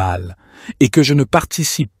font le mal, et que je ne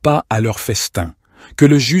participe pas à leur festin. Que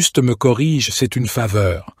le juste me corrige, c'est une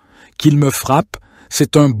faveur. Qu'il me frappe,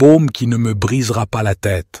 c'est un baume qui ne me brisera pas la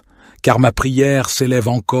tête, car ma prière s'élève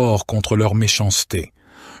encore contre leur méchanceté.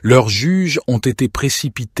 Leurs juges ont été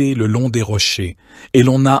précipités le long des rochers, et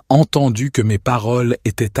l'on a entendu que mes paroles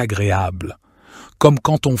étaient agréables. Comme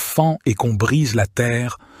quand on fend et qu'on brise la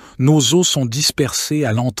terre, nos os sont dispersés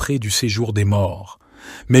à l'entrée du séjour des morts.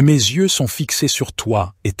 Mais mes yeux sont fixés sur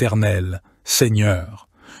toi, Éternel, Seigneur.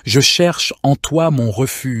 Je cherche en toi mon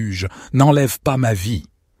refuge, n'enlève pas ma vie.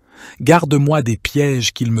 Garde-moi des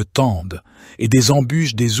pièges qu'ils me tendent, et des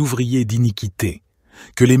embûches des ouvriers d'iniquité.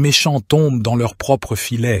 Que les méchants tombent dans leur propre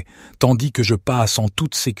filet, tandis que je passe en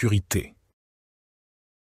toute sécurité.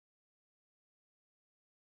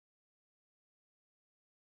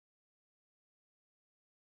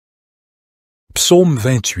 Psaume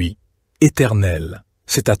 28. Éternel,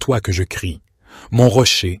 c'est à toi que je crie. Mon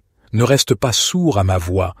rocher, ne reste pas sourd à ma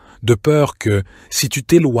voix, de peur que, si tu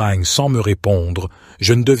t'éloignes sans me répondre,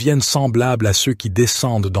 je ne devienne semblable à ceux qui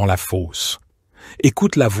descendent dans la fosse.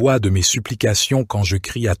 Écoute la voix de mes supplications quand je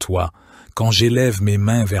crie à toi, quand j'élève mes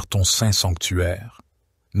mains vers ton saint sanctuaire.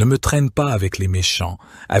 Ne me traîne pas avec les méchants,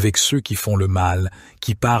 avec ceux qui font le mal,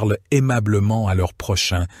 qui parlent aimablement à leurs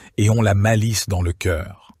prochains et ont la malice dans le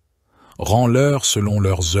cœur. Rends-leur selon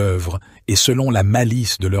leurs œuvres et selon la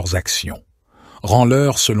malice de leurs actions.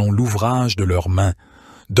 Rends-leur selon l'ouvrage de leurs mains,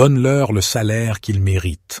 donne-leur le salaire qu'ils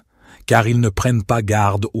méritent, car ils ne prennent pas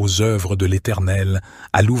garde aux œuvres de l'Éternel,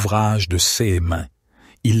 à l'ouvrage de ses mains.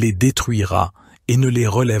 Il les détruira et ne les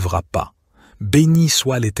relèvera pas. Béni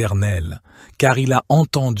soit l'Éternel, car il a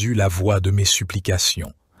entendu la voix de mes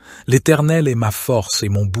supplications. L'Éternel est ma force et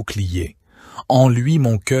mon bouclier. En lui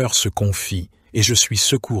mon cœur se confie, et je suis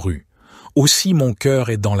secouru. Aussi mon cœur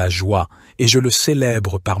est dans la joie, et je le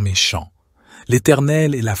célèbre par mes chants.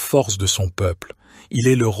 L'Éternel est la force de son peuple, il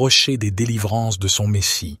est le rocher des délivrances de son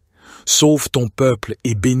Messie. Sauve ton peuple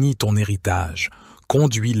et bénis ton héritage,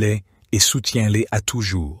 conduis-les et soutiens-les à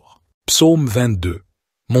toujours. Psaume 22.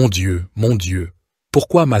 Mon Dieu,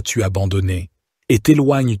 pourquoi m'as-tu abandonné? Et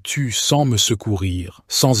t'éloignes-tu sans me secourir,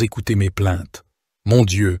 sans écouter mes plaintes? Mon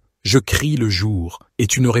Dieu, je crie le jour, et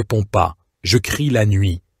tu ne réponds pas, je crie la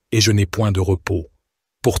nuit, et je n'ai point de repos.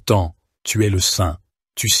 Pourtant, tu es le Saint,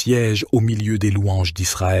 tu sièges au milieu des louanges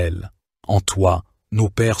d'Israël. En toi, nos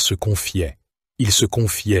pères se confiaient. Ils se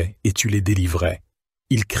confiaient et tu les délivrais.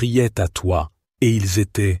 Ils criaient à toi et ils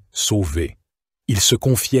étaient sauvés. Ils se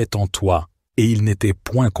confiaient en toi et ils n'étaient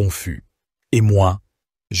point confus. Et moi,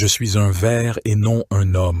 je suis un ver et non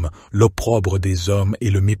un homme, l'opprobre des hommes et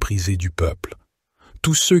le méprisé du peuple.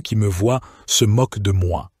 Tous ceux qui me voient se moquent de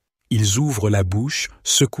moi. Ils ouvrent la bouche,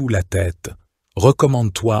 secouent la tête.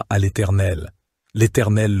 Recommande-toi à l'Éternel.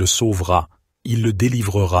 L'Éternel le sauvera, il le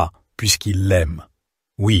délivrera, puisqu'il l'aime.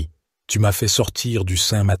 Oui, tu m'as fait sortir du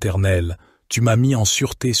sein maternel, tu m'as mis en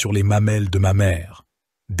sûreté sur les mamelles de ma mère.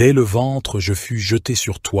 Dès le ventre je fus jeté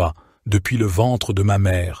sur toi, depuis le ventre de ma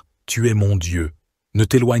mère, tu es mon Dieu. Ne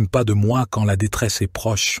t'éloigne pas de moi quand la détresse est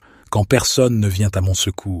proche, quand personne ne vient à mon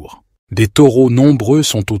secours. Des taureaux nombreux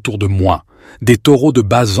sont autour de moi, des taureaux de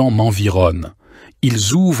Basan m'environnent.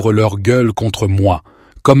 Ils ouvrent leur gueule contre moi,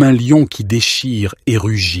 comme un lion qui déchire et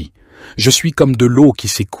rugit. Je suis comme de l'eau qui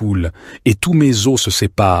s'écoule, et tous mes os se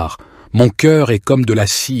séparent. Mon cœur est comme de la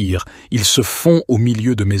cire, il se fond au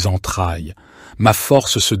milieu de mes entrailles. Ma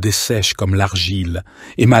force se dessèche comme l'argile,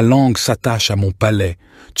 et ma langue s'attache à mon palais.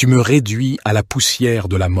 Tu me réduis à la poussière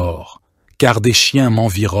de la mort. Car des chiens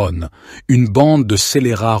m'environnent, une bande de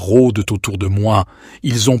scélérats rôdent autour de moi,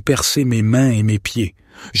 ils ont percé mes mains et mes pieds.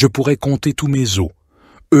 Je pourrais compter tous mes os.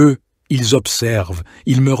 Eux, ils observent,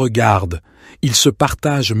 ils me regardent, ils se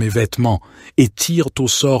partagent mes vêtements et tirent au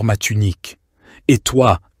sort ma tunique. Et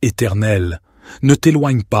toi, Éternel, ne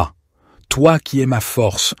t'éloigne pas. Toi qui es ma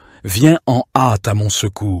force, viens en hâte à mon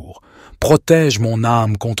secours. Protège mon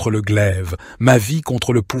âme contre le glaive, ma vie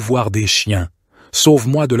contre le pouvoir des chiens.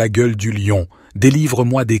 Sauve-moi de la gueule du lion,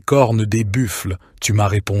 délivre-moi des cornes des buffles, tu m'as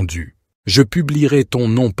répondu. Je publierai ton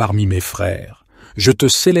nom parmi mes frères. Je te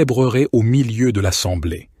célébrerai au milieu de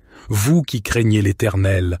l'assemblée. Vous qui craignez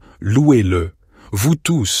l'Éternel, louez-le. Vous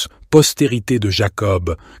tous, postérité de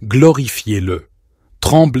Jacob, glorifiez-le.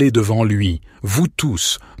 Tremblez devant lui, vous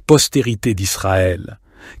tous, postérité d'Israël.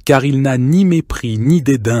 Car il n'a ni mépris ni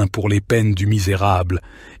dédain pour les peines du misérable,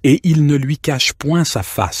 et il ne lui cache point sa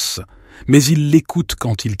face, mais il l'écoute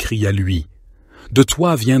quand il crie à lui. De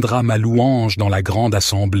toi viendra ma louange dans la grande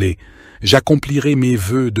assemblée, j'accomplirai mes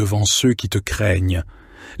vœux devant ceux qui te craignent.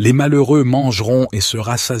 Les malheureux mangeront et se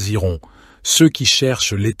rassasieront. Ceux qui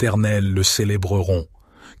cherchent l'Éternel le célébreront.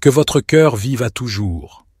 Que votre cœur vive à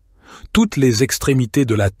toujours. Toutes les extrémités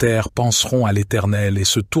de la terre penseront à l'Éternel et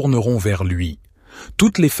se tourneront vers lui.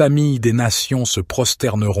 Toutes les familles des nations se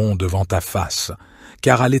prosterneront devant ta face,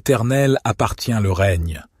 car à l'Éternel appartient le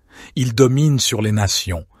règne. Il domine sur les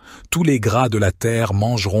nations. Tous les gras de la terre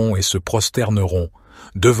mangeront et se prosterneront.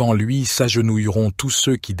 Devant lui s'agenouilleront tous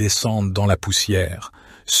ceux qui descendent dans la poussière,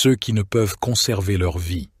 ceux qui ne peuvent conserver leur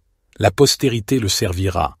vie. La postérité le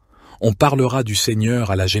servira. On parlera du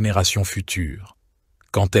Seigneur à la génération future.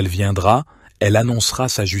 Quand elle viendra, elle annoncera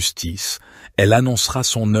sa justice, elle annoncera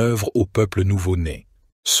son œuvre au peuple nouveau-né.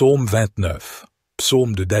 Psaume 29,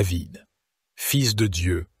 psaume de David. Fils de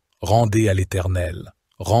Dieu, rendez à l'Éternel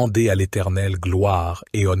gloire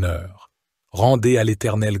et honneur. Rendez à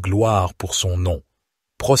l'Éternel gloire pour son nom.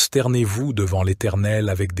 Prosternez-vous devant l'Éternel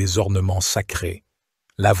avec des ornements sacrés.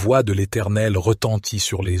 La voix de l'Éternel retentit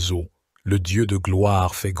sur les eaux. Le Dieu de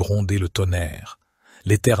gloire fait gronder le tonnerre.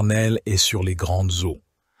 L'Éternel est sur les grandes eaux.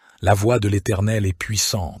 La voix de l'Éternel est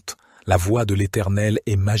puissante. La voix de l'Éternel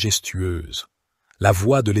est majestueuse. La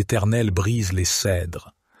voix de l'Éternel brise les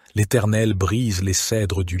cèdres. L'Éternel brise les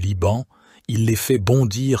cèdres du Liban. Il les fait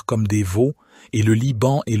bondir comme des veaux, et le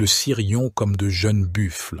Liban et le Sirion comme de jeunes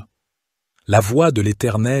buffles. La voix de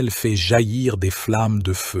l'Éternel fait jaillir des flammes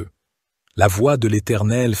de feu. La voix de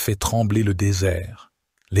l'Éternel fait trembler le désert.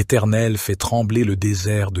 L'Éternel fait trembler le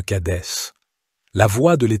désert de Kadès. La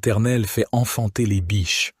voix de l'Éternel fait enfanter les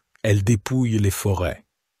biches. Elle dépouille les forêts.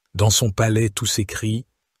 Dans son palais tout s'écrie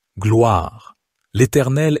 « Gloire ».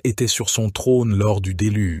 L'Éternel était sur son trône lors du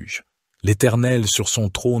déluge. L'Éternel sur son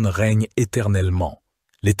trône règne éternellement.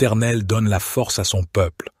 L'Éternel donne la force à son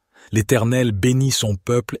peuple. L'Éternel bénit son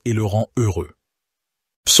peuple et le rend heureux.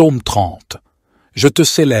 Psaume 30. Je te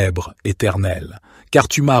célèbre, Éternel, car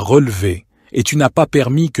tu m'as relevé, et tu n'as pas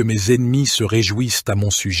permis que mes ennemis se réjouissent à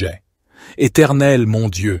mon sujet. Éternel, mon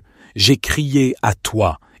Dieu, j'ai crié à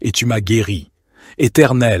toi, et tu m'as guéri.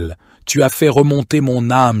 Éternel, tu as fait remonter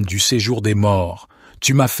mon âme du séjour des morts.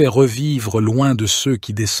 Tu m'as fait revivre loin de ceux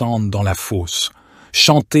qui descendent dans la fosse.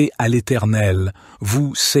 Chantez à l'Éternel,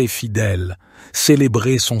 vous, ses fidèles,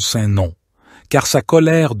 célébrez son saint nom. Car sa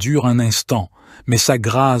colère dure un instant, mais sa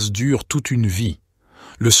grâce dure toute une vie.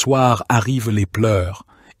 Le soir arrivent les pleurs,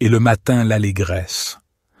 et le matin l'allégresse.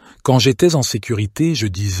 Quand j'étais en sécurité, je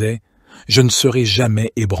disais, je ne serai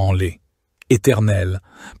jamais ébranlé. Éternel,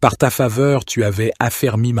 par ta faveur tu avais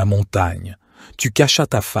affermi ma montagne. Tu cachas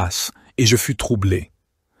ta face, et je fus troublé.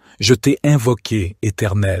 Je t'ai invoqué,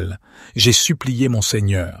 Éternel, j'ai supplié mon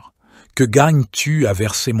Seigneur. Que gagnes-tu à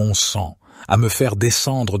verser mon sang, à me faire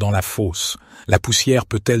descendre dans la fosse? La poussière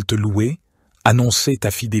peut-elle te louer? Annoncer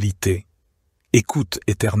ta fidélité. Écoute,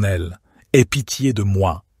 Éternel, aie pitié de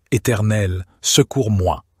moi. Éternel,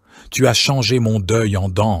 secours-moi. Tu as changé mon deuil en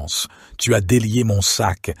danse, tu as délié mon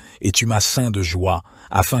sac, et tu m'as ceint de joie,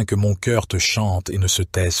 afin que mon cœur te chante et ne se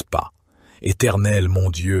taise pas. Éternel, mon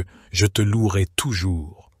Dieu, je te louerai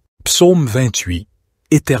toujours. Psaume 28.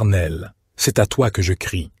 Éternel, c'est à toi que je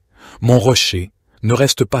crie. Mon rocher, ne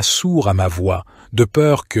reste pas sourd à ma voix, de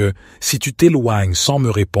peur que, si tu t'éloignes sans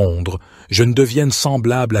me répondre, je ne devienne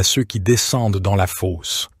semblable à ceux qui descendent dans la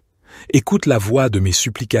fosse. Écoute la voix de mes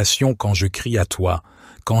supplications quand je crie à toi,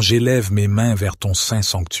 quand j'élève mes mains vers ton saint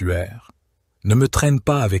sanctuaire. Ne me traîne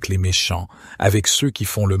pas avec les méchants, avec ceux qui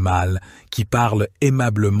font le mal, qui parlent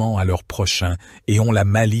aimablement à leurs prochains et ont la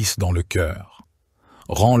malice dans le cœur.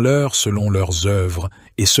 Rends-leur selon leurs œuvres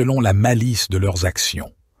et selon la malice de leurs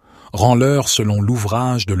actions. Rends-leur selon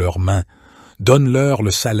l'ouvrage de leurs mains. Donne-leur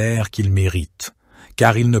le salaire qu'ils méritent,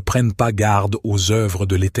 car ils ne prennent pas garde aux œuvres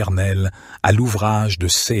de l'Éternel, à l'ouvrage de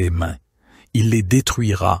ses mains. Il les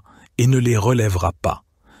détruira et ne les relèvera pas.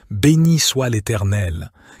 Béni soit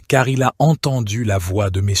l'Éternel, car il a entendu la voix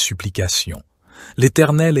de mes supplications.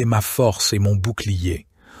 L'Éternel est ma force et mon bouclier.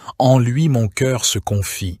 En lui mon cœur se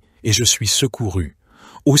confie, et je suis secouru.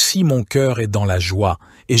 Aussi mon cœur est dans la joie,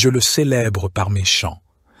 et je le célèbre par mes chants.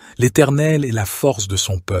 L'Éternel est la force de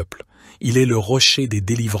son peuple. Il est le rocher des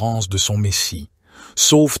délivrances de son Messie.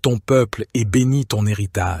 Sauve ton peuple et bénis ton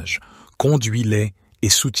héritage. Conduis-les et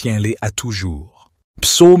soutiens-les à toujours.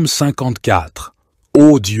 Psaume 54.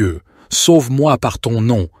 Ô Dieu, sauve-moi par ton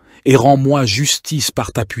nom, et rends-moi justice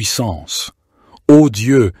par ta puissance. Ô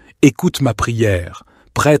Dieu, écoute ma prière,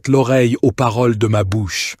 prête l'oreille aux paroles de ma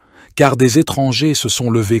bouche, car des étrangers se sont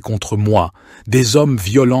levés contre moi, des hommes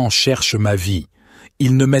violents cherchent ma vie.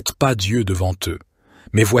 Ils ne mettent pas Dieu devant eux.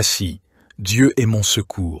 Mais voici, Dieu est mon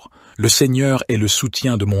secours, le Seigneur est le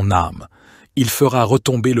soutien de mon âme. Il fera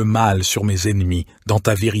retomber le mal sur mes ennemis, dans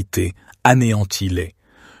ta vérité, anéantis-les.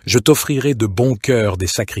 Je t'offrirai de bon cœur des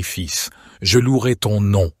sacrifices. Je louerai ton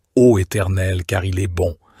nom, ô Éternel, car il est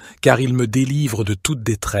bon, car il me délivre de toute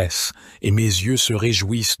détresse, et mes yeux se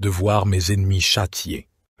réjouissent de voir mes ennemis châtiés.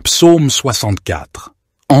 Psaume 64.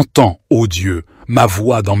 Entends, ô Dieu, ma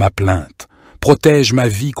voix dans ma plainte. Protège ma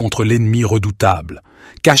vie contre l'ennemi redoutable.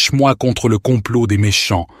 Cache-moi contre le complot des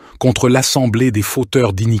méchants, contre l'assemblée des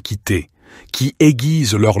fauteurs d'iniquité, qui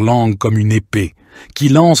aiguisent leur langue comme une épée, qui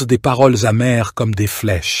lancent des paroles amères comme des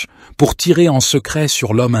flèches, pour tirer en secret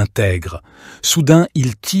sur l'homme intègre. Soudain,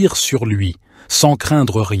 ils tirent sur lui, sans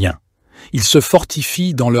craindre rien. Ils se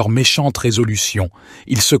fortifient dans leurs méchantes résolutions.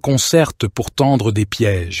 Ils se concertent pour tendre des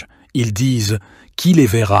pièges. Ils disent « Qui les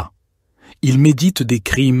verra ?» Ils méditent des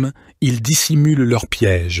crimes, ils dissimulent leurs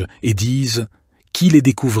pièges et disent « Qui les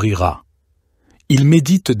découvrira ?» Ils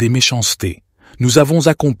méditent des méchancetés. Nous avons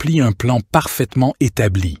accompli un plan parfaitement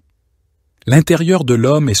établi. L'intérieur de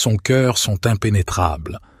l'homme et son cœur sont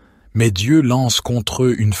impénétrables. Mais Dieu lance contre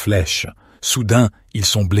eux une flèche. Soudain, ils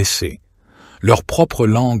sont blessés. Leurs propres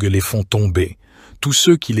langues les font tomber. Tous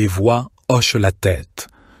ceux qui les voient hochent la tête.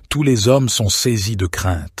 Tous les hommes sont saisis de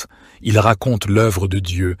crainte. Ils racontent l'œuvre de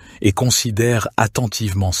Dieu et considèrent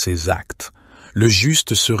attentivement ses actes. Le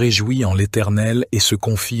juste se réjouit en l'Éternel et se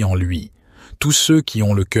confie en lui. Tous ceux qui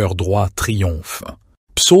ont le cœur droit triomphent.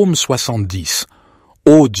 Psaume 70.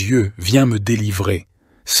 Ô Dieu, viens me délivrer.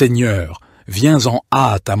 Seigneur, viens en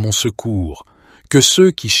hâte à mon secours. Que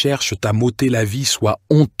ceux qui cherchent à m'ôter la vie soient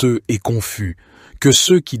honteux et confus. Que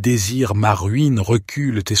ceux qui désirent ma ruine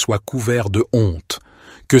reculent et soient couverts de honte.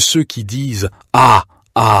 Que ceux qui disent « Ah,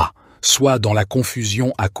 ah !» soient dans la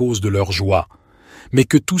confusion à cause de leur joie. Mais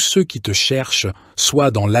que tous ceux qui te cherchent soient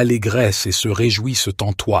dans l'allégresse et se réjouissent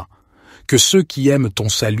en toi. Que ceux qui aiment ton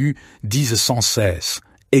salut disent sans cesse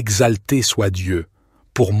 « Exalté soit Dieu !»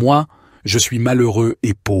 Pour moi, je suis malheureux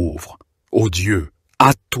et pauvre. Ô Dieu,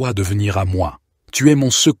 hâte-toi de venir à moi. Tu es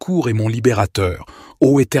mon secours et mon libérateur.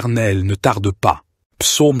 Ô Éternel, ne tarde pas.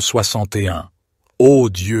 Psaume 61. Ô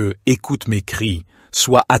Dieu, écoute mes cris,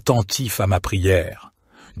 sois attentif à ma prière.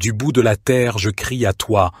 Du bout de la terre, je crie à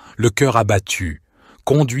toi, le cœur abattu.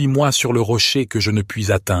 Conduis-moi sur le rocher que je ne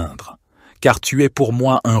puis atteindre. Car tu es pour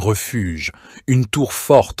moi un refuge, une tour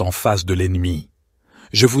forte en face de l'ennemi.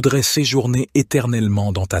 Je voudrais séjourner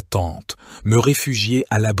éternellement dans ta tente, me réfugier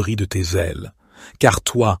à l'abri de tes ailes. Car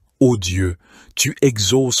toi, ô Dieu, tu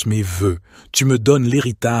exauces mes vœux, tu me donnes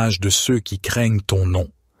l'héritage de ceux qui craignent ton nom.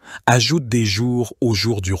 Ajoute des jours au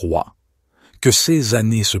jour du roi. Que ces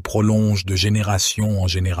années se prolongent de génération en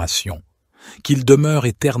génération. Qu'il demeure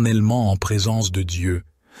éternellement en présence de Dieu.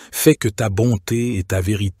 Fais que ta bonté et ta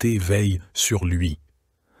vérité veillent sur lui.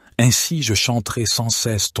 Ainsi je chanterai sans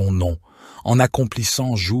cesse ton nom, en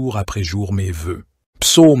accomplissant jour après jour mes vœux.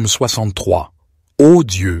 Psaume 63. Ô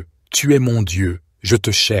Dieu, tu es mon Dieu, je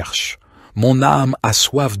te cherche. Mon âme a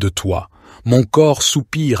soif de toi, mon corps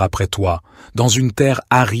soupire après toi, dans une terre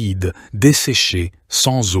aride, desséchée,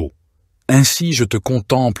 sans eau. Ainsi je te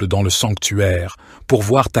contemple dans le sanctuaire, pour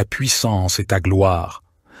voir ta puissance et ta gloire.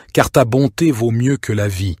 Car ta bonté vaut mieux que la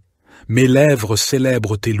vie. Mes lèvres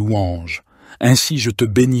célèbrent tes louanges. Ainsi je te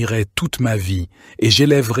bénirai toute ma vie, et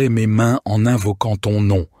j'élèverai mes mains en invoquant ton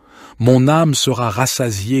nom. Mon âme sera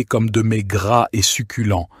rassasiée comme de mets gras et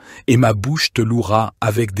succulents, et ma bouche te louera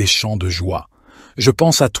avec des chants de joie. Je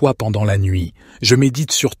pense à toi pendant la nuit, je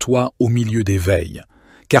médite sur toi au milieu des veilles,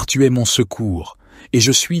 car tu es mon secours, et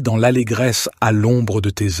je suis dans l'allégresse à l'ombre de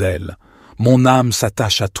tes ailes. Mon âme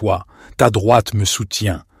s'attache à toi, ta droite me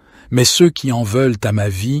soutient. Mais ceux qui en veulent à ma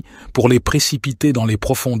vie, pour les précipiter dans les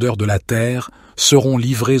profondeurs de la terre, seront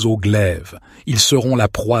livrés au glaive, ils seront la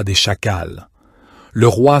proie des chacals. Le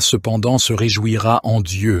roi cependant se réjouira en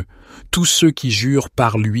Dieu, tous ceux qui jurent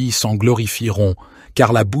par lui s'en glorifieront,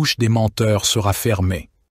 car la bouche des menteurs sera fermée.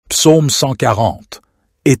 Psaume 140.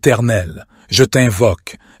 Éternel, je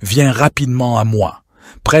t'invoque, viens rapidement à moi,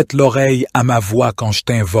 prête l'oreille à ma voix quand je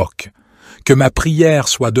t'invoque. Que ma prière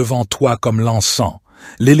soit devant toi comme l'encens,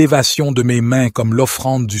 l'élévation de mes mains comme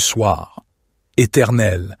l'offrande du soir.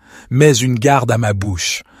 Éternel, mets une garde à ma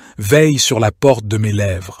bouche, veille sur la porte de mes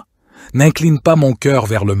lèvres. N'incline pas mon cœur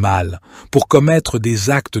vers le mal, pour commettre des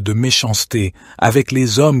actes de méchanceté avec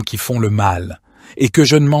les hommes qui font le mal, et que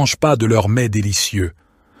je ne mange pas de leurs mets délicieux.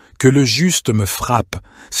 Que le juste me frappe,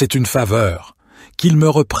 c'est une faveur. Qu'il me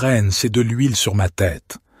reprenne, c'est de l'huile sur ma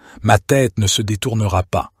tête. Ma tête ne se détournera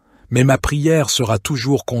pas, mais ma prière sera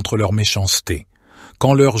toujours contre leur méchanceté.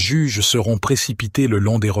 Quand leurs juges seront précipités le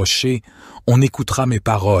long des rochers, on écoutera mes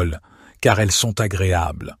paroles, car elles sont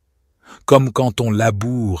agréables. Comme quand on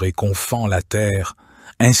laboure et qu'on fend la terre,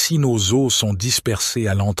 ainsi nos os sont dispersés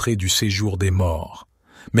à l'entrée du séjour des morts.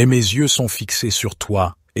 Mais mes yeux sont fixés sur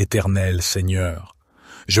toi, Éternel Seigneur.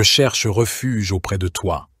 Je cherche refuge auprès de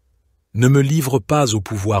toi. Ne me livre pas au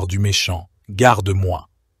pouvoir du méchant, garde-moi.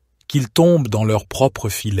 Qu'ils tombent dans leur propre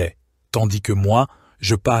filet, tandis que moi,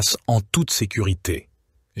 je passe en toute sécurité.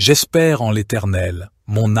 J'espère en l'Éternel,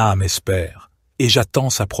 mon âme espère, et j'attends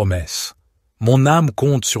sa promesse. Mon âme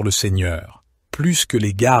compte sur le Seigneur, plus que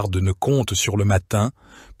les gardes ne comptent sur le matin,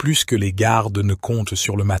 plus que les gardes ne comptent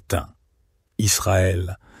sur le matin.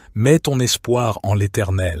 Israël, mets ton espoir en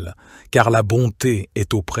l'Éternel, car la bonté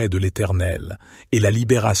est auprès de l'Éternel, et la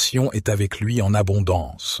libération est avec lui en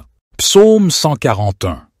abondance. Psaume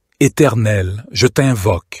 141. Éternel, je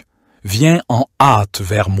t'invoque, viens en hâte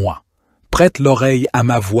vers moi. Prête l'oreille à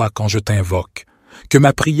ma voix quand je t'invoque. Que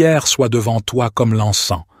ma prière soit devant toi comme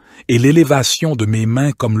l'encens, et l'élévation de mes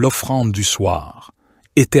mains comme l'offrande du soir.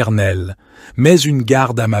 Éternel, mets une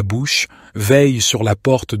garde à ma bouche, veille sur la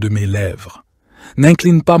porte de mes lèvres.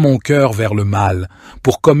 N'incline pas mon cœur vers le mal,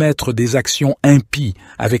 pour commettre des actions impies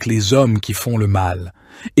avec les hommes qui font le mal,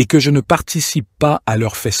 et que je ne participe pas à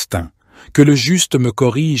leur festin. Que le juste me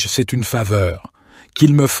corrige, c'est une faveur.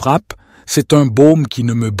 Qu'il me frappe, c'est un baume qui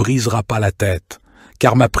ne me brisera pas la tête,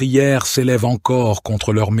 car ma prière s'élève encore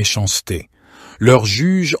contre leur méchanceté. Leurs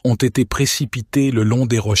juges ont été précipités le long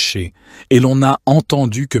des rochers, et l'on a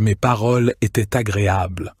entendu que mes paroles étaient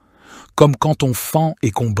agréables. Comme quand on fend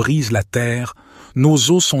et qu'on brise la terre,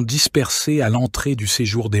 nos os sont dispersés à l'entrée du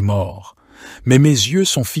séjour des morts. Mais mes yeux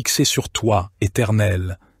sont fixés sur toi,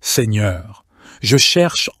 Éternel, Seigneur. Je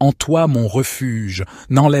cherche en toi mon refuge,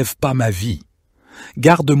 n'enlève pas ma vie.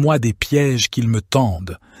 Garde-moi des pièges qu'ils me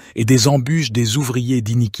tendent, et des embûches des ouvriers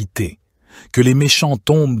d'iniquité. Que les méchants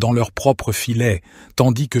tombent dans leur propre filet,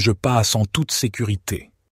 tandis que je passe en toute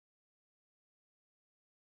sécurité.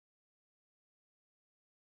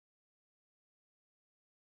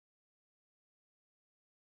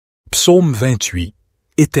 Psaume 28.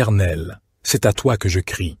 Éternel, c'est à toi que je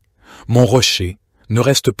crie. Mon rocher, ne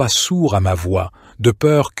reste pas sourd à ma voix, de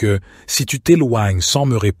peur que, si tu t'éloignes sans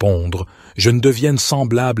me répondre, je ne devienne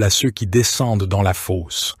semblable à ceux qui descendent dans la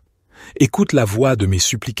fosse. Écoute la voix de mes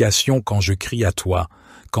supplications quand je crie à toi,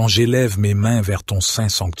 quand j'élève mes mains vers ton saint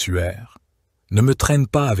sanctuaire. Ne me traîne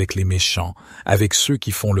pas avec les méchants, avec ceux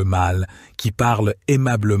qui font le mal, qui parlent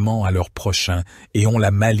aimablement à leurs prochains et ont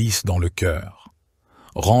la malice dans le cœur.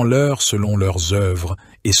 Rends-leur selon leurs œuvres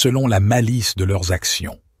et selon la malice de leurs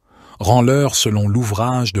actions. Rends-leur selon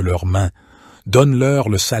l'ouvrage de leurs mains, donne-leur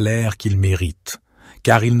le salaire qu'ils méritent,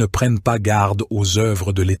 car ils ne prennent pas garde aux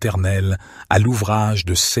œuvres de l'Éternel, à l'ouvrage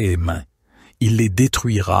de ses mains. Il les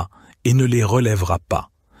détruira et ne les relèvera pas.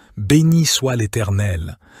 Béni soit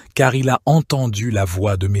l'Éternel, car il a entendu la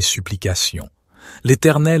voix de mes supplications.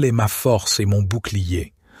 L'Éternel est ma force et mon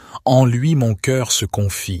bouclier. En lui mon cœur se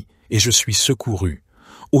confie, et je suis secouru.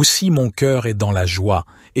 Aussi mon cœur est dans la joie,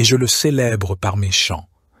 et je le célèbre par mes chants.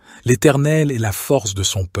 L'Éternel est la force de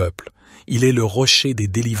son peuple, il est le rocher des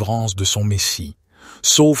délivrances de son Messie.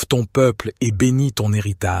 Sauve ton peuple et bénis ton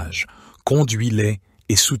héritage, conduis-les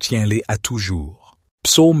et soutiens-les à toujours.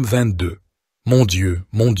 Psaume 22. Mon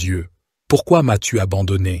Dieu, pourquoi m'as-tu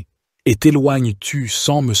abandonné? Et t'éloignes-tu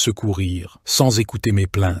sans me secourir, sans écouter mes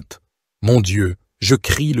plaintes? Mon Dieu, je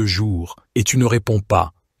crie le jour, et tu ne réponds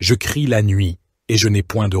pas, je crie la nuit, et je n'ai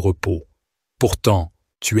point de repos. Pourtant,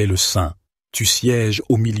 tu es le Saint, tu sièges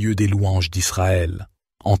au milieu des louanges d'Israël.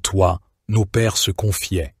 En toi, nos pères se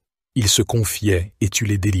confiaient. Ils se confiaient et tu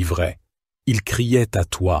les délivrais. Ils criaient à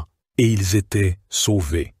toi et ils étaient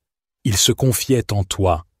sauvés. Ils se confiaient en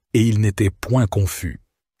toi et ils n'étaient point confus.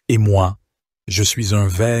 Et moi, je suis un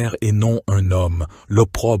ver et non un homme,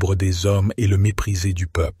 l'opprobre des hommes et le méprisé du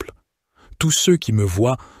peuple. Tous ceux qui me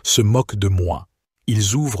voient se moquent de moi.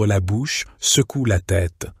 Ils ouvrent la bouche, secouent la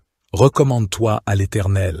tête. Recommande-toi à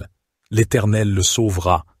l'Éternel. L'Éternel le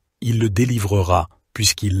sauvera, il le délivrera,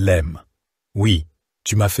 puisqu'il l'aime. Oui,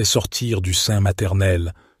 tu m'as fait sortir du sein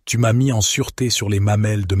maternel, tu m'as mis en sûreté sur les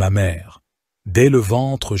mamelles de ma mère. Dès le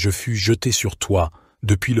ventre je fus jeté sur toi,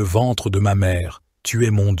 depuis le ventre de ma mère, tu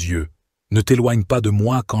es mon Dieu. Ne t'éloigne pas de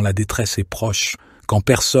moi quand la détresse est proche, quand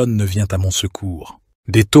personne ne vient à mon secours.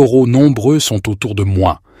 Des taureaux nombreux sont autour de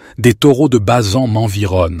moi, des taureaux de Basan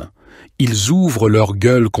m'environnent. Ils ouvrent leur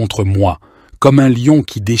gueule contre moi, comme un lion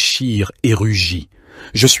qui déchire et rugit.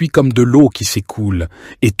 Je suis comme de l'eau qui s'écoule,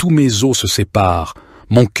 et tous mes os se séparent.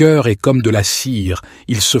 Mon cœur est comme de la cire,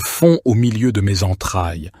 il se fond au milieu de mes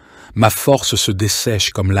entrailles. Ma force se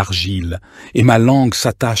dessèche comme l'argile, et ma langue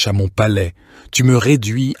s'attache à mon palais. Tu me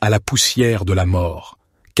réduis à la poussière de la mort.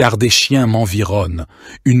 Car des chiens m'environnent,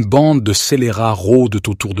 une bande de scélérats rôdent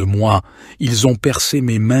autour de moi, ils ont percé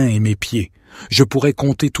mes mains et mes pieds. Je pourrais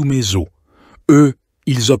compter tous mes os. Eux,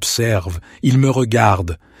 Ils observent, ils me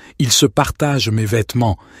regardent, ils se partagent mes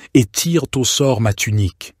vêtements et tirent au sort ma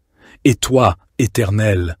tunique. Et toi,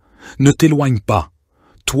 Éternel, ne t'éloigne pas.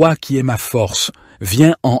 Toi qui es ma force,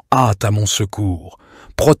 viens en hâte à mon secours.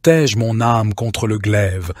 Protège mon âme contre le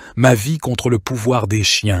glaive, ma vie contre le pouvoir des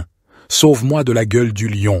chiens. Sauve-moi de la gueule du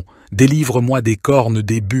lion, délivre-moi des cornes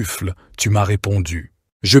des buffles, tu m'as répondu.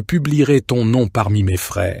 Je publierai ton nom parmi mes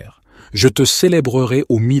frères. Je te célébrerai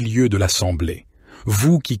au milieu de l'assemblée.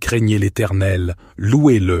 Vous qui craignez l'Éternel,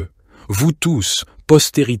 louez-le. Vous tous,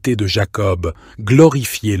 postérité de Jacob,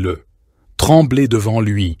 glorifiez-le. Tremblez devant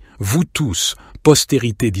lui, vous tous,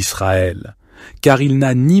 postérité d'Israël. Car il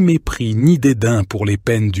n'a ni mépris ni dédain pour les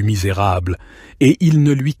peines du misérable, et il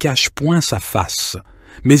ne lui cache point sa face,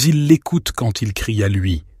 mais il l'écoute quand il crie à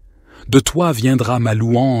lui. De toi viendra ma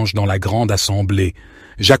louange dans la grande assemblée,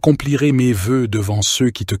 j'accomplirai mes vœux devant ceux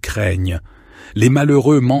qui te craignent. Les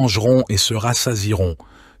malheureux mangeront et se rassasieront,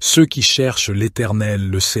 ceux qui cherchent l'Éternel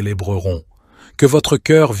le célébreront. Que votre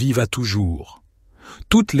cœur vive à toujours.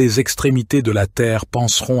 Toutes les extrémités de la terre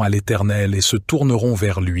penseront à l'Éternel et se tourneront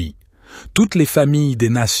vers lui. Toutes les familles des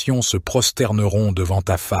nations se prosterneront devant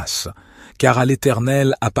ta face, car à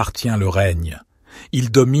l'Éternel appartient le règne.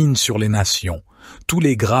 Il domine sur les nations. Tous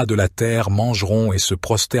les gras de la terre mangeront et se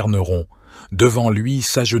prosterneront. Devant lui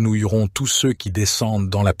s'agenouilleront tous ceux qui descendent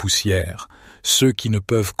dans la poussière, ceux qui ne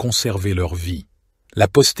peuvent conserver leur vie. La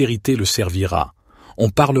postérité le servira. On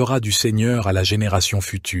parlera du Seigneur à la génération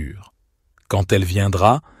future. Quand elle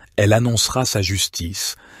viendra, elle annoncera sa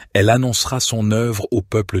justice, elle annoncera son œuvre au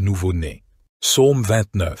peuple nouveau-né. Psaume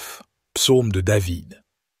 29, psaume de David.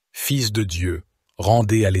 Fils de Dieu,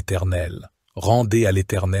 rendez à l'Éternel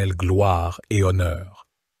gloire et honneur.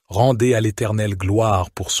 Rendez à l'Éternel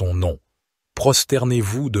gloire pour son nom.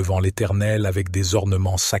 Prosternez-vous devant l'Éternel avec des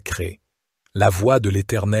ornements sacrés. La voix de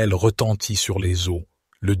l'Éternel retentit sur les eaux.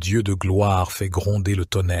 Le Dieu de gloire fait gronder le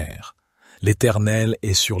tonnerre. L'Éternel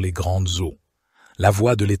est sur les grandes eaux. La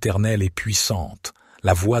voix de l'Éternel est puissante.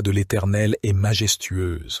 La voix de l'Éternel est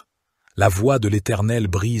majestueuse. La voix de l'Éternel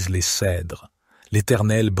brise les cèdres.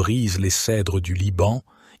 L'Éternel brise les cèdres du Liban.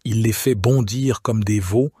 Il les fait bondir comme des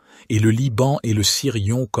veaux, et le Liban et le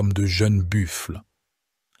Sirion comme de jeunes buffles.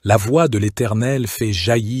 La voix de l'Éternel fait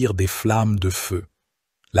jaillir des flammes de feu.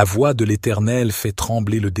 La voix de l'Éternel fait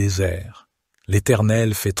trembler le désert.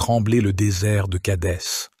 L'Éternel fait trembler le désert de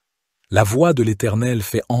Kadès. La voix de l'Éternel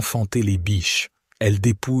fait enfanter les biches. Elle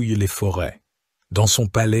dépouille les forêts. Dans son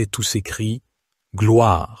palais tout s'écrie «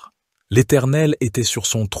 Gloire ». L'Éternel était sur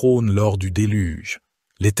son trône lors du déluge.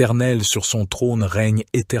 L'Éternel sur son trône règne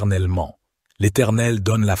éternellement. L'Éternel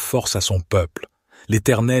donne la force à son peuple.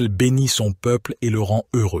 L'Éternel bénit son peuple et le rend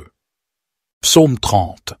heureux. Psaume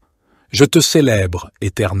 30. Je te célèbre,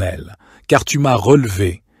 Éternel, car tu m'as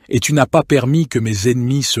relevé, et tu n'as pas permis que mes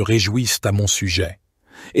ennemis se réjouissent à mon sujet.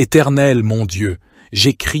 Éternel, mon Dieu,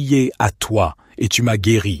 j'ai crié à toi, et tu m'as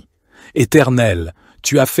guéri. Éternel,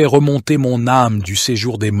 tu as fait remonter mon âme du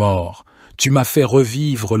séjour des morts. Tu m'as fait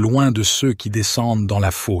revivre loin de ceux qui descendent dans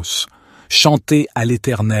la fosse. Chantez à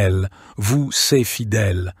l'Éternel, vous, ses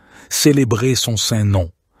fidèles, célébrez son saint nom.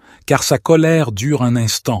 Car sa colère dure un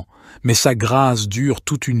instant, mais sa grâce dure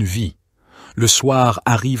toute une vie. Le soir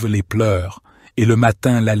arrivent les pleurs, et le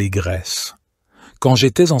matin l'allégresse. Quand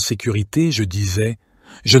j'étais en sécurité, je disais,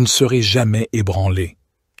 je ne serai jamais ébranlé.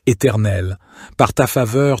 Éternel, par ta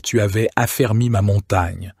faveur tu avais affermi ma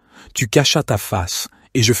montagne. Tu cachas ta face,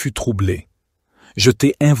 et je fus troublé. Je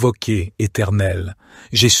t'ai invoqué, Éternel,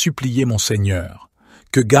 j'ai supplié mon Seigneur.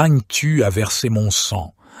 Que gagnes-tu à verser mon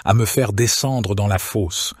sang, à me faire descendre dans la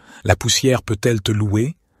fosse? La poussière peut-elle te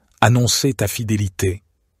louer? Annoncer ta fidélité.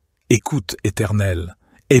 Écoute, Éternel,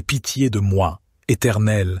 aie pitié de moi.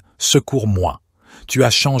 Éternel, secours-moi. Tu as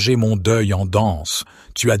changé mon deuil en danse,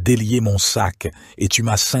 tu as délié mon sac, et tu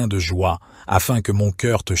m'as ceint de joie, afin que mon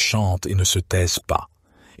cœur te chante et ne se taise pas.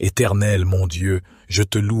 Éternel, mon Dieu, je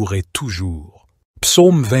te louerai toujours.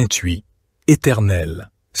 Psaume 28.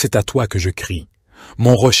 Éternel, c'est à toi que je crie.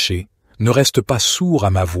 Mon rocher, ne reste pas sourd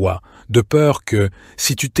à ma voix, de peur que,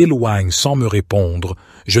 si tu t'éloignes sans me répondre,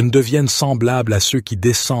 je ne devienne semblable à ceux qui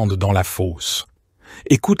descendent dans la fosse.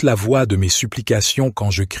 Écoute la voix de mes supplications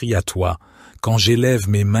quand je crie à toi, quand j'élève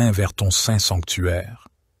mes mains vers ton saint sanctuaire.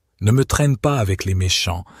 Ne me traîne pas avec les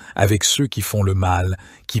méchants, avec ceux qui font le mal,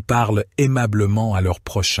 qui parlent aimablement à leurs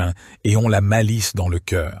prochains et ont la malice dans le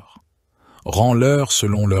cœur. Rends-leur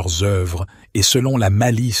selon leurs œuvres et selon la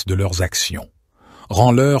malice de leurs actions.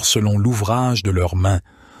 Rends-leur selon l'ouvrage de leurs mains.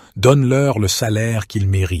 Donne-leur le salaire qu'ils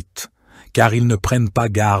méritent, car ils ne prennent pas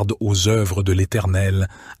garde aux œuvres de l'Éternel,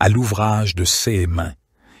 à l'ouvrage de ses mains.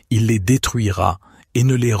 Il les détruira et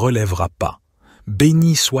ne les relèvera pas,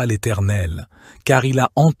 Béni soit l'Éternel, car il a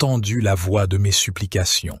entendu la voix de mes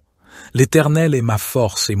supplications. L'Éternel est ma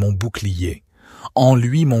force et mon bouclier. En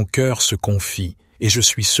lui mon cœur se confie, et je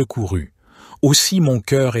suis secouru. Aussi mon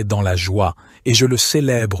cœur est dans la joie, et je le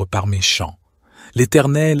célèbre par mes chants.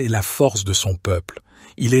 L'Éternel est la force de son peuple,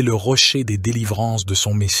 il est le rocher des délivrances de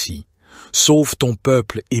son Messie. Sauve ton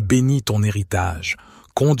peuple et bénis ton héritage,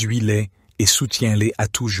 conduis-les et soutiens-les à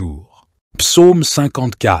toujours. Psaume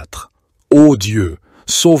 54. Ô Dieu,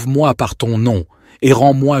 sauve-moi par ton nom, et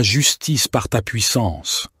rends-moi justice par ta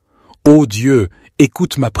puissance. Ô Dieu,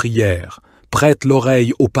 écoute ma prière, prête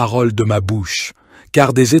l'oreille aux paroles de ma bouche,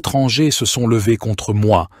 car des étrangers se sont levés contre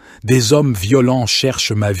moi, des hommes violents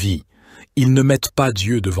cherchent ma vie. Ils ne mettent pas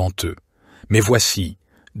Dieu devant eux. Mais voici,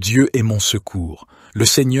 Dieu est mon secours, le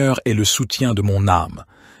Seigneur est le soutien de mon âme.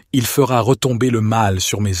 Il fera retomber le mal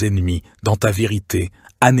sur mes ennemis, dans ta vérité,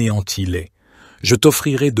 anéantis-les. Je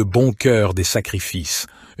t'offrirai de bon cœur des sacrifices,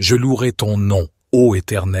 je louerai ton nom, ô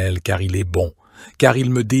Éternel, car il est bon, car il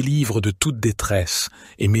me délivre de toute détresse,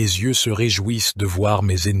 et mes yeux se réjouissent de voir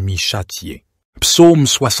mes ennemis châtiés. Psaume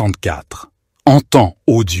 64. Entends,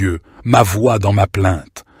 ô Dieu, ma voix dans ma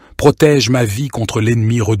plainte. Protège ma vie contre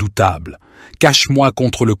l'ennemi redoutable. Cache-moi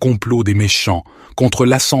contre le complot des méchants, contre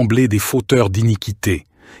l'assemblée des fauteurs d'iniquité,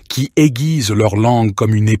 qui aiguisent leur langue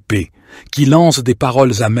comme une épée, qui lancent des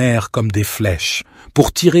paroles amères comme des flèches,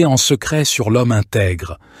 pour tirer en secret sur l'homme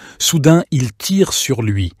intègre. Soudain, ils tirent sur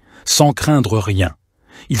lui, sans craindre rien.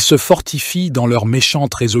 Ils se fortifient dans leurs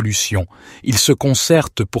méchantes résolutions, ils se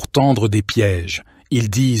concertent pour tendre des pièges. Ils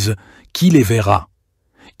disent « Qui les verra ?»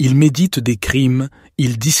 Ils méditent des crimes,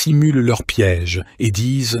 ils dissimulent leurs pièges et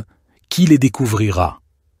disent « Qui les découvrira ?»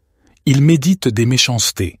 Ils méditent des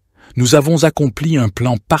méchancetés. Nous avons accompli un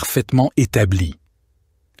plan parfaitement établi.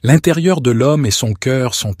 L'intérieur de l'homme et son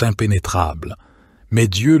cœur sont impénétrables. Mais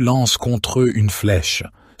Dieu lance contre eux une flèche.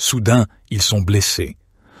 Soudain, ils sont blessés.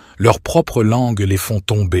 Leurs propres langues les font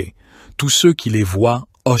tomber. Tous ceux qui les voient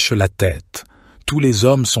hochent la tête. Tous les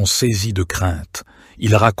hommes sont saisis de crainte.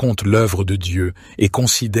 Ils racontent l'œuvre de Dieu et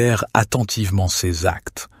considèrent attentivement ses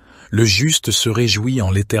actes. Le juste se réjouit en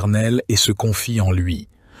l'Éternel et se confie en lui.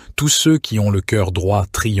 Tous ceux qui ont le cœur droit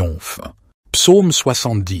triomphent. Psaume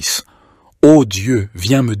 70. Ô Dieu,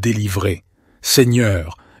 viens me délivrer.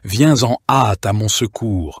 Seigneur, viens en hâte à mon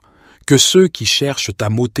secours. Que ceux qui cherchent à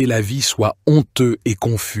m'ôter la vie soient honteux et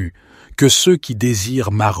confus. Que ceux qui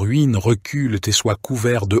désirent ma ruine reculent et soient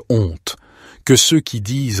couverts de honte. Que ceux qui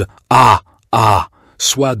disent « Ah, ah !»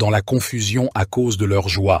 soient dans la confusion à cause de leur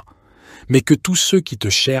joie. Mais que tous ceux qui te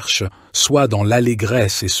cherchent soient dans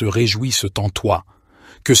l'allégresse et se réjouissent en toi.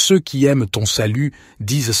 Que ceux qui aiment ton salut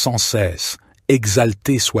disent sans cesse «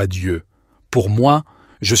 Exalté soit Dieu !» Pour moi,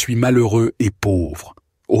 je suis malheureux et pauvre.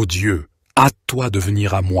 Ô Dieu, hâte-toi de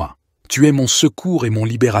venir à moi. Tu es mon secours et mon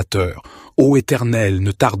libérateur. Ô Éternel,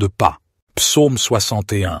 ne tarde pas. Psaume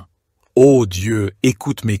 61. Ô Dieu,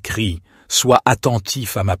 écoute mes cris, sois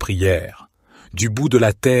attentif à ma prière. Du bout de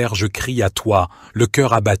la terre, je crie à toi, le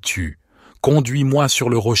cœur abattu. Conduis-moi sur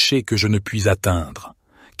le rocher que je ne puis atteindre.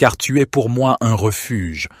 Car tu es pour moi un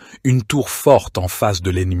refuge, une tour forte en face de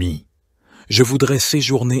l'ennemi. Je voudrais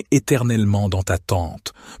séjourner éternellement dans ta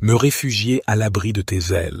tente, me réfugier à l'abri de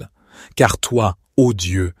tes ailes. Car toi, ô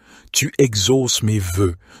Dieu, tu exauces mes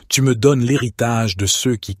vœux, tu me donnes l'héritage de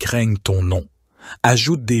ceux qui craignent ton nom.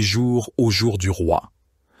 Ajoute des jours aux jours du roi.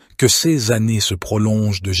 Que ces années se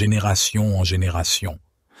prolongent de génération en génération.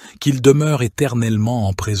 Qu'il demeure éternellement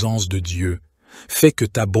en présence de Dieu. Fais que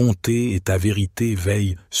ta bonté et ta vérité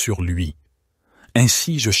veillent sur lui.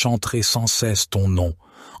 Ainsi je chanterai sans cesse ton nom,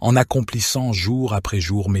 en accomplissant jour après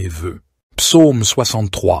jour mes vœux. Psaume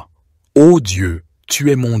 63. Ô Dieu,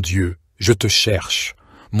 tu es mon Dieu, je te cherche.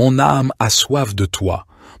 Mon âme a soif de toi,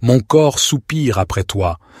 mon corps soupire après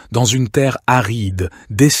toi, dans une terre aride,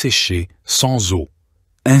 desséchée, sans eau.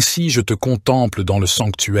 Ainsi je te contemple dans le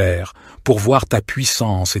sanctuaire, pour voir ta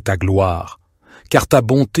puissance et ta gloire. Car ta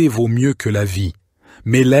bonté vaut mieux que la vie.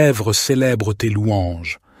 Mes lèvres célèbrent tes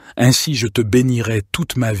louanges. Ainsi je te bénirai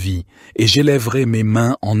toute ma vie, et j'élèverai mes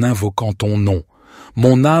mains en invoquant ton nom.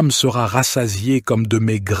 Mon âme sera rassasiée comme de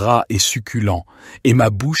mets gras et succulents, et ma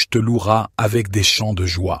bouche te louera avec des chants de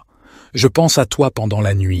joie. Je pense à toi pendant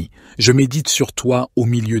la nuit, je médite sur toi au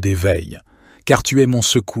milieu des veilles, car tu es mon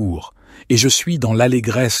secours, et je suis dans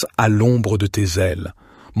l'allégresse à l'ombre de tes ailes.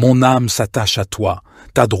 Mon âme s'attache à toi,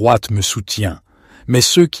 ta droite me soutient. Mais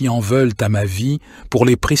ceux qui en veulent à ma vie, pour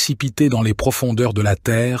les précipiter dans les profondeurs de la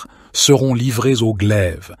terre, seront livrés au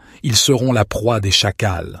glaive, ils seront la proie des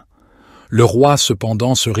chacals. Le roi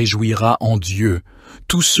cependant se réjouira en Dieu,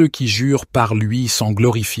 tous ceux qui jurent par lui s'en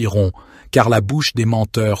glorifieront, car la bouche des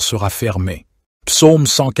menteurs sera fermée. Psaume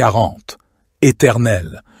 140.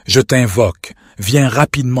 Éternel, je t'invoque, viens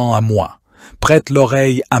rapidement à moi. Prête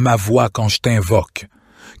l'oreille à ma voix quand je t'invoque.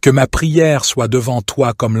 Que ma prière soit devant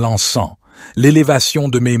toi comme l'encens, l'élévation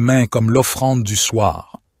de mes mains comme l'offrande du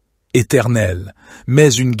soir. Éternel,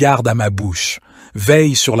 mets une garde à ma bouche,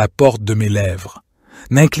 veille sur la porte de mes lèvres.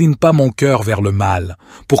 N'incline pas mon cœur vers le mal,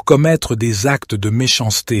 pour commettre des actes de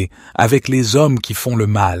méchanceté avec les hommes qui font le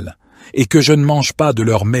mal, et que je ne mange pas de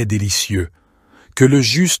leurs mets délicieux. Que le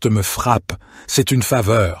juste me frappe, c'est une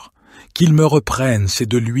faveur. Qu'il me reprenne, c'est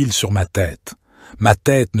de l'huile sur ma tête. Ma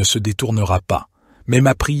tête ne se détournera pas, mais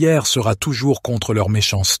ma prière sera toujours contre leur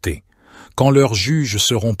méchanceté. Quand leurs juges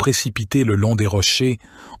seront précipités le long des rochers,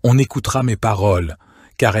 on écoutera mes paroles,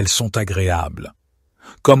 car elles sont agréables.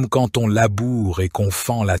 Comme quand on laboure et qu'on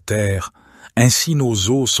fend la terre, ainsi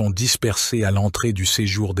nos os sont dispersés à l'entrée du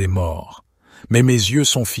séjour des morts. Mais mes yeux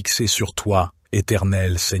sont fixés sur toi,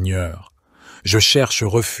 Éternel Seigneur. Je cherche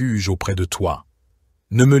refuge auprès de toi.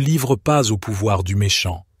 Ne me livre pas au pouvoir du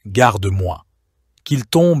méchant, garde-moi. Qu'ils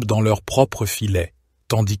tombent dans leur propre filet,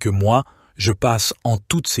 tandis que moi, je passe en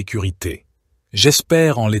toute sécurité.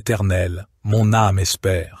 J'espère en l'Éternel, mon âme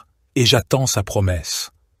espère, et j'attends sa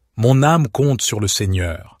promesse. Mon âme compte sur le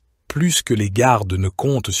Seigneur, plus que les gardes ne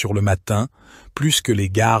comptent sur le matin, plus que les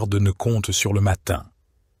gardes ne comptent sur le matin.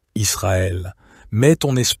 Israël, mets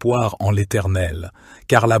ton espoir en l'Éternel,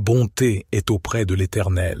 car la bonté est auprès de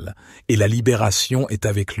l'Éternel, et la libération est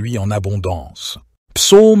avec lui en abondance.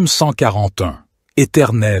 Psaume 141.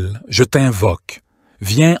 Éternel, je t'invoque,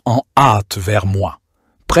 viens en hâte vers moi.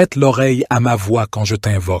 Prête l'oreille à ma voix quand je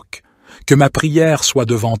t'invoque. Que ma prière soit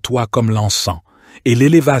devant toi comme l'encens, et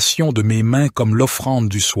l'élévation de mes mains comme l'offrande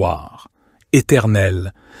du soir.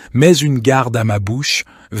 Éternel, mets une garde à ma bouche,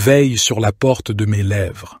 veille sur la porte de mes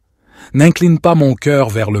lèvres. N'incline pas mon cœur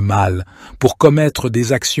vers le mal, pour commettre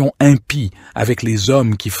des actions impies avec les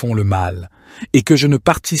hommes qui font le mal, et que je ne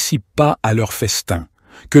participe pas à leur festin.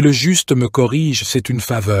 Que le juste me corrige, c'est une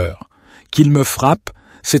faveur. Qu'il me frappe,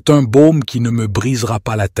 c'est un baume qui ne me brisera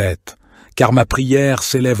pas la tête, car ma prière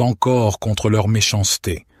s'élève encore contre leur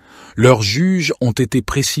méchanceté. Leurs juges ont été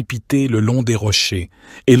précipités le long des rochers,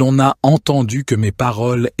 et l'on a entendu que mes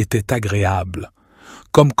paroles étaient agréables.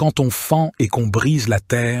 Comme quand on fend et qu'on brise la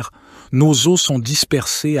terre, nos os sont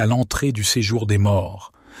dispersés à l'entrée du séjour des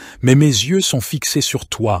morts. Mais mes yeux sont fixés sur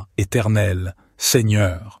toi, Éternel,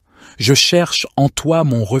 Seigneur. Je cherche en toi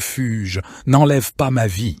mon refuge, n'enlève pas ma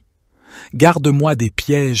vie. Garde-moi des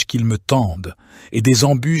pièges qu'ils me tendent, et des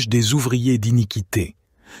embûches des ouvriers d'iniquité.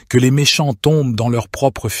 Que les méchants tombent dans leur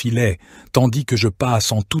propre filet, tandis que je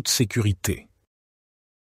passe en toute sécurité.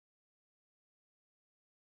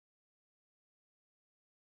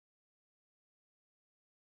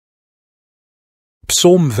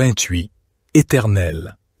 Psaume 28.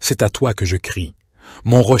 Éternel, c'est à toi que je crie.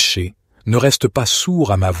 Mon rocher, ne reste pas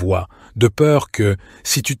sourd à ma voix, de peur que,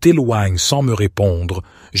 si tu t'éloignes sans me répondre,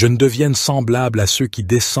 je ne devienne semblable à ceux qui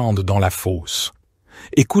descendent dans la fosse.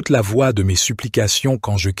 Écoute la voix de mes supplications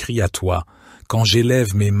quand je crie à toi, quand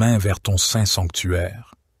j'élève mes mains vers ton saint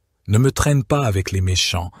sanctuaire. Ne me traîne pas avec les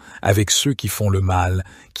méchants, avec ceux qui font le mal,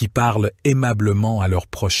 qui parlent aimablement à leurs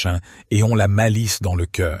prochains et ont la malice dans le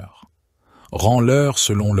cœur. Rends-leur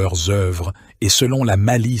selon leurs œuvres et selon la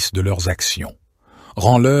malice de leurs actions.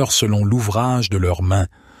 Rends-leur selon l'ouvrage de leurs mains,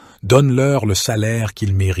 donne-leur le salaire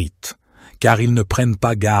qu'ils méritent, car ils ne prennent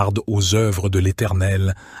pas garde aux œuvres de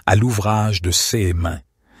l'Éternel, à l'ouvrage de ses mains.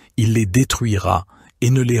 Il les détruira et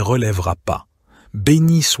ne les relèvera pas.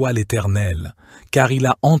 Béni soit l'Éternel, car il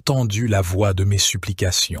a entendu la voix de mes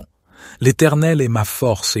supplications. L'Éternel est ma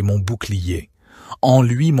force et mon bouclier. En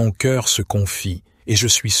lui mon cœur se confie, et je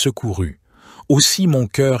suis secouru. Aussi mon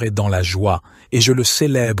cœur est dans la joie, et je le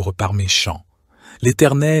célèbre par mes chants.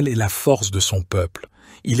 L'Éternel est la force de son peuple,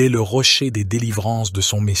 il est le rocher des délivrances de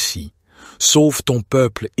son Messie. Sauve ton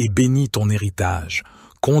peuple et bénis ton héritage,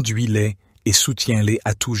 conduis-les et soutiens-les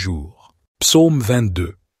à toujours. Psaume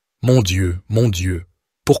 22. Mon Dieu,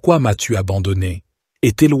 pourquoi m'as-tu abandonné?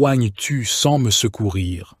 Et t'éloignes-tu sans me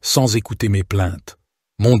secourir, sans écouter mes plaintes?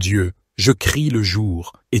 Mon Dieu, je crie le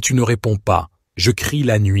jour, et tu ne réponds pas, je crie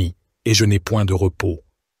la nuit, et je n'ai point de repos.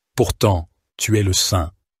 Pourtant, tu es le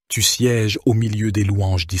Saint, tu sièges au milieu des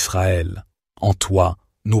louanges d'Israël. En toi,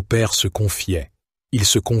 nos pères se confiaient. Ils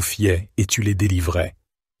se confiaient et tu les délivrais.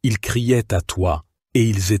 Ils criaient à toi et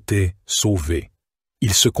ils étaient sauvés.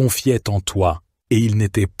 Ils se confiaient en toi et ils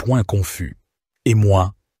n'étaient point confus. Et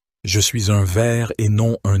moi, je suis un ver et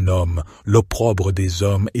non un homme, l'opprobre des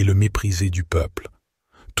hommes et le méprisé du peuple.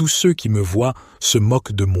 Tous ceux qui me voient se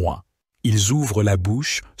moquent de moi. Ils ouvrent la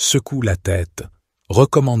bouche, secouent la tête.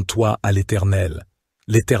 Recommande-toi à l'Éternel.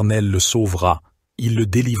 L'Éternel le sauvera, il le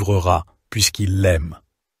délivrera, puisqu'il l'aime.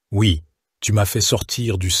 Oui, tu m'as fait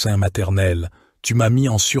sortir du sein maternel, tu m'as mis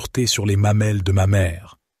en sûreté sur les mamelles de ma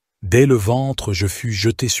mère. Dès le ventre, je fus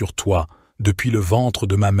jeté sur toi, depuis le ventre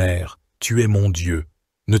de ma mère, tu es mon Dieu.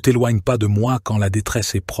 Ne t'éloigne pas de moi quand la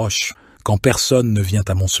détresse est proche, quand personne ne vient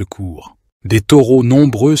à mon secours. Des taureaux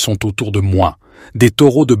nombreux sont autour de moi, des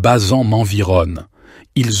taureaux de Basan m'environnent.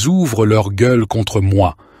 Ils ouvrent leur gueule contre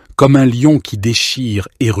moi, comme un lion qui déchire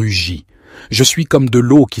et rugit. Je suis comme de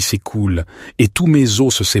l'eau qui s'écoule, et tous mes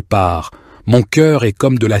os se séparent. Mon cœur est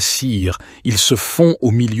comme de la cire, il se fond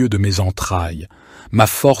au milieu de mes entrailles. Ma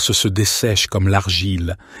force se dessèche comme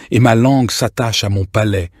l'argile, et ma langue s'attache à mon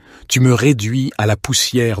palais. Tu me réduis à la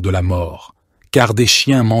poussière de la mort. Car des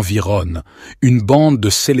chiens m'environnent, une bande de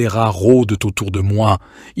scélérats rôdent autour de moi,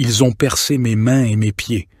 ils ont percé mes mains et mes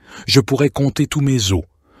pieds. Je pourrais compter tous mes os.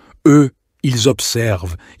 Eux, ils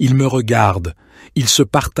observent, ils me regardent, ils se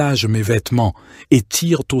partagent mes vêtements et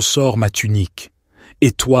tirent au sort ma tunique.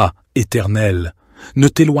 Et toi, Éternel, ne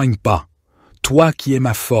t'éloigne pas. Toi qui es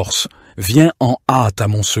ma force, viens en hâte à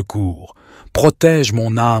mon secours. Protège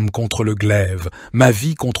mon âme contre le glaive, ma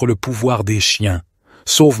vie contre le pouvoir des chiens.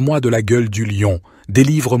 Sauve-moi de la gueule du lion,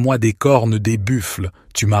 délivre-moi des cornes des buffles,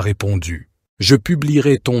 tu m'as répondu. Je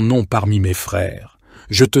publierai ton nom parmi mes frères,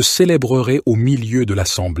 je te célébrerai au milieu de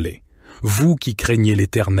l'assemblée. Vous qui craignez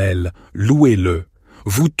l'Éternel, louez-le.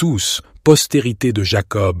 Vous tous, postérité de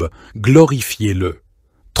Jacob, glorifiez-le.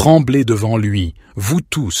 Tremblez devant lui, vous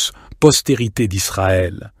tous, postérité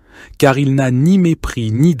d'Israël. Car il n'a ni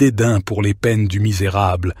mépris ni dédain pour les peines du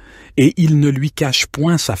misérable, et il ne lui cache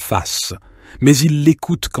point sa face, mais il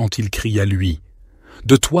l'écoute quand il crie à lui.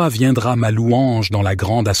 De toi viendra ma louange dans la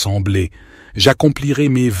grande assemblée, j'accomplirai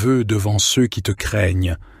mes vœux devant ceux qui te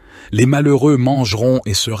craignent. Les malheureux mangeront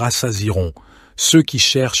et se rassasieront, ceux qui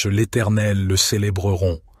cherchent l'Éternel le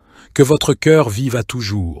célébreront. Que votre cœur vive à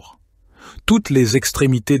toujours. Toutes les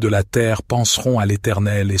extrémités de la terre penseront à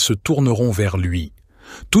l'Éternel et se tourneront vers lui.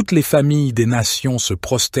 Toutes les familles des nations se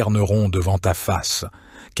prosterneront devant ta face,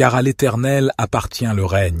 car à l'Éternel appartient le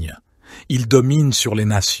règne. Il domine sur les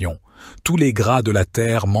nations. Tous les gras de la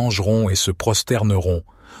terre mangeront et se prosterneront.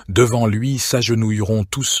 Devant lui s'agenouilleront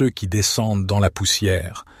tous ceux qui descendent dans la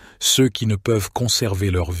poussière, ceux qui ne peuvent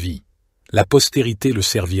conserver leur vie. La postérité le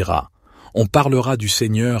servira. On parlera du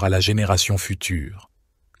Seigneur à la génération future.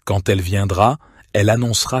 Quand elle viendra, elle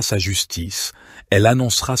annoncera sa justice, elle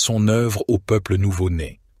annoncera son œuvre au peuple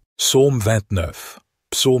nouveau-né. Psaume 29,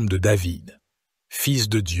 psaume de David. Fils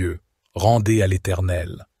de Dieu, rendez à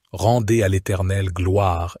l'Éternel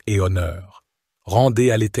gloire et honneur.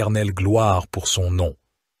 Rendez à l'Éternel gloire pour son nom.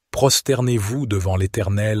 Prosternez-vous devant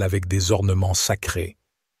l'Éternel avec des ornements sacrés.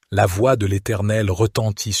 La voix de l'Éternel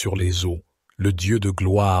retentit sur les eaux. Le Dieu de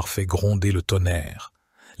gloire fait gronder le tonnerre.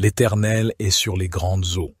 L'Éternel est sur les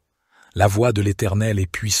grandes eaux. La voix de l'Éternel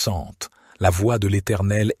est puissante. La voix de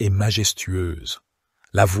l'Éternel est majestueuse.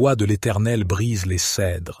 La voix de l'Éternel brise les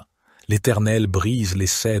cèdres. L'Éternel brise les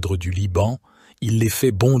cèdres du Liban. Il les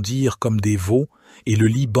fait bondir comme des veaux, et le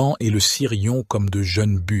Liban et le Sirion comme de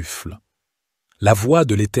jeunes buffles. La voix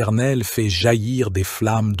de l'Éternel fait jaillir des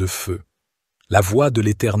flammes de feu. La voix de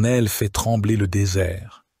l'Éternel fait trembler le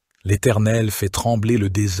désert. L'Éternel fait trembler le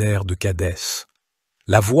désert de Kadès.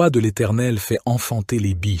 La voix de l'Éternel fait enfanter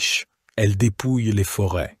les biches, elle dépouille les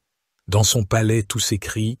forêts. Dans son palais tout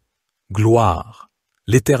s'écrie « Gloire ».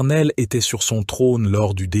 L'Éternel était sur son trône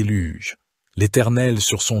lors du déluge. L'Éternel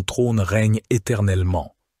sur son trône règne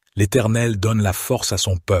éternellement. L'Éternel donne la force à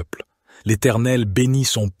son peuple. L'Éternel bénit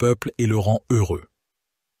son peuple et le rend heureux.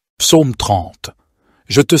 Psaume 30.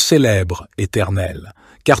 Je te célèbre, Éternel,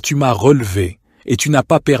 car tu m'as relevé, et tu n'as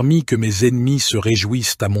pas permis que mes ennemis se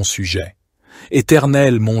réjouissent à mon sujet.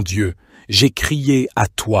 Éternel, mon Dieu, j'ai crié à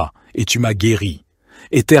toi, et tu m'as guéri.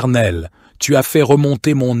 Éternel, tu as fait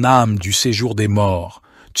remonter mon âme du séjour des morts.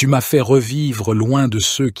 Tu m'as fait revivre loin de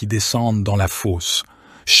ceux qui descendent dans la fosse.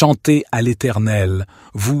 Chantez à l'Éternel,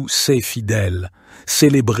 vous, ses fidèles,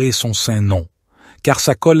 célébrez son saint nom. Car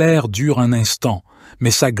sa colère dure un instant,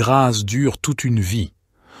 mais sa grâce dure toute une vie.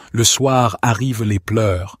 Le soir arrivent les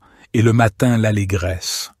pleurs, et le matin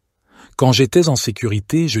l'allégresse. Quand j'étais en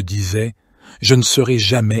sécurité, je disais, je ne serai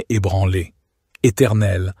jamais ébranlé.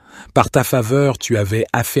 Éternel, par ta faveur tu avais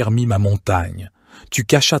affermi ma montagne. Tu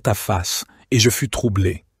cachas ta face, et je fus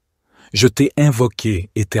troublé. Je t'ai invoqué,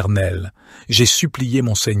 Éternel, j'ai supplié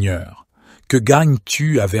mon Seigneur. Que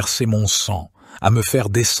gagnes-tu à verser mon sang, à me faire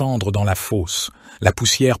descendre dans la fosse? La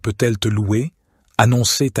poussière peut-elle te louer?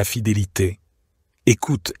 Annoncer ta fidélité.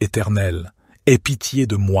 Écoute, Éternel, aie pitié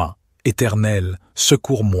de moi. Éternel,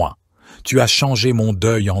 secours-moi. Tu as changé mon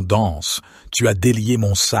deuil en danse, tu as délié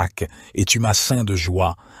mon sac, et tu m'as ceint de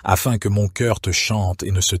joie, afin que mon cœur te chante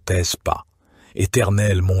et ne se taise pas.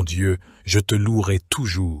 Éternel, mon Dieu, je te louerai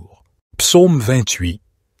toujours. Psaume 28.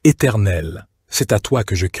 Éternel, c'est à toi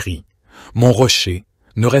que je crie. Mon rocher,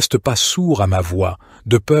 ne reste pas sourd à ma voix,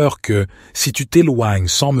 de peur que, si tu t'éloignes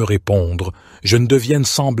sans me répondre, je ne devienne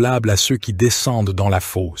semblable à ceux qui descendent dans la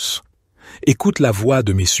fosse. Écoute la voix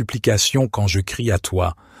de mes supplications quand je crie à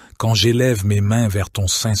toi, quand j'élève mes mains vers ton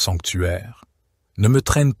saint sanctuaire. Ne me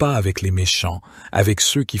traîne pas avec les méchants, avec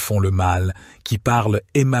ceux qui font le mal, qui parlent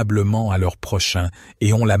aimablement à leurs prochains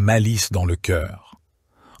et ont la malice dans le cœur.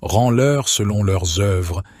 Rends-leur selon leurs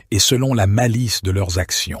œuvres et selon la malice de leurs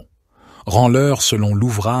actions. Rends-leur selon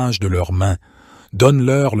l'ouvrage de leurs mains,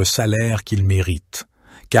 donne-leur le salaire qu'ils méritent,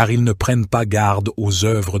 car ils ne prennent pas garde aux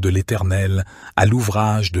œuvres de l'Éternel, à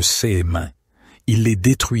l'ouvrage de ses mains. Il les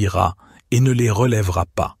détruira et ne les relèvera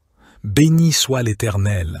pas. Béni soit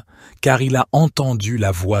l'Éternel, car il a entendu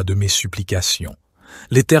la voix de mes supplications.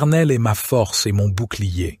 L'Éternel est ma force et mon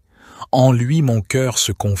bouclier. En lui mon cœur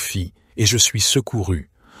se confie, et je suis secouru.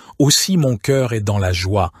 Aussi mon cœur est dans la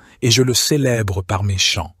joie, et je le célèbre par mes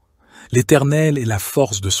chants. L'Éternel est la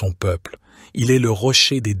force de son peuple, il est le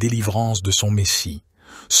rocher des délivrances de son Messie.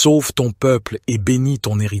 Sauve ton peuple et bénis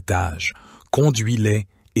ton héritage, conduis-les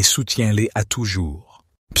et soutiens-les à toujours.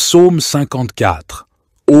 Psaume 54.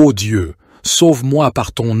 Ô Dieu, sauve-moi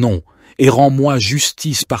par ton nom, et rends-moi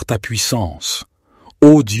justice par ta puissance.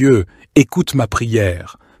 Ô Dieu, écoute ma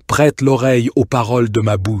prière, prête l'oreille aux paroles de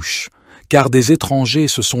ma bouche, car des étrangers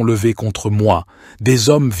se sont levés contre moi, des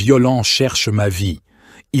hommes violents cherchent ma vie.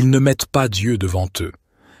 Ils ne mettent pas Dieu devant eux.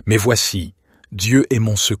 Mais voici, Dieu est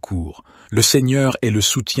mon secours, le Seigneur est le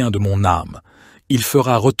soutien de mon âme. Il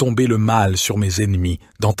fera retomber le mal sur mes ennemis,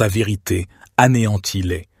 dans ta vérité,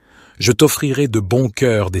 anéantis-les. Je t'offrirai de bon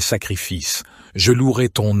cœur des sacrifices, je louerai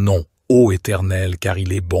ton nom, ô Éternel, car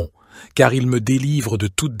il est bon, car il me délivre de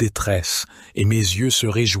toute détresse, et mes yeux se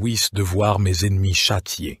réjouissent de voir mes ennemis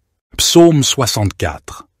châtiés. Psaume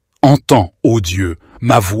 64. Entends, ô Dieu,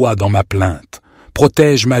 ma voix dans ma plainte.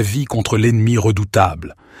 Protège ma vie contre l'ennemi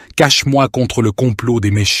redoutable. Cache-moi contre le complot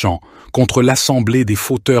des méchants, contre l'assemblée des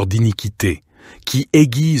fauteurs d'iniquité, qui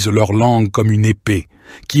aiguisent leur langue comme une épée,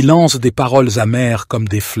 qui lancent des paroles amères comme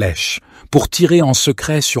des flèches, pour tirer en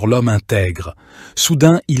secret sur l'homme intègre.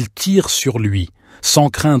 Soudain, ils tirent sur lui, sans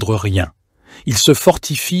craindre rien. Ils se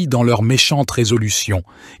fortifient dans leurs méchantes résolutions,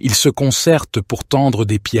 ils se concertent pour tendre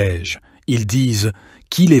des pièges. Ils disent «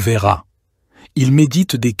 Qui les verra ?» Ils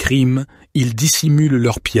méditent des crimes, ils dissimulent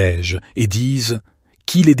leurs pièges et disent «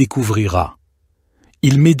 Qui les découvrira ?»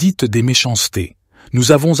 Ils méditent des méchancetés.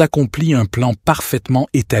 Nous avons accompli un plan parfaitement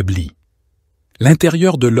établi.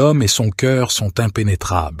 L'intérieur de l'homme et son cœur sont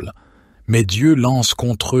impénétrables. Mais Dieu lance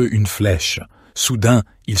contre eux une flèche. Soudain,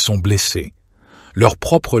 ils sont blessés. Leurs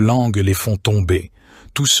propres langues les font tomber.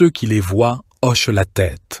 Tous ceux qui les voient hochent la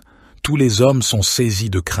tête. Tous les hommes sont saisis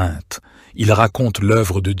de crainte. Ils racontent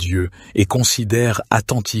l'œuvre de Dieu et considèrent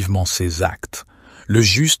attentivement ses actes. Le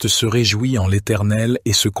juste se réjouit en l'Éternel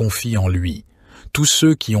et se confie en lui. Tous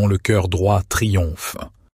ceux qui ont le cœur droit triomphent.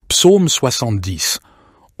 Psaume 70.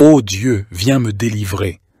 Ô Dieu, viens me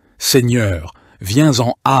délivrer. Seigneur, viens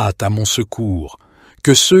en hâte à mon secours.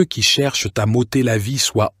 Que ceux qui cherchent à m'ôter la vie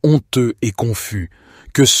soient honteux et confus.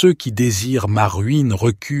 Que ceux qui désirent ma ruine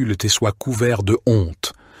reculent et soient couverts de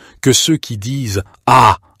honte. Que ceux qui disent «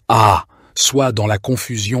 Ah, ah !» soient dans la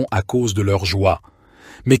confusion à cause de leur joie.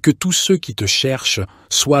 Mais que tous ceux qui te cherchent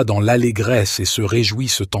soient dans l'allégresse et se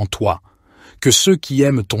réjouissent en toi. Que ceux qui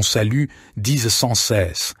aiment ton salut disent sans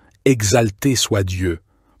cesse « Exalté soit Dieu !»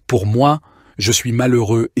 Pour moi, je suis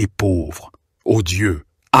malheureux et pauvre. Ô Dieu,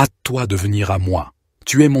 hâte-toi de venir à moi.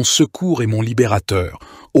 Tu es mon secours et mon libérateur.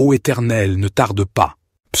 Ô Éternel, ne tarde pas.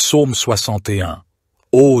 Psaume 61.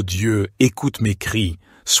 Ô Dieu, écoute mes cris,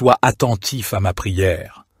 sois attentif à ma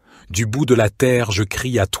prière. Du bout de la terre, je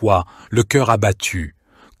crie à toi, le cœur abattu.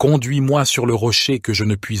 Conduis-moi sur le rocher que je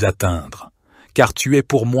ne puis atteindre. Car tu es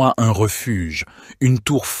pour moi un refuge, une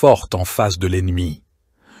tour forte en face de l'ennemi.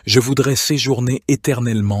 Je voudrais séjourner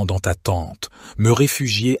éternellement dans ta tente, me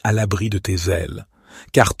réfugier à l'abri de tes ailes.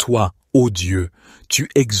 Car toi, ô Dieu, tu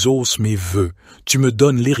exauces mes vœux, tu me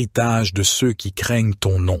donnes l'héritage de ceux qui craignent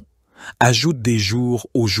ton nom. Ajoute des jours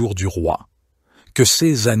au jour du roi. Que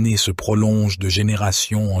ces années se prolongent de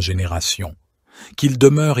génération en génération. Qu'il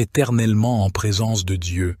demeure éternellement en présence de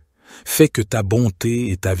Dieu. Fais que ta bonté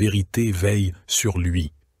et ta vérité veillent sur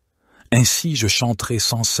lui. Ainsi je chanterai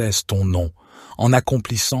sans cesse ton nom, en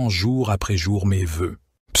accomplissant jour après jour mes vœux.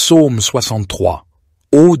 Psaume 63.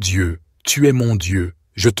 Ô Dieu, tu es mon Dieu,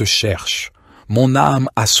 je te cherche. Mon âme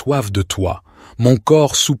a soif de toi, mon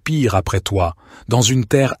corps soupire après toi, dans une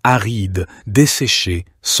terre aride, desséchée,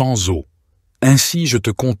 sans eau. Ainsi je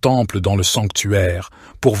te contemple dans le sanctuaire,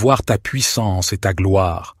 pour voir ta puissance et ta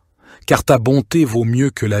gloire. Car ta bonté vaut mieux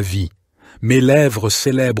que la vie. Mes lèvres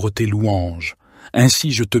célèbrent tes louanges.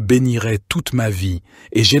 Ainsi je te bénirai toute ma vie,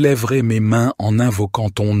 et j'élèverai mes mains en invoquant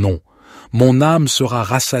ton nom. Mon âme sera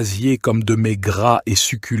rassasiée comme de mets gras et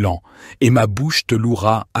succulents, et ma bouche te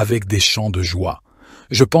louera avec des chants de joie.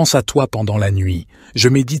 Je pense à toi pendant la nuit, je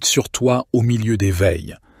médite sur toi au milieu des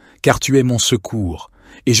veilles, car tu es mon secours,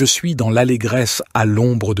 et je suis dans l'allégresse à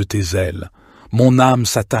l'ombre de tes ailes. Mon âme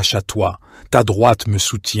s'attache à toi, ta droite me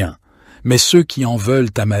soutient. Mais ceux qui en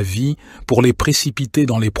veulent à ma vie, pour les précipiter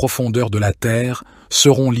dans les profondeurs de la terre,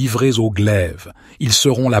 seront livrés au glaive, ils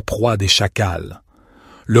seront la proie des chacals.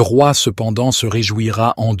 Le roi cependant se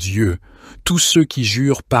réjouira en Dieu, tous ceux qui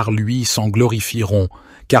jurent par lui s'en glorifieront,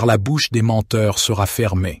 car la bouche des menteurs sera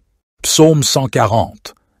fermée. Psaume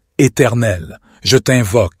 140. Éternel, je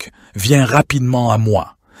t'invoque, viens rapidement à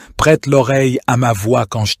moi, prête l'oreille à ma voix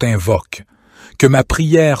quand je t'invoque. Que ma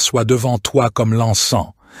prière soit devant toi comme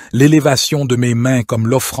l'encens, l'élévation de mes mains comme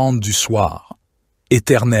l'offrande du soir.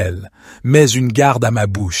 Éternel, mets une garde à ma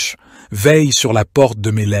bouche, veille sur la porte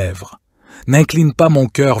de mes lèvres. N'incline pas mon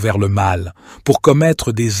cœur vers le mal, pour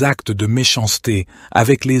commettre des actes de méchanceté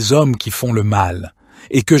avec les hommes qui font le mal,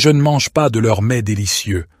 et que je ne mange pas de leurs mets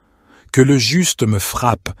délicieux. Que le juste me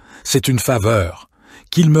frappe, c'est une faveur.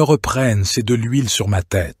 Qu'il me reprenne, c'est de l'huile sur ma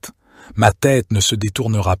tête. Ma tête ne se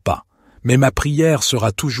détournera pas, mais ma prière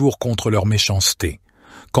sera toujours contre leur méchanceté.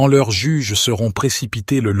 Quand leurs juges seront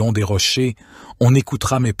précipités le long des rochers, on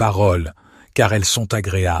écoutera mes paroles, car elles sont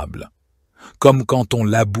agréables. Comme quand on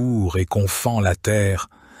laboure et qu'on fend la terre,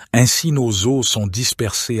 ainsi nos os sont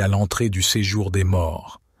dispersés à l'entrée du séjour des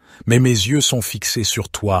morts. Mais mes yeux sont fixés sur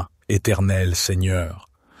toi, Éternel Seigneur.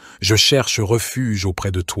 Je cherche refuge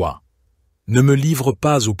auprès de toi. Ne me livre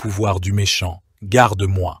pas au pouvoir du méchant,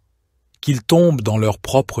 garde-moi. Qu'ils tombent dans leur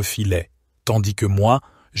propre filet, tandis que moi,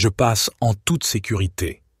 je passe en toute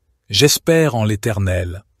sécurité. J'espère en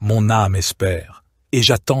l'Éternel, mon âme espère, et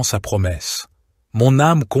j'attends sa promesse. Mon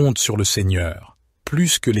âme compte sur le Seigneur,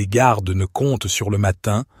 plus que les gardes ne comptent sur le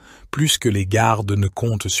matin, plus que les gardes ne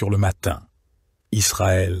comptent sur le matin.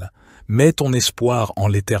 Israël, mets ton espoir en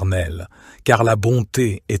l'Éternel, car la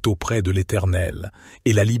bonté est auprès de l'Éternel,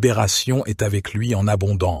 et la libération est avec lui en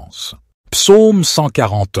abondance. Psaume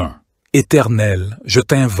 141. Éternel, je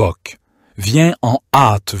t'invoque, viens en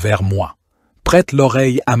hâte vers moi. Prête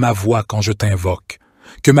l'oreille à ma voix quand je t'invoque.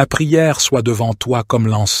 Que ma prière soit devant toi comme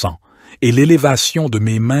l'encens, et l'élévation de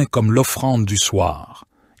mes mains comme l'offrande du soir.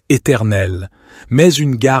 Éternel, mets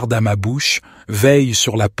une garde à ma bouche, veille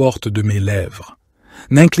sur la porte de mes lèvres.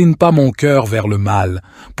 N'incline pas mon cœur vers le mal,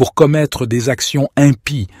 pour commettre des actions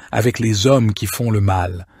impies avec les hommes qui font le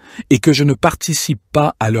mal, et que je ne participe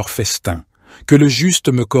pas à leur festin. Que le juste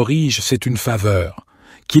me corrige, c'est une faveur.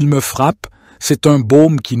 Qu'il me frappe, c'est un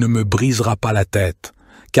baume qui ne me brisera pas la tête,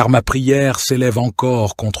 car ma prière s'élève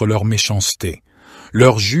encore contre leur méchanceté.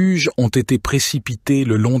 Leurs juges ont été précipités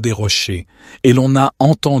le long des rochers, et l'on a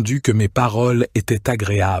entendu que mes paroles étaient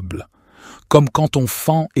agréables. Comme quand on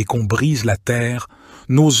fend et qu'on brise la terre,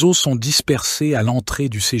 nos os sont dispersés à l'entrée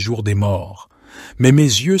du séjour des morts. Mais mes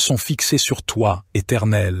yeux sont fixés sur toi,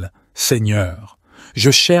 Éternel, Seigneur.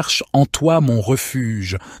 Je cherche en toi mon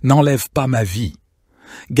refuge, n'enlève pas ma vie.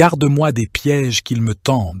 Garde-moi des pièges qu'ils me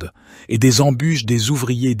tendent, et des embûches des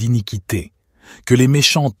ouvriers d'iniquité. Que les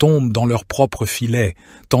méchants tombent dans leur propre filet,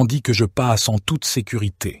 tandis que je passe en toute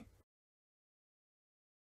sécurité.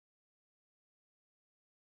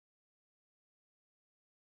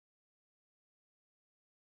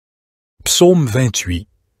 Psaume 28.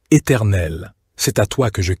 Éternel, c'est à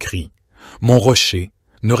toi que je crie. Mon rocher,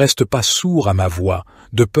 ne reste pas sourd à ma voix,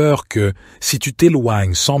 de peur que, si tu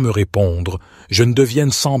t'éloignes sans me répondre, je ne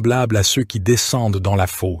devienne semblable à ceux qui descendent dans la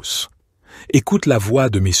fosse. Écoute la voix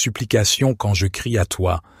de mes supplications quand je crie à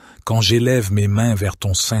toi, quand j'élève mes mains vers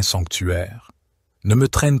ton saint sanctuaire. Ne me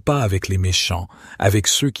traîne pas avec les méchants, avec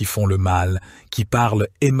ceux qui font le mal, qui parlent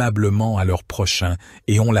aimablement à leurs prochains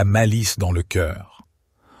et ont la malice dans le cœur.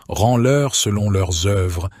 Rends-leur selon leurs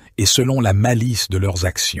œuvres et selon la malice de leurs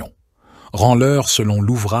actions. Rends-leur selon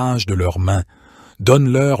l'ouvrage de leurs mains,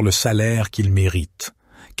 donne-leur le salaire qu'ils méritent,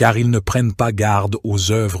 car ils ne prennent pas garde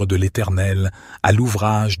aux œuvres de l'Éternel, à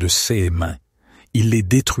l'ouvrage de ses mains. Il les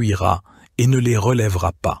détruira et ne les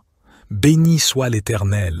relèvera pas. Béni soit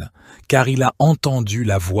l'Éternel, car il a entendu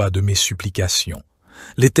la voix de mes supplications.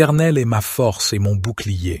 L'Éternel est ma force et mon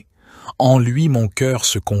bouclier. En lui mon cœur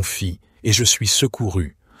se confie, et je suis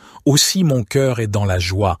secouru. Aussi mon cœur est dans la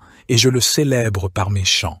joie, et je le célèbre par mes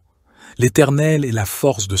chants. L'Éternel est la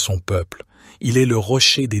force de son peuple, il est le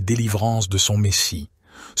rocher des délivrances de son Messie.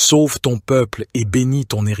 Sauve ton peuple et bénis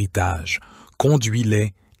ton héritage,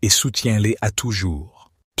 conduis-les et soutiens-les à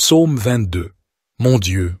toujours. Psaume 22. Mon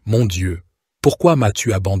Dieu, pourquoi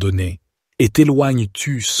m'as-tu abandonné? Et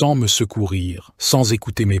t'éloignes-tu sans me secourir, sans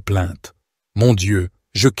écouter mes plaintes? Mon Dieu,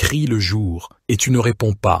 je crie le jour, et tu ne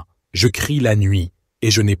réponds pas, je crie la nuit,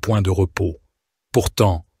 et je n'ai point de repos.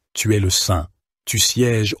 Pourtant, tu es le Saint, tu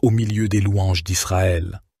sièges au milieu des louanges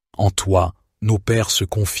d'Israël. En toi, nos pères se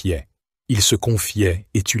confiaient. Ils se confiaient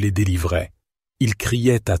et tu les délivrais. Ils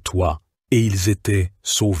criaient à toi et ils étaient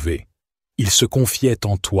sauvés. Ils se confiaient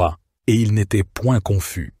en toi et ils n'étaient point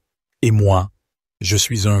confus. Et moi, je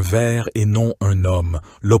suis un ver et non un homme,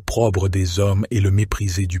 l'opprobre des hommes et le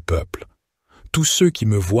méprisé du peuple. Tous ceux qui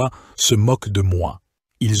me voient se moquent de moi.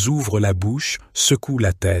 Ils ouvrent la bouche, secouent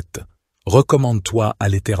la tête. Recommande-toi à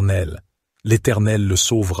l'Éternel. L'Éternel le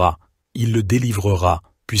sauvera, il le délivrera,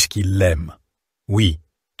 puisqu'il l'aime. Oui,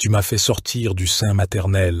 tu m'as fait sortir du sein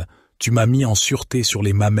maternel, tu m'as mis en sûreté sur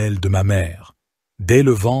les mamelles de ma mère. Dès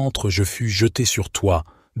le ventre je fus jeté sur toi,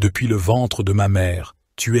 depuis le ventre de ma mère,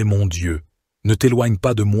 tu es mon Dieu. Ne t'éloigne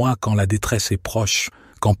pas de moi quand la détresse est proche,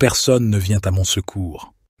 quand personne ne vient à mon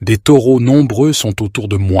secours. Des taureaux nombreux sont autour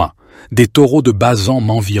de moi, des taureaux de Basan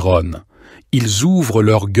m'environnent. Ils ouvrent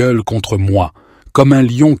leur gueule contre moi, comme un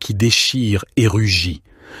lion qui déchire et rugit.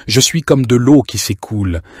 Je suis comme de l'eau qui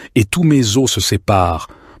s'écoule, et tous mes os se séparent.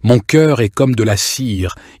 Mon cœur est comme de la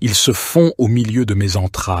cire, il se fond au milieu de mes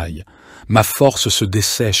entrailles. Ma force se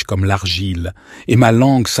dessèche comme l'argile, et ma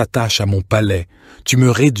langue s'attache à mon palais. Tu me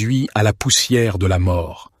réduis à la poussière de la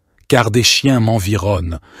mort. Car des chiens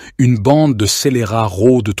m'environnent, une bande de scélérats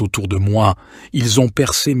rôdent autour de moi, ils ont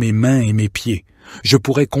percé mes mains et mes pieds. Je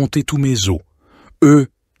pourrais compter tous mes os. Eux,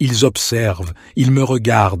 ils observent, ils me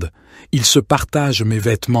regardent, ils se partagent mes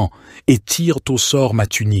vêtements et tirent au sort ma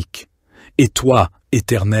tunique. Et toi,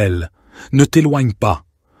 Éternel, ne t'éloigne pas.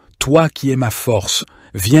 Toi qui es ma force,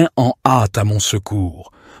 viens en hâte à mon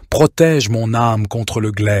secours. Protège mon âme contre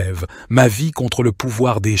le glaive, ma vie contre le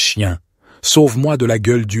pouvoir des chiens. Sauve-moi de la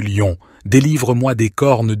gueule du lion, délivre-moi des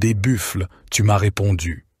cornes des buffles, tu m'as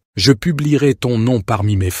répondu. Je publierai ton nom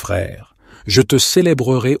parmi mes frères. Je te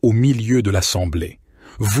célébrerai au milieu de l'assemblée.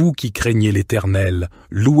 Vous qui craignez l'Éternel,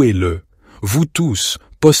 louez-le. Vous tous,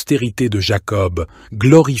 postérité de Jacob,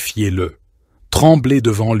 glorifiez-le. Tremblez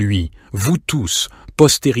devant lui, vous tous,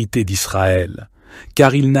 postérité d'Israël.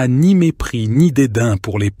 Car il n'a ni mépris ni dédain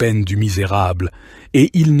pour les peines du misérable, et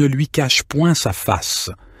il ne lui cache point sa face,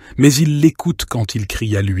 mais il l'écoute quand il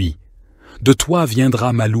crie à lui. De toi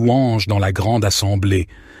viendra ma louange dans la grande assemblée,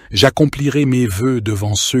 j'accomplirai mes vœux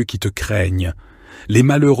devant ceux qui te craignent. Les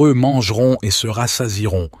malheureux mangeront et se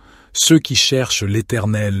rassasieront, ceux qui cherchent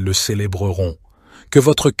l'Éternel le célébreront. Que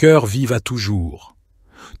votre cœur vive à toujours.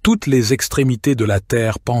 Toutes les extrémités de la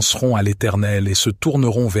terre penseront à l'Éternel et se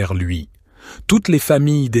tourneront vers lui. Toutes les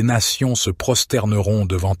familles des nations se prosterneront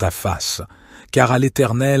devant ta face, car à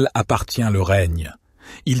l'Éternel appartient le règne.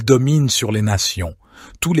 Il domine sur les nations.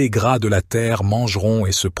 Tous les gras de la terre mangeront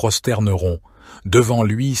et se prosterneront. Devant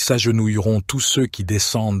lui s'agenouilleront tous ceux qui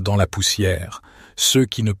descendent dans la poussière, ceux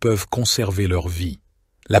qui ne peuvent conserver leur vie.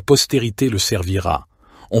 La postérité le servira.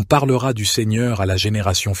 On parlera du Seigneur à la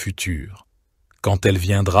génération future. Quand elle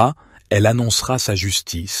viendra, elle annoncera sa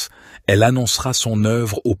justice, elle annoncera son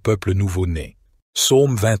œuvre au peuple nouveau-né.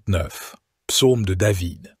 Psaume 29, psaume de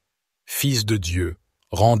David. Fils de Dieu,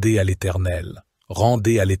 rendez à l'Éternel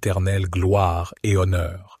gloire et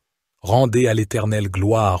honneur. Rendez à l'Éternel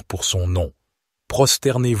gloire pour son nom.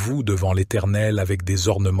 Prosternez-vous devant l'Éternel avec des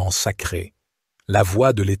ornements sacrés. La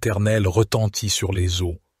voix de l'Éternel retentit sur les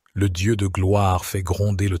eaux. Le Dieu de gloire fait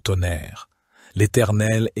gronder le tonnerre.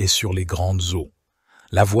 L'Éternel est sur les grandes eaux.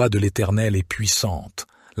 La voix de l'Éternel est puissante.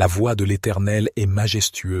 La voix de l'Éternel est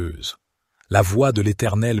majestueuse. La voix de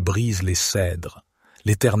l'Éternel brise les cèdres.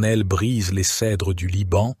 L'Éternel brise les cèdres du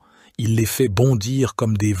Liban. Il les fait bondir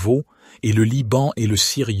comme des veaux, et le Liban et le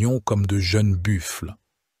Sirion comme de jeunes buffles.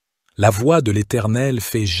 La voix de l'Éternel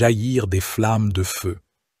fait jaillir des flammes de feu.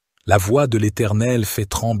 La voix de l'Éternel fait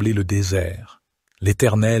trembler le désert.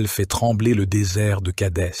 L'Éternel fait trembler le désert de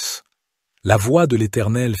Kadès. La voix de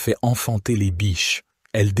l'Éternel fait enfanter les biches,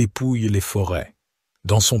 elle dépouille les forêts.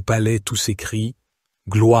 Dans son palais tout s'écrie «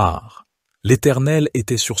 Gloire ». L'Éternel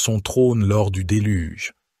était sur son trône lors du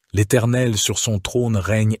déluge. L'Éternel sur son trône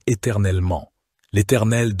règne éternellement.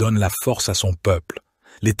 L'Éternel donne la force à son peuple.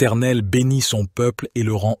 L'Éternel bénit son peuple et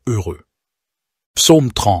le rend heureux.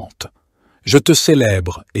 Psaume 30. Je te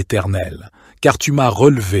célèbre, Éternel, car tu m'as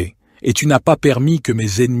relevé, et tu n'as pas permis que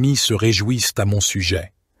mes ennemis se réjouissent à mon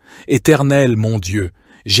sujet. Éternel, mon Dieu,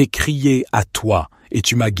 j'ai crié à toi, et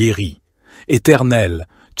tu m'as guéri. Éternel,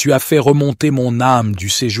 tu as fait remonter mon âme du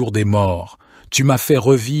séjour des morts, tu m'as fait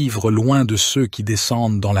revivre loin de ceux qui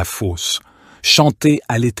descendent dans la fosse. Chantez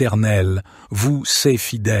à l'Éternel, vous, ses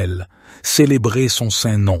fidèles, célébrez son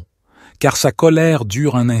saint nom. Car sa colère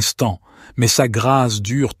dure un instant, mais sa grâce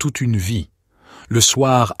dure toute une vie. Le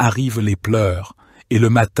soir arrivent les pleurs, et le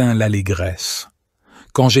matin l'allégresse.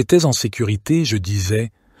 Quand j'étais en sécurité, je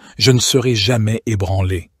disais, je ne serai jamais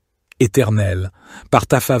ébranlé. Éternel, par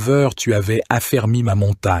ta faveur tu avais affermi ma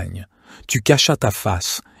montagne, tu cachas ta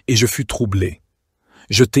face, et je fus troublé.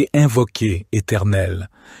 Je t'ai invoqué, Éternel,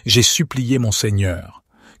 j'ai supplié mon Seigneur.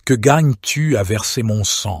 Que gagnes-tu à verser mon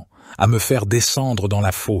sang, à me faire descendre dans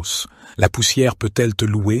la fosse? La poussière peut-elle te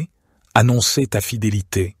louer? Annoncer ta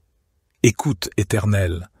fidélité. Écoute,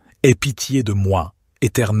 Éternel, aie pitié de moi.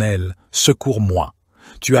 Éternel, secours-moi.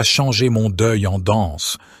 Tu as changé mon deuil en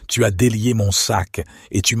danse, tu as délié mon sac,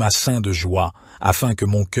 et tu m'as ceint de joie, afin que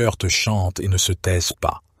mon cœur te chante et ne se taise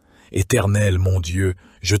pas. Éternel, mon Dieu,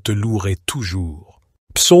 je te louerai toujours.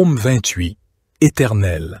 Psaume 28.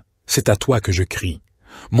 Éternel, c'est à toi que je crie.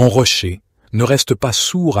 Mon rocher, ne reste pas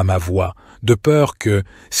sourd à ma voix, de peur que,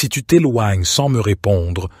 si tu t'éloignes sans me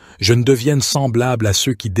répondre, je ne devienne semblable à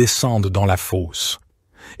ceux qui descendent dans la fosse.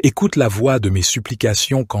 Écoute la voix de mes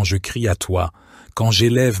supplications quand je crie à toi, quand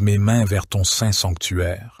j'élève mes mains vers ton saint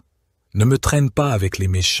sanctuaire. Ne me traîne pas avec les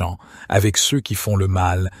méchants, avec ceux qui font le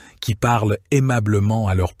mal, qui parlent aimablement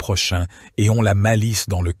à leurs prochains et ont la malice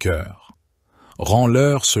dans le cœur.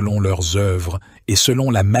 Rends-leur selon leurs œuvres et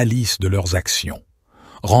selon la malice de leurs actions.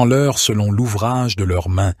 Rends-leur selon l'ouvrage de leurs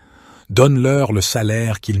mains, donne-leur le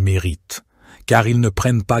salaire qu'ils méritent, car ils ne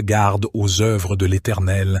prennent pas garde aux œuvres de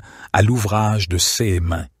l'Éternel, à l'ouvrage de ses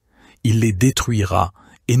mains. Il les détruira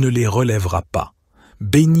et ne les relèvera pas.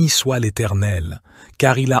 Béni soit l'Éternel,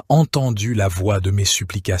 car il a entendu la voix de mes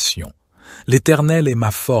supplications. L'Éternel est ma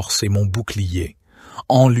force et mon bouclier.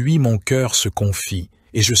 En lui mon cœur se confie,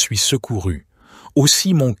 et je suis secouru.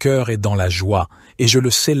 Aussi mon cœur est dans la joie, et je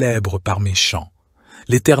le célèbre par mes chants.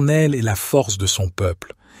 L'Éternel est la force de son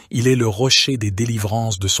peuple, il est le rocher des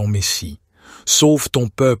délivrances de son Messie. Sauve ton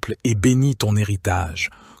peuple et bénis ton héritage,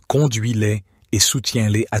 conduis-les et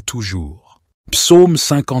soutiens-les à toujours. Psaume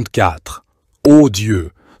 54. Ô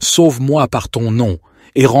Dieu, sauve-moi par ton nom,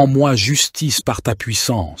 et rends-moi justice par ta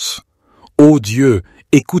puissance. Ô Dieu,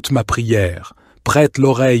 écoute ma prière, prête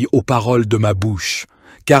l'oreille aux paroles de ma bouche,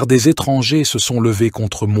 car des étrangers se sont levés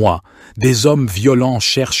contre moi, des hommes violents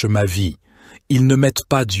cherchent ma vie. Ils ne mettent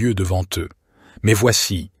pas Dieu devant eux. Mais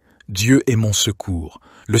voici, Dieu est mon secours,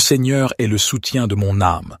 le Seigneur est le soutien de mon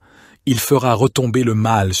âme. Il fera retomber le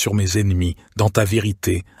mal sur mes ennemis, dans ta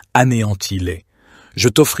vérité, anéantis-les. Je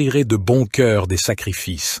t'offrirai de bon cœur des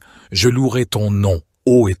sacrifices, je louerai ton nom,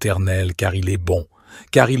 ô Éternel, car il est bon,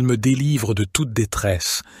 car il me délivre de toute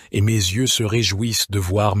détresse, et mes yeux se réjouissent de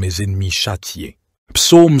voir mes ennemis châtiés.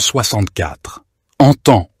 Psaume 64.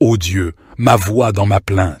 Entends, ô Dieu, ma voix dans ma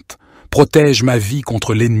plainte. Protège ma vie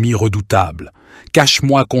contre l'ennemi redoutable.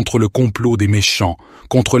 Cache-moi contre le complot des méchants,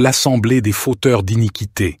 contre l'assemblée des fauteurs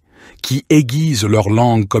d'iniquité, qui aiguisent leur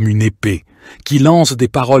langue comme une épée, qui lancent des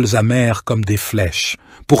paroles amères comme des flèches,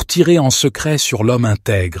 pour tirer en secret sur l'homme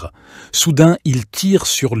intègre. Soudain, ils tirent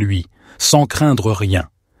sur lui, sans craindre rien.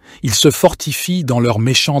 Ils se fortifient dans leurs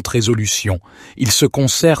méchantes résolutions, ils se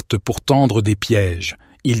concertent pour tendre des pièges.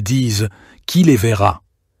 Ils disent « Qui les verra ?»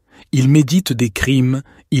 Ils méditent des crimes,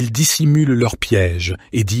 ils dissimulent leurs pièges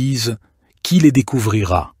et disent « Qui les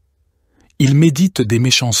découvrira ?» Ils méditent des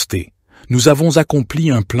méchancetés. Nous avons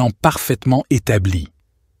accompli un plan parfaitement établi.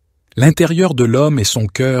 L'intérieur de l'homme et son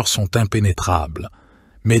cœur sont impénétrables.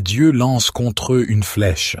 Mais Dieu lance contre eux une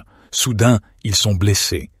flèche. Soudain, ils sont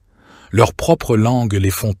blessés. Leurs propres langues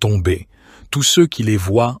les font tomber. Tous ceux qui les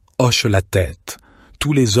voient hochent la tête.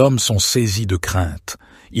 Tous les hommes sont saisis de crainte.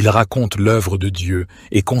 Ils racontent l'œuvre de Dieu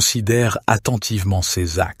et considèrent attentivement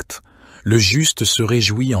ses actes. Le juste se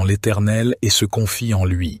réjouit en l'Éternel et se confie en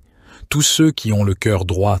lui. Tous ceux qui ont le cœur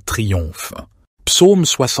droit triomphent. Psaume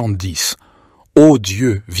 70. Ô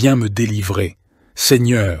Dieu, viens me délivrer.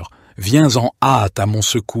 Seigneur, viens en hâte à mon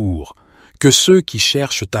secours. Que ceux qui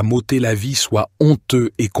cherchent à m'ôter la vie soient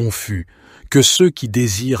honteux et confus. Que ceux qui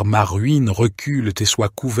désirent ma ruine reculent et soient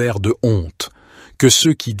couverts de honte. Que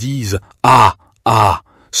ceux qui disent « Ah, ah !»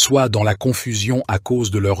 soient dans la confusion à cause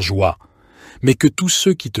de leur joie. Mais que tous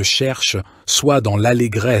ceux qui te cherchent soient dans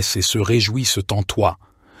l'allégresse et se réjouissent en toi.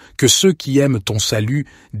 Que ceux qui aiment ton salut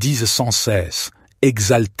disent sans cesse «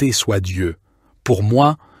 Exalté soit Dieu ». Pour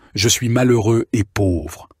moi, je suis malheureux et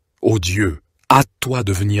pauvre. Ô Dieu, Hâte-toi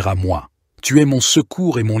de venir à moi. Tu es mon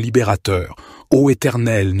secours et mon libérateur. Ô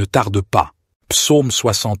Éternel, ne tarde pas. Psaume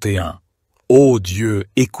 61. Ô Dieu,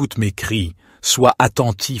 écoute mes cris, sois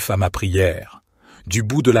attentif à ma prière. Du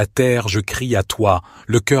bout de la terre, je crie à toi,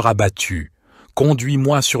 le cœur abattu.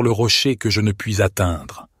 Conduis-moi sur le rocher que je ne puis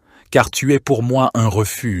atteindre. Car tu es pour moi un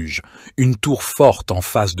refuge, une tour forte en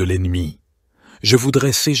face de l'ennemi. Je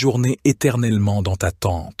voudrais séjourner éternellement dans ta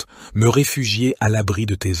tente, me réfugier à l'abri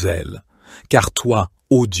de tes ailes. Car toi,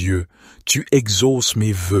 ô Dieu, tu exauces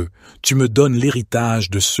mes vœux, tu me donnes l'héritage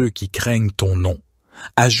de ceux qui craignent ton nom.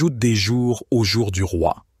 Ajoute des jours au jour du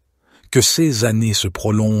roi. Que ces années se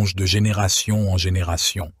prolongent de génération en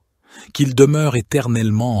génération. Qu'il demeure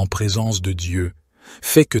éternellement en présence de Dieu.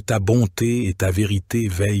 Fais que ta bonté et ta vérité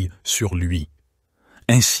veillent sur lui.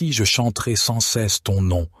 Ainsi je chanterai sans cesse ton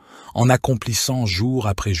nom, en accomplissant jour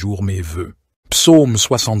après jour mes vœux. Psaume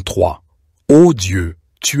 63. Ô Dieu,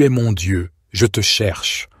 tu es mon Dieu, je te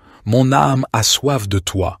cherche. Mon âme a soif de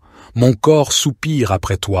toi, mon corps soupire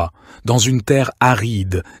après toi, dans une terre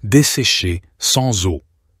aride, desséchée, sans eau.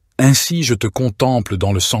 Ainsi je te contemple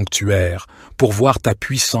dans le sanctuaire, pour voir ta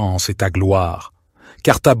puissance et ta gloire.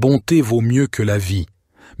 Car ta bonté vaut mieux que la vie.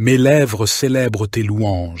 Mes lèvres célèbrent tes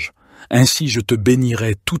louanges. Ainsi je te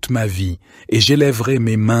bénirai toute ma vie, et j'élèverai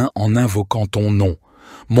mes mains en invoquant ton nom.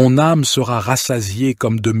 Mon âme sera rassasiée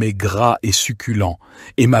comme de mets gras et succulents,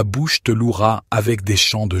 et ma bouche te louera avec des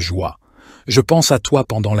chants de joie. Je pense à toi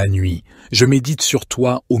pendant la nuit, je médite sur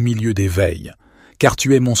toi au milieu des veilles, car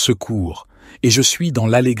tu es mon secours, et je suis dans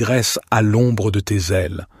l'allégresse à l'ombre de tes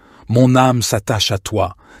ailes. Mon âme s'attache à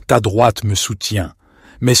toi, ta droite me soutient.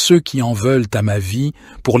 Mais ceux qui en veulent à ma vie,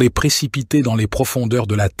 pour les précipiter dans les profondeurs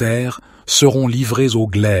de la terre, seront livrés au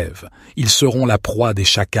glaive, ils seront la proie des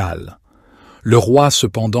chacals. Le roi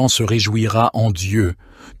cependant se réjouira en Dieu,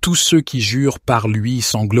 tous ceux qui jurent par lui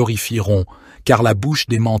s'en glorifieront, car la bouche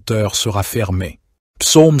des menteurs sera fermée.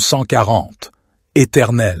 Psaume 140.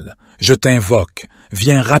 Éternel, je t'invoque,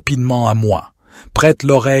 viens rapidement à moi, prête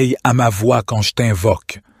l'oreille à ma voix quand je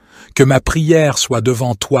t'invoque. Que ma prière soit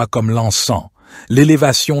devant toi comme l'encens,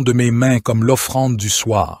 l'élévation de mes mains comme l'offrande du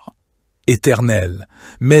soir. Éternel,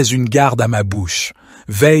 mets une garde à ma bouche,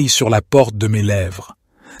 veille sur la porte de mes lèvres.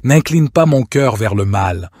 N'incline pas mon cœur vers le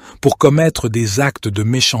mal, pour commettre des actes de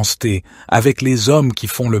méchanceté avec les hommes qui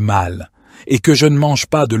font le mal, et que je ne mange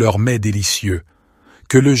pas de leurs mets délicieux.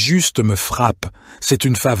 Que le juste me frappe, c'est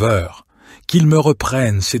une faveur. Qu'il me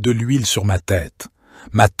reprenne, c'est de l'huile sur ma tête.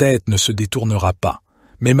 Ma tête ne se détournera pas,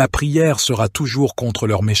 mais ma prière sera toujours contre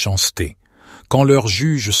leur méchanceté. Quand leurs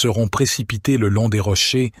juges seront précipités le long des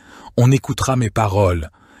rochers, on écoutera mes paroles,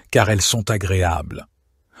 car elles sont agréables.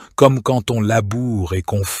 Comme quand on laboure et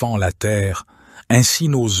qu'on fend la terre, ainsi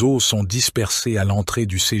nos os sont dispersés à l'entrée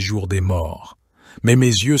du séjour des morts. Mais mes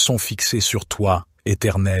yeux sont fixés sur toi,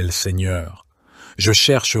 Éternel Seigneur. Je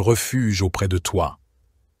cherche refuge auprès de toi.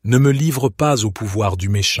 Ne me livre pas au pouvoir du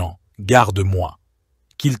méchant, garde-moi.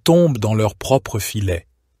 Qu'ils tombent dans leur propre filet,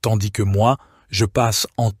 tandis que moi, je passe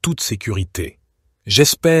en toute sécurité.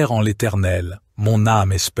 J'espère en l'Éternel, mon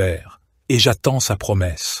âme espère, et j'attends sa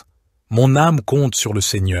promesse. Mon âme compte sur le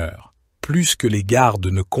Seigneur, plus que les gardes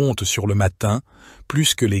ne comptent sur le matin,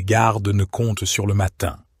 plus que les gardes ne comptent sur le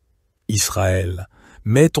matin. Israël,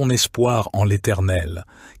 mets ton espoir en l'Éternel,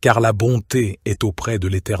 car la bonté est auprès de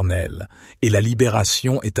l'Éternel, et la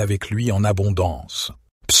libération est avec lui en abondance.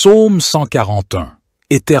 Psaume 141.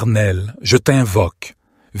 Éternel, je t'invoque,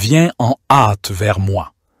 viens en hâte vers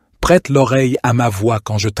moi. Prête l'oreille à ma voix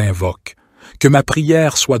quand je t'invoque. Que ma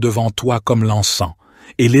prière soit devant toi comme l'encens,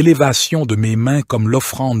 et l'élévation de mes mains comme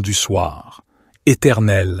l'offrande du soir.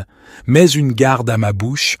 Éternel, mets une garde à ma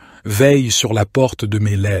bouche, veille sur la porte de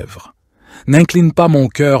mes lèvres. N'incline pas mon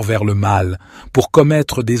cœur vers le mal, pour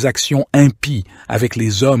commettre des actions impies avec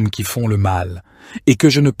les hommes qui font le mal, et que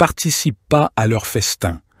je ne participe pas à leur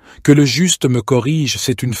festin. Que le juste me corrige,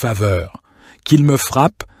 c'est une faveur. Qu'il me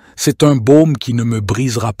frappe, c'est un baume qui ne me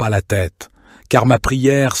brisera pas la tête, car ma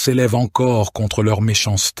prière s'élève encore contre leur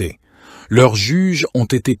méchanceté. Leurs juges ont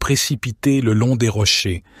été précipités le long des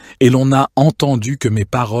rochers, et l'on a entendu que mes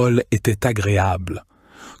paroles étaient agréables.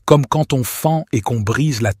 Comme quand on fend et qu'on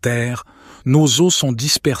brise la terre, nos os sont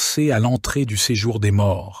dispersés à l'entrée du séjour des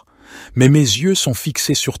morts. Mais mes yeux sont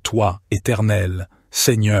fixés sur toi, Éternel,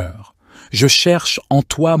 Seigneur. Je cherche en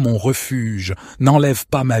toi mon refuge, n'enlève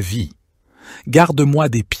pas ma vie. Garde-moi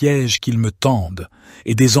des pièges qu'ils me tendent,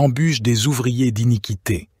 et des embûches des ouvriers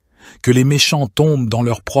d'iniquité. Que les méchants tombent dans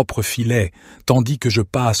leur propre filet, tandis que je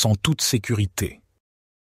passe en toute sécurité.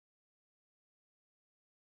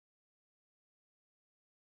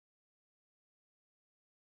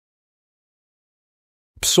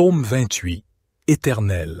 Psaume 28.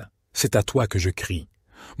 Éternel, c'est à toi que je crie.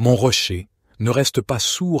 Mon rocher, ne reste pas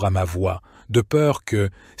sourd à ma voix, de peur que,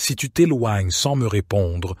 si tu t'éloignes sans me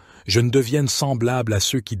répondre, je ne devienne semblable à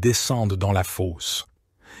ceux qui descendent dans la fosse.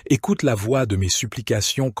 Écoute la voix de mes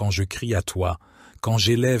supplications quand je crie à toi, quand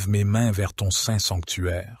j'élève mes mains vers ton saint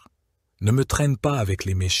sanctuaire. Ne me traîne pas avec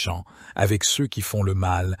les méchants, avec ceux qui font le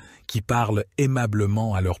mal, qui parlent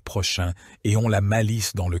aimablement à leurs prochains et ont la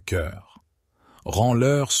malice dans le cœur.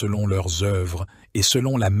 Rends-leur selon leurs œuvres et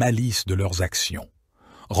selon la malice de leurs actions.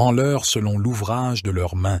 Rends-leur selon l'ouvrage de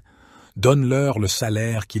leurs mains, donne-leur le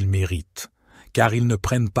salaire qu'ils méritent, car ils ne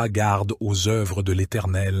prennent pas garde aux œuvres de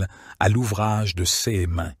l'Éternel, à l'ouvrage de ses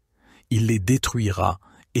mains. Il les détruira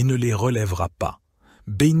et ne les relèvera pas.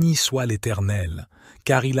 Béni soit l'Éternel,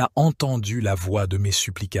 car il a entendu la voix de mes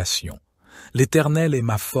supplications. L'Éternel est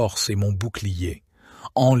ma force et mon bouclier.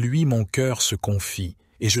 En lui mon cœur se confie,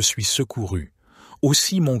 et je suis secouru.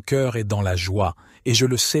 Aussi mon cœur est dans la joie, et je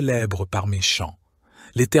le célèbre par mes chants.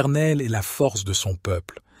 L'Éternel est la force de son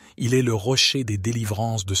peuple, il est le rocher des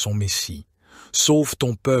délivrances de son Messie. Sauve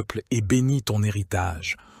ton peuple et bénis ton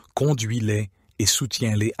héritage, conduis-les et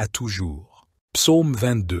soutiens-les à toujours. Psaume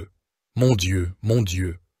 22. Mon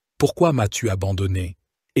Dieu, pourquoi m'as-tu abandonné?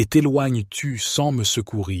 Et t'éloignes-tu sans me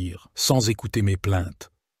secourir, sans écouter mes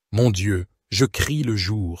plaintes? Mon Dieu, je crie le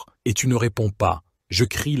jour, et tu ne réponds pas, je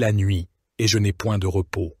crie la nuit, et je n'ai point de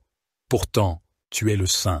repos. Pourtant, tu es le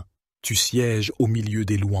Saint, tu sièges au milieu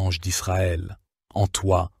des louanges d'Israël. En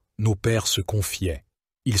toi, nos pères se confiaient.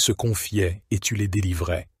 Ils se confiaient et tu les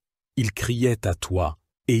délivrais. Ils criaient à toi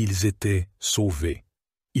et ils étaient sauvés.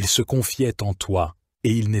 Ils se confiaient en toi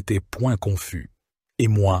et ils n'étaient point confus. Et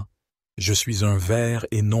moi, je suis un ver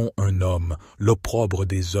et non un homme, l'opprobre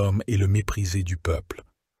des hommes et le méprisé du peuple.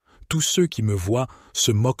 Tous ceux qui me voient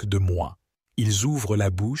se moquent de moi. Ils ouvrent la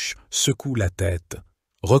bouche, secouent la tête.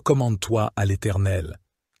 Recommande-toi à l'Éternel.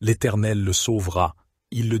 L'Éternel le sauvera,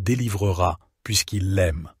 il le délivrera, puisqu'il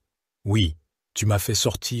l'aime. Oui, tu m'as fait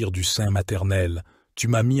sortir du sein maternel, tu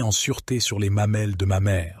m'as mis en sûreté sur les mamelles de ma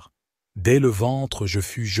mère. Dès le ventre je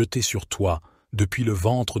fus jeté sur toi, depuis le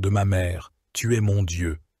ventre de ma mère, tu es mon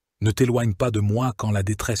Dieu. Ne t'éloigne pas de moi quand la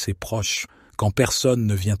détresse est proche, quand personne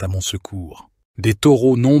ne vient à mon secours. Des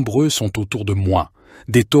taureaux nombreux sont autour de moi,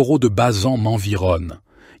 des taureaux de Basan m'environnent.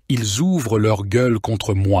 Ils ouvrent leur gueule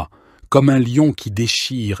contre moi, comme un lion qui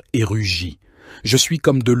déchire et rugit. Je suis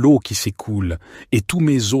comme de l'eau qui s'écoule, et tous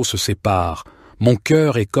mes os se séparent. Mon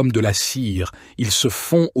cœur est comme de la cire, il se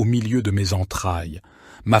fond au milieu de mes entrailles.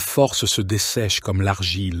 Ma force se dessèche comme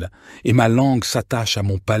l'argile, et ma langue s'attache à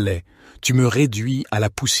mon palais. Tu me réduis à la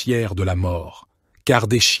poussière de la mort. Car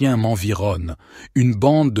des chiens m'environnent, une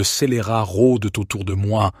bande de scélérats rôdent autour de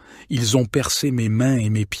moi, ils ont percé mes mains et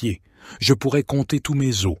mes pieds. Je pourrais compter tous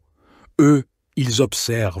mes os. Eux, ils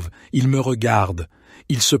observent, ils me regardent,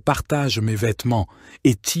 ils se partagent mes vêtements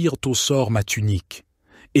et tirent au sort ma tunique.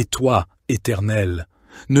 Et toi, Éternel,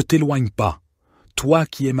 ne t'éloigne pas. Toi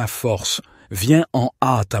qui es ma force, viens en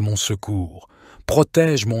hâte à mon secours.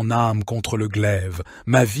 Protège mon âme contre le glaive,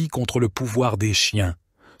 ma vie contre le pouvoir des chiens.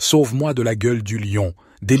 Sauve-moi de la gueule du lion,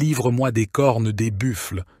 délivre-moi des cornes des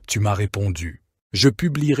buffles, tu m'as répondu. Je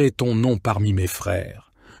publierai ton nom parmi mes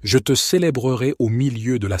frères. Je te célébrerai au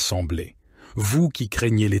milieu de l'assemblée. Vous qui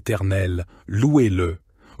craignez l'Éternel, louez-le.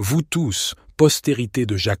 Vous tous, postérité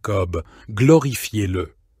de Jacob,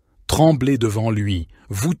 glorifiez-le. Tremblez devant lui,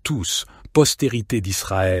 vous tous, postérité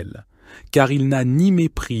d'Israël. Car il n'a ni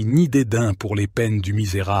mépris ni dédain pour les peines du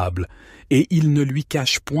misérable, et il ne lui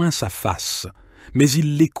cache point sa face, mais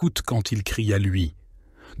il l'écoute quand il crie à lui.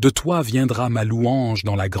 De toi viendra ma louange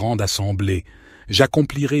dans la grande assemblée,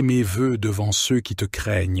 j'accomplirai mes vœux devant ceux qui te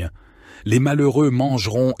craignent. Les malheureux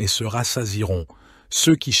mangeront et se rassasieront,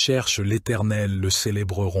 ceux qui cherchent l'Éternel le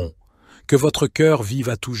célébreront. Que votre cœur vive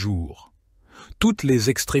à toujours. Toutes les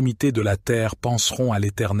extrémités de la terre penseront à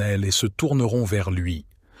l'Éternel et se tourneront vers lui.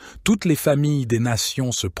 Toutes les familles des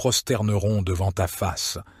nations se prosterneront devant ta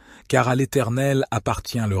face, car à l'Éternel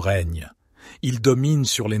appartient le règne. Il domine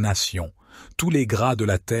sur les nations. Tous les gras de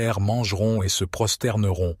la terre mangeront et se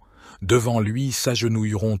prosterneront. Devant lui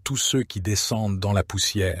s'agenouilleront tous ceux qui descendent dans la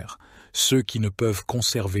poussière, ceux qui ne peuvent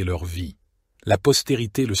conserver leur vie. La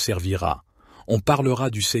postérité le servira. On parlera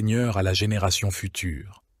du Seigneur à la génération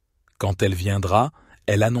future. Quand elle viendra,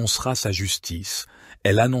 elle annoncera sa justice.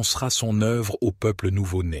 Elle annoncera son œuvre au peuple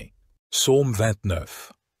nouveau-né. Psaume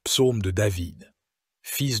 29. Psaume de David.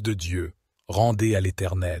 Fils de Dieu, rendez à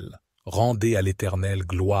l'Éternel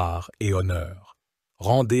gloire et honneur.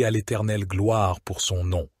 Rendez à l'Éternel gloire pour son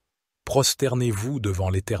nom. Prosternez-vous devant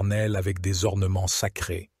l'Éternel avec des ornements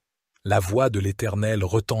sacrés. La voix de l'Éternel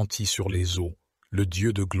retentit sur les eaux. le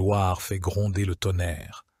Dieu de gloire fait gronder le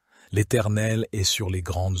tonnerre. L'Éternel est sur les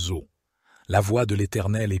grandes eaux. La voix de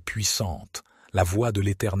l'Éternel est puissante, la voix de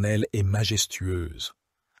l'Éternel est majestueuse.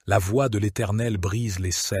 La voix de l'Éternel brise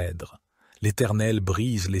les cèdres. L'Éternel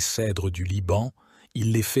brise les cèdres du Liban,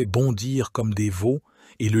 il les fait bondir comme des veaux,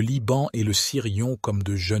 et le Liban et le Sirion comme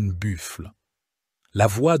de jeunes buffles. La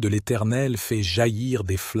voix de l'Éternel fait jaillir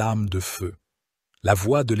des flammes de feu. La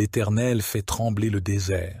voix de l'Éternel fait trembler le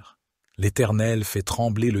désert. L'Éternel fait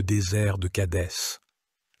trembler le désert de Kadès.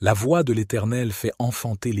 La voix de l'Éternel fait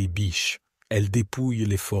enfanter les biches, elle dépouille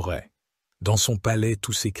les forêts. Dans son palais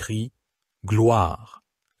tout s'écrie « Gloire ».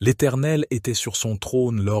 L'Éternel était sur son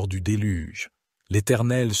trône lors du déluge.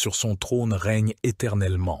 L'Éternel sur son trône règne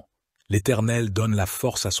éternellement. L'Éternel donne la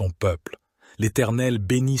force à son peuple. L'Éternel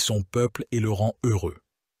bénit son peuple et le rend heureux.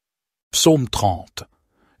 Psaume 30.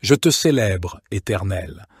 Je te célèbre,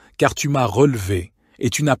 Éternel, car tu m'as relevé, et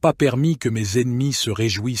tu n'as pas permis que mes ennemis se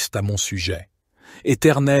réjouissent à mon sujet.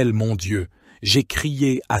 Éternel, mon Dieu, j'ai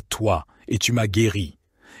crié à toi, et tu m'as guéri.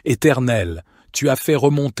 Éternel, tu as fait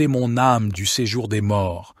remonter mon âme du séjour des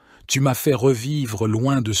morts. Tu m'as fait revivre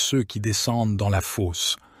loin de ceux qui descendent dans la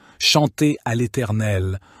fosse. Chantez à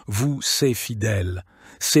l'Éternel, vous, ses fidèles,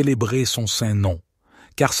 célébrez son saint nom.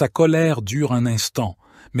 Car sa colère dure un instant,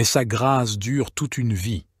 mais sa grâce dure toute une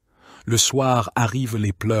vie. Le soir arrivent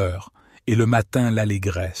les pleurs, et le matin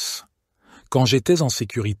l'allégresse. Quand j'étais en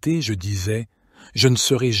sécurité, je disais, je ne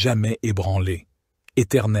serai jamais ébranlé.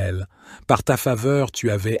 Éternel, par ta faveur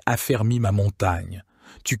tu avais affermi ma montagne.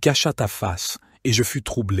 Tu cachas ta face, et je fus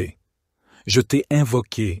troublé. Je t'ai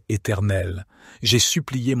invoqué, Éternel, j'ai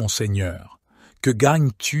supplié mon Seigneur. Que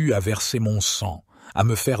gagnes-tu à verser mon sang, à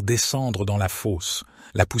me faire descendre dans la fosse?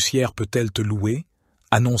 La poussière peut-elle te louer?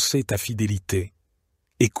 Annoncer ta fidélité.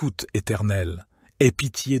 Écoute, Éternel, aie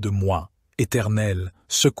pitié de moi. Éternel,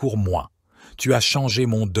 secours-moi. Tu as changé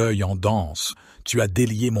mon deuil en danse, tu as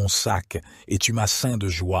délié mon sac, et tu m'as ceint de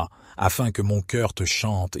joie, afin que mon cœur te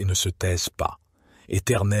chante et ne se taise pas.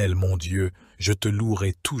 Éternel, mon Dieu, je te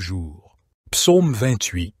louerai toujours. Psaume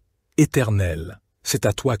 28. Éternel, c'est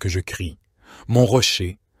à toi que je crie. Mon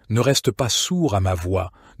rocher, ne reste pas sourd à ma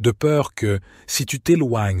voix, de peur que, si tu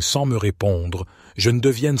t'éloignes sans me répondre, je ne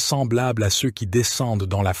devienne semblable à ceux qui descendent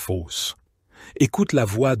dans la fosse. Écoute la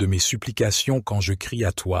voix de mes supplications quand je crie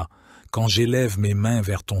à toi, quand j'élève mes mains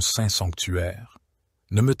vers ton saint sanctuaire.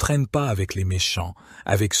 Ne me traîne pas avec les méchants,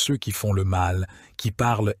 avec ceux qui font le mal, qui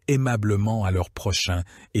parlent aimablement à leurs prochains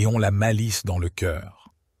et ont la malice dans le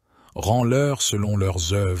cœur. Rends-leur selon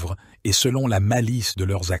leurs œuvres et selon la malice de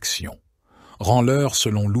leurs actions. Rends-leur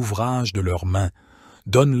selon l'ouvrage de leurs mains,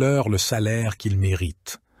 donne-leur le salaire qu'ils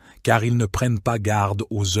méritent, car ils ne prennent pas garde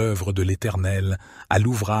aux œuvres de l'Éternel, à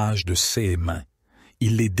l'ouvrage de ses mains.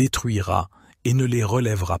 Il les détruira et ne les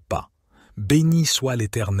relèvera pas. Béni soit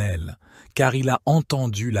l'Éternel, car il a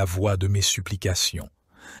entendu la voix de mes supplications.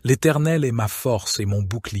 L'Éternel est ma force et mon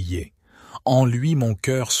bouclier. En lui mon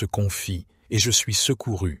cœur se confie, et je suis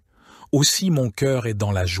secouru. Aussi mon cœur est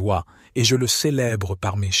dans la joie, et je le célèbre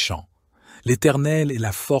par mes chants. L'Éternel est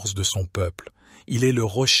la force de son peuple, il est le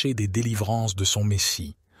rocher des délivrances de son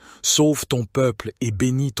Messie. Sauve ton peuple et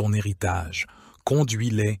bénis ton héritage,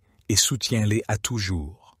 conduis-les et soutiens-les à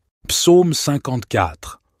toujours. Psaume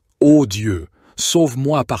 54. Ô Dieu,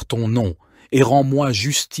 sauve-moi par ton nom, et rends-moi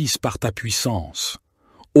justice par ta puissance.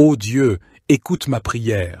 Ô Dieu, écoute ma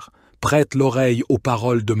prière, prête l'oreille aux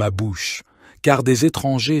paroles de ma bouche, car des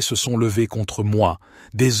étrangers se sont levés contre moi,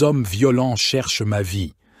 des hommes violents cherchent ma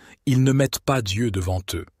vie. Ils ne mettent pas Dieu devant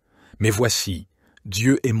eux. Mais voici,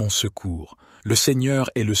 Dieu est mon secours, le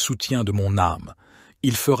Seigneur est le soutien de mon âme.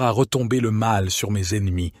 Il fera retomber le mal sur mes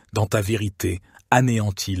ennemis, dans ta vérité,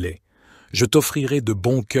 anéantis-les. Je t'offrirai de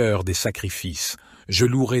bon cœur des sacrifices, je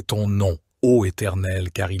louerai ton nom, ô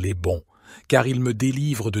Éternel, car il est bon, car il me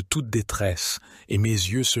délivre de toute détresse, et mes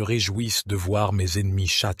yeux se réjouissent de voir mes ennemis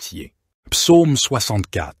châtiés. Psaume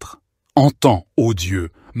 64. Entends, ô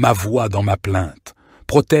Dieu, ma voix dans ma plainte.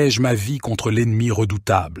 Protège ma vie contre l'ennemi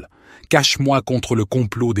redoutable. Cache-moi contre le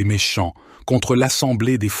complot des méchants, contre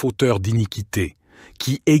l'assemblée des fauteurs d'iniquité,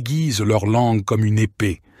 qui aiguisent leur langue comme une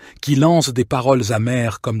épée, qui lancent des paroles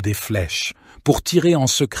amères comme des flèches, pour tirer en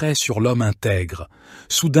secret sur l'homme intègre.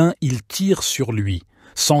 Soudain, ils tirent sur lui,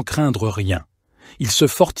 sans craindre rien. Ils se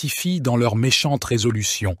fortifient dans leurs méchantes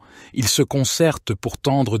résolutions, ils se concertent pour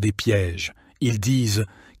tendre des pièges. Ils disent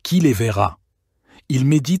 « Qui les verra ?» Ils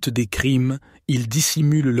méditent des crimes, ils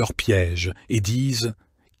dissimulent leurs pièges et disent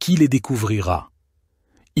 « Qui les découvrira ?»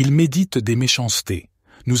 Ils méditent des méchancetés.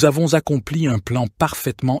 Nous avons accompli un plan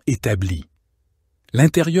parfaitement établi.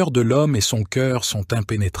 L'intérieur de l'homme et son cœur sont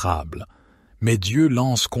impénétrables, Mais Dieu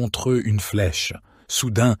lance contre eux une flèche.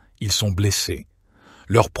 Soudain, ils sont blessés.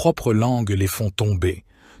 Leurs propres langues les font tomber.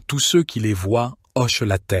 Tous ceux qui les voient hochent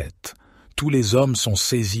la tête. Tous les hommes sont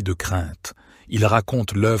saisis de crainte. Ils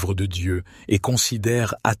racontent l'œuvre de Dieu et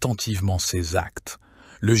considèrent attentivement ses actes.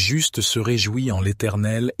 Le juste se réjouit en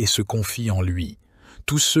l'Éternel et se confie en lui.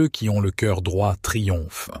 Tous ceux qui ont le cœur droit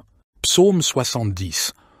triomphent. Psaume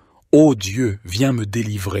 70. Ô Dieu, viens me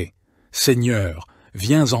délivrer. Seigneur,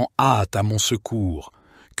 viens en hâte à mon secours.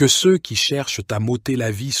 Que ceux qui cherchent à m'ôter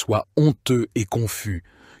la vie soient honteux et confus.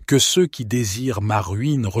 Que ceux qui désirent ma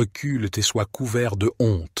ruine reculent et soient couverts de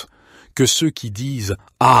honte. Que ceux qui disent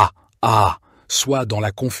 « Ah, ah !» soient dans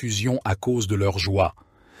la confusion à cause de leur joie.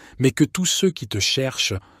 Mais que tous ceux qui te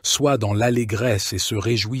cherchent soient dans l'allégresse et se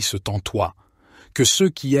réjouissent en toi. Que ceux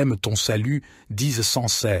qui aiment ton salut disent sans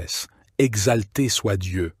cesse « Exalté soit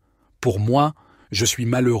Dieu !» Pour moi, je suis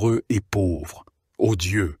malheureux et pauvre. Ô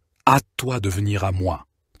Dieu, hâte-toi de venir à moi.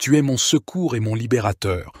 Tu es mon secours et mon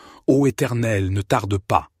libérateur. Ô Éternel, ne tarde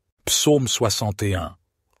pas. Psaume 61.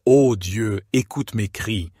 Ô Dieu, écoute mes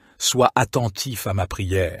cris, sois attentif à ma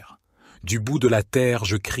prière. Du bout de la terre,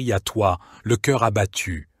 je crie à toi, le cœur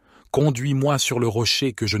abattu. Conduis-moi sur le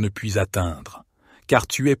rocher que je ne puis atteindre. Car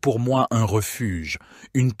tu es pour moi un refuge,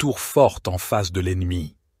 une tour forte en face de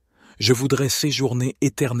l'ennemi. Je voudrais séjourner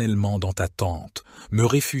éternellement dans ta tente, me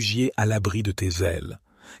réfugier à l'abri de tes ailes.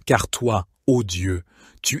 Car toi, ô Dieu,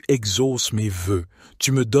 tu exauces mes vœux,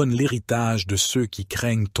 tu me donnes l'héritage de ceux qui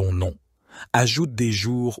craignent ton nom. Ajoute des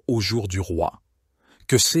jours aux jours du roi.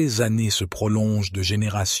 Que ces années se prolongent de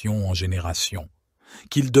génération en génération.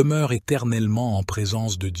 Qu'il demeure éternellement en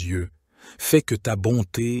présence de Dieu. Fais que ta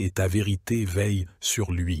bonté et ta vérité veillent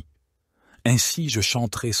sur lui. Ainsi je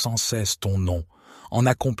chanterai sans cesse ton nom, en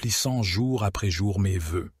accomplissant jour après jour mes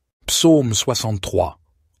vœux. Psaume 63.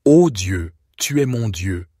 Ô Dieu, tu es mon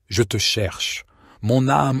Dieu, je te cherche. Mon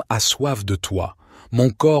âme a soif de toi,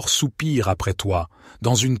 mon corps soupire après toi,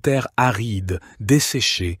 dans une terre aride,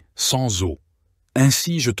 desséchée, sans eau.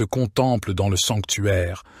 Ainsi je te contemple dans le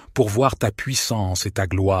sanctuaire, pour voir ta puissance et ta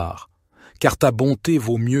gloire. Car ta bonté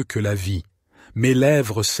vaut mieux que la vie. Mes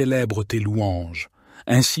lèvres célèbrent tes louanges.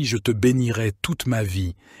 Ainsi je te bénirai toute ma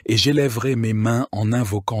vie, et j'élèverai mes mains en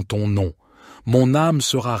invoquant ton nom. Mon âme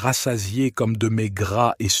sera rassasiée comme de mets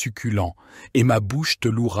gras et succulents, et ma bouche te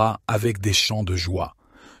louera avec des chants de joie.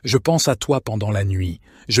 Je pense à toi pendant la nuit,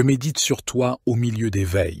 je médite sur toi au milieu des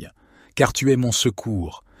veilles, car tu es mon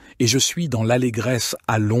secours, et je suis dans l'allégresse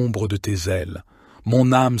à l'ombre de tes ailes.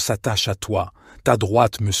 Mon âme s'attache à toi, ta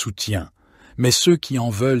droite me soutient. Mais ceux qui en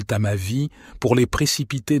veulent à ma vie, pour les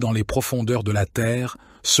précipiter dans les profondeurs de la terre,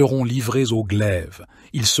 seront livrés au glaive,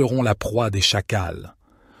 ils seront la proie des chacals.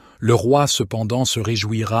 Le roi cependant se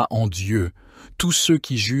réjouira en Dieu, tous ceux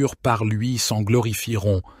qui jurent par lui s'en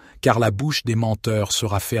glorifieront, car la bouche des menteurs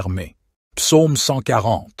sera fermée. Psaume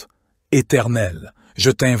 140. Éternel,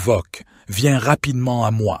 je t'invoque, viens rapidement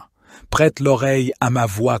à moi, prête l'oreille à ma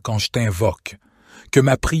voix quand je t'invoque. Que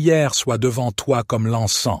ma prière soit devant toi comme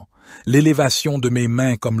l'encens, l'élévation de mes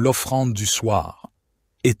mains comme l'offrande du soir.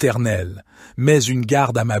 Éternel, mets une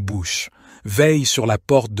garde à ma bouche, veille sur la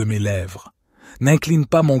porte de mes lèvres. N'incline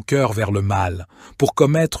pas mon cœur vers le mal, pour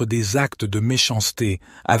commettre des actes de méchanceté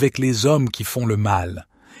avec les hommes qui font le mal,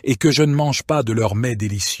 et que je ne mange pas de leurs mets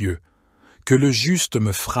délicieux. Que le juste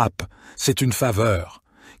me frappe, c'est une faveur.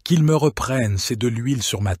 Qu'il me reprenne, c'est de l'huile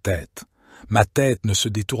sur ma tête. Ma tête ne se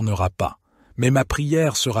détournera pas, mais ma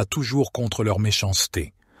prière sera toujours contre leur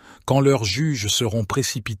méchanceté. Quand leurs juges seront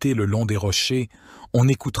précipités le long des rochers, on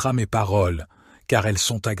écoutera mes paroles, car elles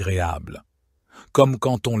sont agréables. Comme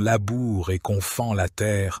quand on laboure et qu'on fend la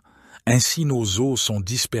terre, ainsi nos os sont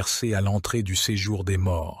dispersés à l'entrée du séjour des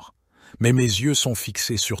morts. Mais mes yeux sont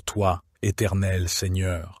fixés sur toi, Éternel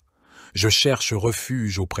Seigneur. Je cherche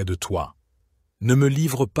refuge auprès de toi. Ne me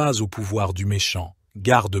livre pas au pouvoir du méchant,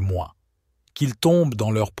 garde-moi. Qu'ils tombent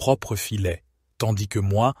dans leur propre filet, tandis que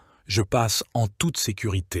moi, je passe en toute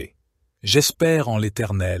sécurité. J'espère en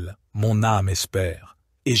l'Éternel, mon âme espère,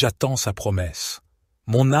 et j'attends sa promesse.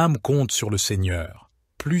 Mon âme compte sur le Seigneur,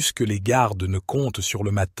 plus que les gardes ne comptent sur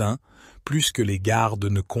le matin, plus que les gardes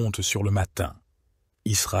ne comptent sur le matin.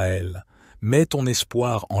 Israël, mets ton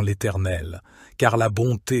espoir en l'Éternel, car la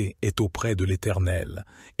bonté est auprès de l'Éternel,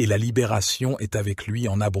 et la libération est avec lui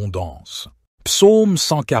en abondance. Psaume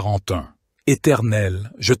 141.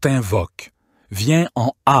 Éternel, je t'invoque. Viens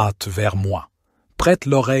en hâte vers moi. Prête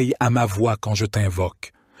l'oreille à ma voix quand je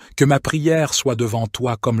t'invoque. Que ma prière soit devant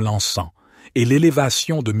toi comme l'encens, et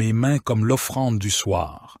l'élévation de mes mains comme l'offrande du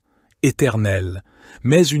soir. Éternel,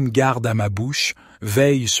 mets une garde à ma bouche,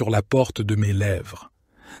 veille sur la porte de mes lèvres.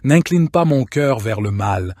 N'incline pas mon cœur vers le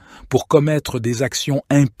mal, pour commettre des actions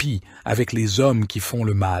impies avec les hommes qui font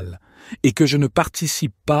le mal, et que je ne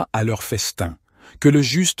participe pas à leur festin. Que le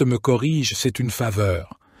juste me corrige, c'est une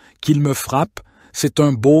faveur. Qu'il me frappe, c'est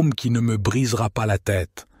un baume qui ne me brisera pas la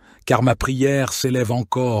tête, car ma prière s'élève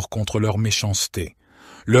encore contre leur méchanceté.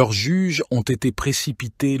 Leurs juges ont été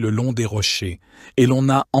précipités le long des rochers, et l'on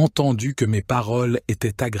a entendu que mes paroles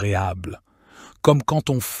étaient agréables. Comme quand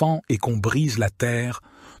on fend et qu'on brise la terre,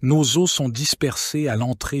 nos os sont dispersés à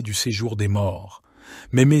l'entrée du séjour des morts.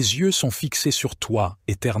 Mais mes yeux sont fixés sur toi,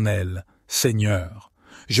 Éternel, Seigneur.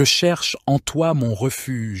 Je cherche en toi mon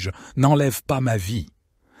refuge, n'enlève pas ma vie.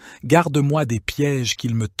 Garde-moi des pièges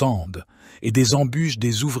qu'ils me tendent, et des embûches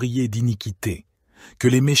des ouvriers d'iniquité. Que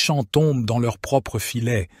les méchants tombent dans leur propre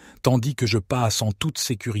filet, tandis que je passe en toute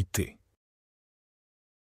sécurité.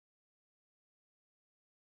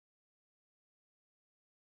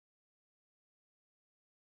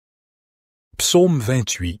 Psaume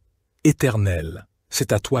 28. Éternel,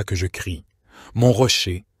 c'est à toi que je crie. Mon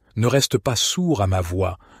rocher, ne reste pas sourd à ma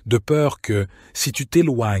voix, de peur que, si tu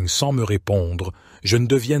t'éloignes sans me répondre, je ne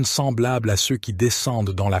devienne semblable à ceux qui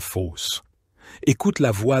descendent dans la fosse. Écoute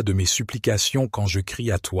la voix de mes supplications quand je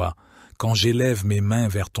crie à toi, quand j'élève mes mains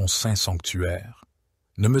vers ton saint sanctuaire.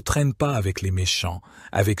 Ne me traîne pas avec les méchants,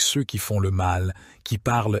 avec ceux qui font le mal, qui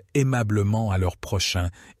parlent aimablement à leurs prochains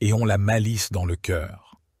et ont la malice dans le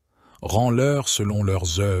cœur. Rends-leur selon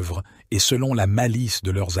leurs œuvres et selon la malice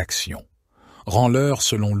de leurs actions. Rends-leur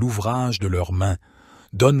selon l'ouvrage de leurs mains,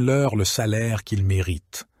 donne-leur le salaire qu'ils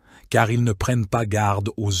méritent, car ils ne prennent pas garde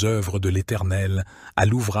aux œuvres de l'Éternel, à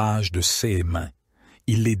l'ouvrage de ses mains.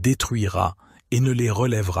 Il les détruira et ne les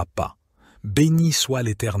relèvera pas. Béni soit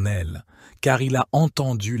l'Éternel, car il a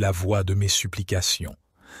entendu la voix de mes supplications.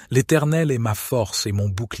 L'Éternel est ma force et mon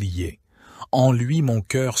bouclier. En lui mon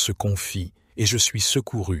cœur se confie, et je suis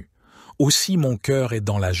secouru. Aussi mon cœur est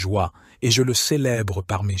dans la joie, et je le célèbre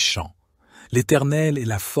par mes chants. L'Éternel est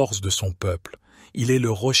la force de son peuple, il est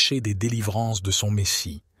le rocher des délivrances de son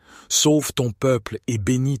Messie. Sauve ton peuple et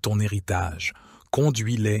bénis ton héritage,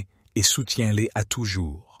 conduis-les et soutiens-les à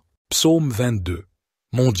toujours. Psaume 22.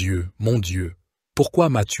 Mon Dieu, pourquoi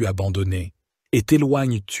m'as-tu abandonné? Et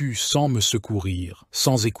t'éloignes-tu sans me secourir,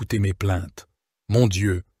 sans écouter mes plaintes? Mon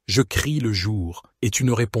Dieu, je crie le jour, et tu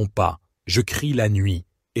ne réponds pas, je crie la nuit,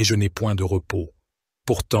 et je n'ai point de repos.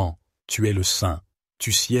 Pourtant, tu es le Saint,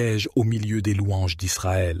 tu sièges au milieu des louanges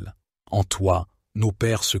d'Israël. En toi, nos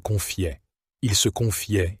pères se confiaient. Ils se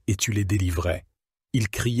confiaient et tu les délivrais. Ils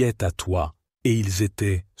criaient à toi et ils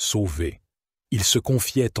étaient sauvés. Ils se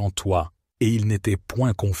confiaient en toi et ils n'étaient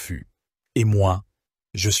point confus. Et moi,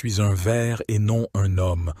 je suis un ver et non un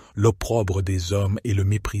homme, l'opprobre des hommes et le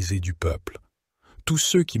méprisé du peuple. Tous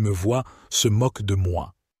ceux qui me voient se moquent de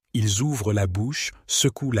moi. Ils ouvrent la bouche,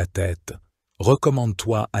 secouent la tête.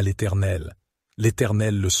 Recommande-toi à l'Éternel.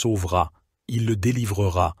 L'Éternel le sauvera, il le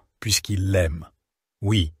délivrera, puisqu'il l'aime.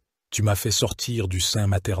 Oui, tu m'as fait sortir du sein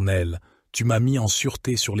maternel, tu m'as mis en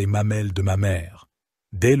sûreté sur les mamelles de ma mère.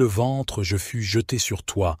 Dès le ventre je fus jeté sur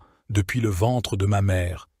toi, depuis le ventre de ma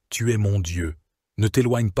mère, tu es mon Dieu. Ne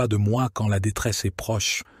t'éloigne pas de moi quand la détresse est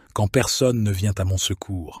proche, quand personne ne vient à mon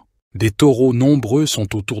secours. Des taureaux nombreux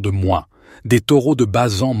sont autour de moi, des taureaux de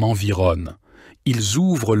Basan m'environnent. Ils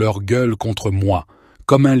ouvrent leur gueule contre moi,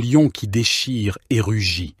 comme un lion qui déchire et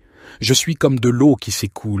rugit. Je suis comme de l'eau qui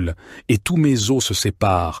s'écoule, et tous mes os se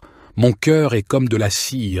séparent. Mon cœur est comme de la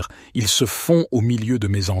cire, il se fond au milieu de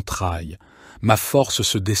mes entrailles. Ma force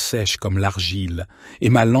se dessèche comme l'argile, et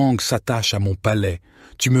ma langue s'attache à mon palais.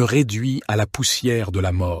 Tu me réduis à la poussière de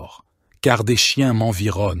la mort. Car des chiens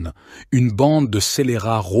m'environnent, une bande de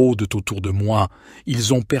scélérats rôdent autour de moi,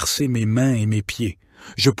 ils ont percé mes mains et mes pieds,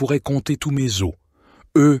 je pourrais compter tous mes os.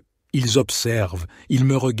 Eux, ils observent, ils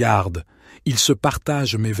me regardent, ils se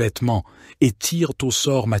partagent mes vêtements et tirent au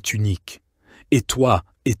sort ma tunique. Et toi,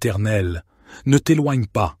 Éternel, ne t'éloigne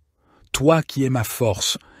pas. Toi qui es ma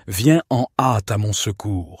force, viens en hâte à mon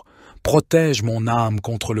secours. Protège mon âme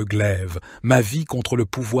contre le glaive, ma vie contre le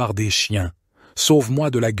pouvoir des chiens. Sauve-moi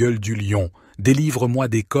de la gueule du lion, délivre-moi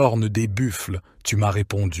des cornes des buffles, tu m'as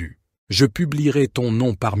répondu. Je publierai ton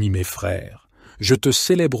nom parmi mes frères, je te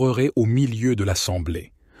célébrerai au milieu de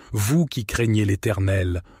l'assemblée. Vous qui craignez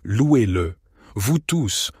l'Éternel, louez-le. Vous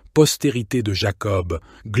tous, postérité de Jacob,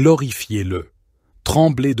 glorifiez-le.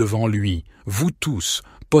 Tremblez devant lui, vous tous,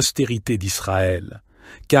 postérité d'Israël.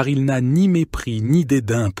 Car il n'a ni mépris ni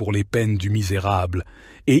dédain pour les peines du misérable,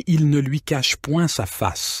 et il ne lui cache point sa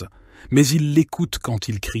face. Mais il l'écoute quand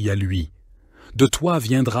il crie à lui. De toi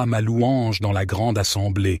viendra ma louange dans la grande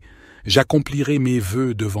assemblée. J'accomplirai mes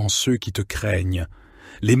vœux devant ceux qui te craignent.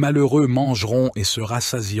 Les malheureux mangeront et se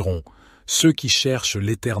rassasieront. Ceux qui cherchent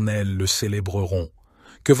l'Éternel le célébreront.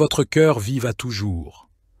 Que votre cœur vive à toujours.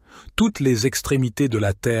 Toutes les extrémités de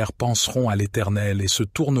la terre penseront à l'Éternel et se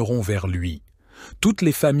tourneront vers lui. Toutes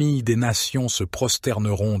les familles des nations se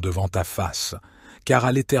prosterneront devant ta face, car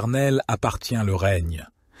à l'Éternel appartient le règne.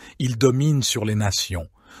 Il domine sur les nations.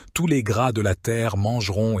 Tous les gras de la terre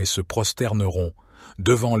mangeront et se prosterneront.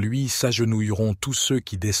 Devant lui s'agenouilleront tous ceux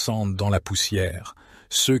qui descendent dans la poussière,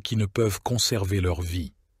 ceux qui ne peuvent conserver leur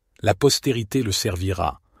vie. La postérité le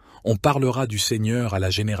servira. On parlera du Seigneur à la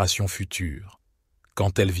génération future.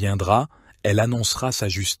 Quand elle viendra, elle annoncera sa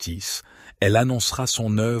justice, elle annoncera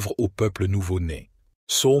son œuvre au peuple nouveau-né.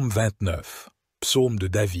 Psaume 29, psaume de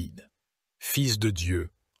David. Fils de Dieu,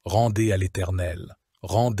 rendez à l'Éternel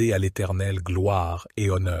gloire et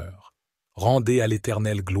honneur. Rendez à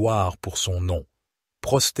l'Éternel gloire pour son nom.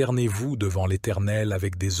 Prosternez-vous devant l'Éternel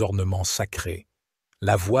avec des ornements sacrés.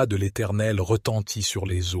 La voix de l'Éternel retentit sur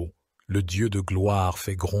les eaux. Le Dieu de gloire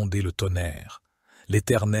fait gronder le tonnerre.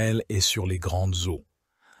 L'Éternel est sur les grandes eaux.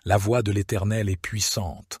 La voix de l'Éternel est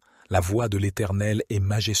puissante. La voix de l'Éternel est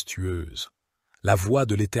majestueuse. La voix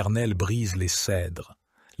de l'Éternel brise les cèdres.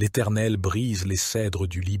 L'Éternel brise les cèdres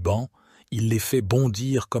du Liban. Il les fait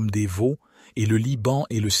bondir comme des veaux, et le Liban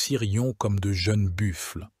et le Sirion comme de jeunes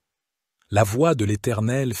buffles. La voix de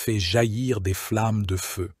l'Éternel fait jaillir des flammes de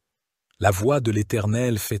feu. La voix de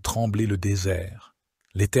l'Éternel fait trembler le désert.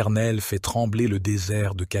 L'Éternel fait trembler le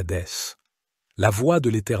désert de Kadès. La voix de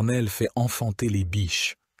l'Éternel fait enfanter les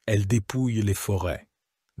biches. Elle dépouille les forêts.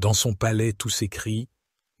 Dans son palais tout s'écrie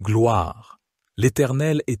 « Gloire ».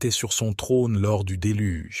 L'Éternel était sur son trône lors du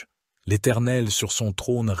déluge. L'Éternel sur son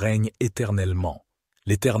trône règne éternellement.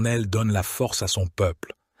 L'Éternel donne la force à son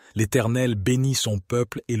peuple. L'Éternel bénit son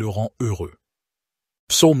peuple et le rend heureux.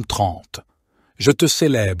 Psaume 30. Je te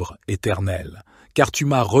célèbre, Éternel, car tu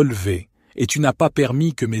m'as relevé, et tu n'as pas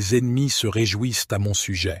permis que mes ennemis se réjouissent à mon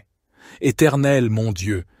sujet. Éternel, mon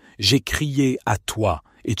Dieu, j'ai crié à toi,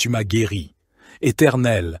 et tu m'as guéri.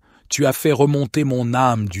 Éternel, tu as fait remonter mon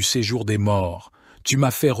âme du séjour des morts. Tu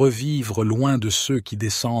m'as fait revivre loin de ceux qui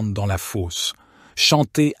descendent dans la fosse.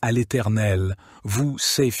 Chantez à l'Éternel, vous,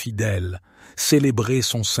 ses fidèles, célébrez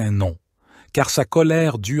son saint nom. Car sa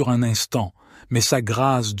colère dure un instant, mais sa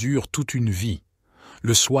grâce dure toute une vie.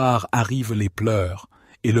 Le soir arrivent les pleurs,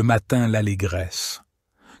 et le matin l'allégresse.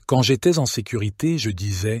 Quand j'étais en sécurité, je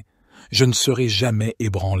disais, je ne serai jamais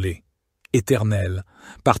ébranlé. Éternel,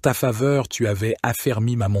 par ta faveur tu avais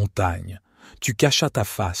affermi ma montagne. Tu cachas ta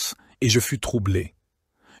face, et je fus troublé.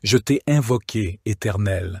 Je t'ai invoqué,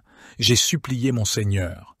 Éternel, j'ai supplié mon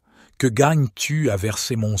Seigneur. Que gagnes-tu à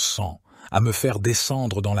verser mon sang, à me faire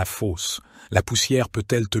descendre dans la fosse? La poussière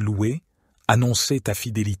peut-elle te louer? Annoncer ta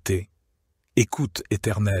fidélité. Écoute,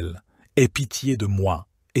 Éternel, aie pitié de moi.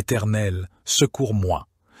 Éternel, secours-moi.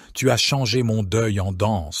 Tu as changé mon deuil en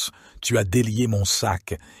danse, tu as délié mon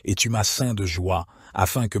sac, et tu m'as ceint de joie,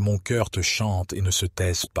 afin que mon cœur te chante et ne se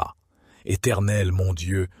taise pas. Éternel, mon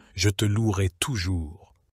Dieu, je te louerai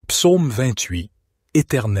toujours. Psaume 28.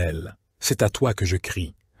 Éternel, c'est à toi que je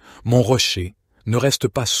crie. Mon rocher, ne reste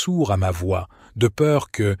pas sourd à ma voix, de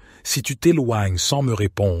peur que, si tu t'éloignes sans me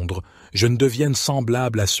répondre, je ne devienne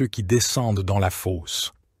semblable à ceux qui descendent dans la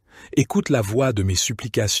fosse. Écoute la voix de mes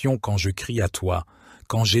supplications quand je crie à toi,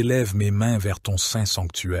 quand j'élève mes mains vers ton saint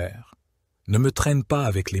sanctuaire. Ne me traîne pas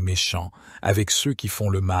avec les méchants, avec ceux qui font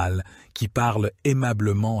le mal, qui parlent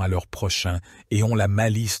aimablement à leurs prochains et ont la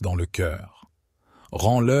malice dans le cœur.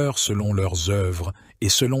 Rends-leur selon leurs œuvres et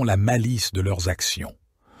selon la malice de leurs actions.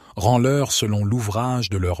 Rends-leur selon l'ouvrage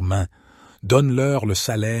de leurs mains. Donne-leur le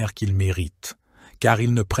salaire qu'ils méritent, car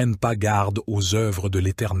ils ne prennent pas garde aux œuvres de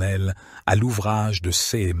l'Éternel, à l'ouvrage de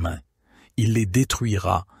ses mains. Il les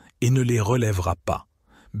détruira et ne les relèvera pas.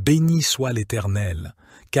 Béni soit l'Éternel,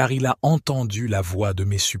 car il a entendu la voix de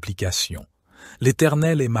mes supplications.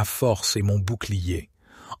 L'Éternel est ma force et mon bouclier.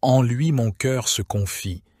 En lui mon cœur se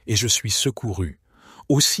confie, et je suis secouru.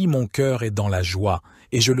 Aussi mon cœur est dans la joie,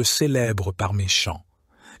 et je le célèbre par mes chants.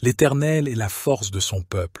 L'Éternel est la force de son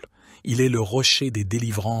peuple. Il est le rocher des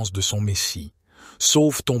délivrances de son Messie.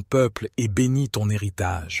 Sauve ton peuple et bénis ton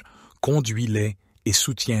héritage. Conduis-les et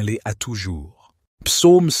soutiens-les à toujours.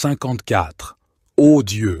 Psaume 54. Ô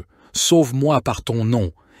Dieu, sauve-moi par ton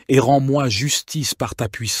nom, et rends-moi justice par ta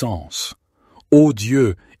puissance. Ô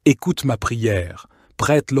Dieu, écoute ma prière,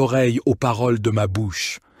 prête l'oreille aux paroles de ma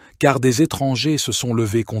bouche, car des étrangers se sont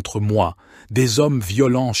levés contre moi, des hommes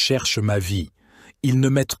violents cherchent ma vie. Ils ne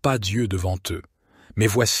mettent pas Dieu devant eux. Mais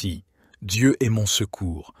voici, Dieu est mon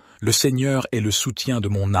secours, le Seigneur est le soutien de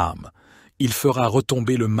mon âme. Il fera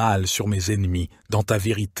retomber le mal sur mes ennemis, dans ta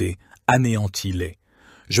vérité, anéantis-les.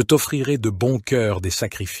 Je t'offrirai de bon cœur des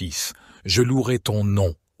sacrifices. Je louerai ton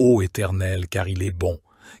nom, ô Éternel, car il est bon,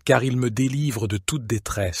 car il me délivre de toute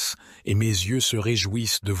détresse, et mes yeux se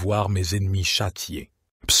réjouissent de voir mes ennemis châtiés.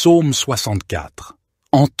 Psaume 64.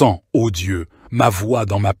 Entends, ô Dieu, ma voix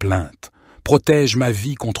dans ma plainte. Protège ma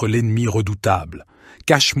vie contre l'ennemi redoutable.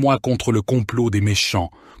 Cache-moi contre le complot des méchants,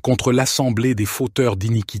 contre l'assemblée des fauteurs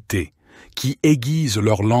d'iniquité, qui aiguisent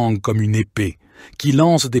leur langue comme une épée, qui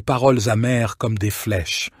lancent des paroles amères comme des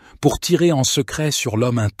flèches, pour tirer en secret sur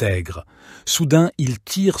l'homme intègre. Soudain, ils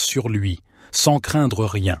tirent sur lui, sans craindre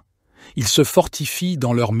rien. Ils se fortifient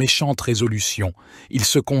dans leurs méchantes résolutions, ils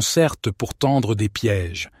se concertent pour tendre des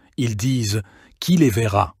pièges. Ils disent « Qui les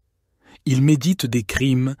verra ?» Ils méditent des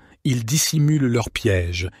crimes, ils dissimulent leurs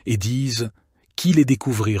pièges, et disent « Qui les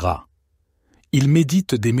découvrira ?» Ils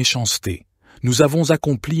méditent des méchancetés. Nous avons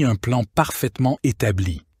accompli un plan parfaitement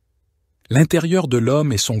établi. L'intérieur de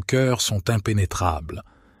l'homme et son cœur sont impénétrables.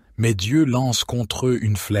 Mais Dieu lance contre eux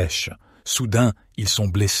une flèche. Soudain, ils sont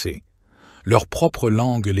blessés. Leurs propres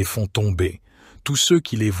langues les font tomber. Tous ceux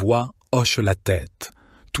qui les voient hochent la tête.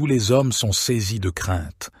 Tous les hommes sont saisis de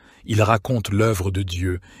crainte. Ils racontent l'œuvre de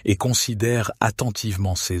Dieu et considèrent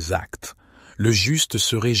attentivement ses actes. Le juste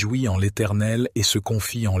se réjouit en l'Éternel et se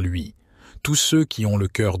confie en lui. Tous ceux qui ont le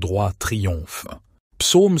cœur droit triomphent.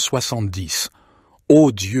 Psaume 70.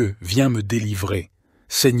 Ô Dieu, viens me délivrer.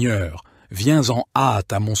 Seigneur, viens en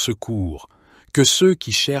hâte à mon secours. Que ceux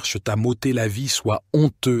qui cherchent à m'ôter la vie soient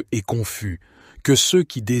honteux et confus. Que ceux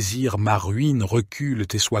qui désirent ma ruine reculent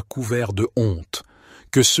et soient couverts de honte.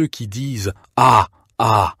 Que ceux qui disent « Ah,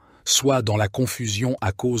 ah !» soient dans la confusion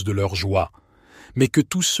à cause de leur joie. Mais que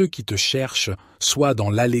tous ceux qui te cherchent soient dans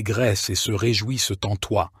l'allégresse et se réjouissent en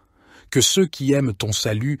toi. Que ceux qui aiment ton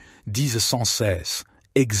salut disent sans cesse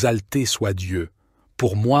 « Exalté soit Dieu !»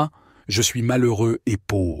 Pour moi, je suis malheureux et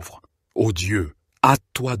pauvre. Ô Dieu,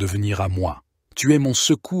 hâte-toi de venir à moi. Tu es mon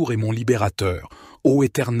secours et mon libérateur. Ô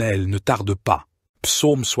Éternel, ne tarde pas.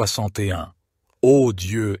 Psaume 61. Ô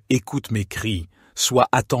Dieu, écoute mes cris, sois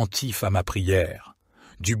attentif à ma prière.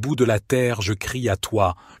 Du bout de la terre, je crie à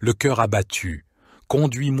toi, le cœur abattu.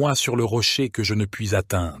 Conduis-moi sur le rocher que je ne puis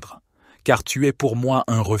atteindre. Car tu es pour moi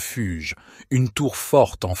un refuge, une tour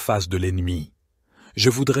forte en face de l'ennemi. Je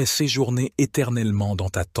voudrais séjourner éternellement dans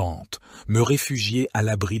ta tente, me réfugier à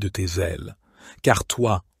l'abri de tes ailes. Car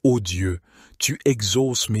toi, ô Dieu, tu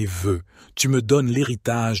exauces mes vœux, tu me donnes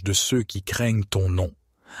l'héritage de ceux qui craignent ton nom.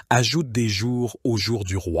 Ajoute des jours au jour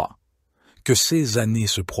du roi. Que ces années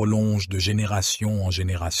se prolongent de génération en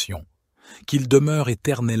génération. Qu'il demeure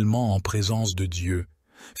éternellement en présence de Dieu.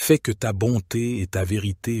 Fais que ta bonté et ta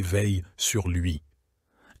vérité veillent sur lui.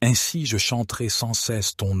 Ainsi je chanterai sans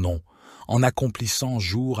cesse ton nom, en accomplissant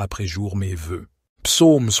jour après jour mes vœux.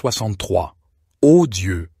 Psaume 63. Ô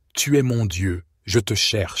Dieu, tu es mon Dieu, je te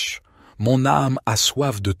cherche. Mon âme a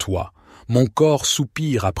soif de toi, mon corps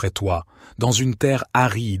soupire après toi, dans une terre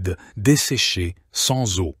aride, desséchée,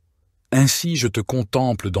 sans eau. Ainsi je te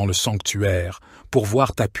contemple dans le sanctuaire, pour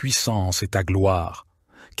voir ta puissance et ta gloire.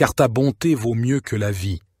 Car ta bonté vaut mieux que la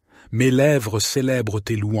vie. Mes lèvres célèbrent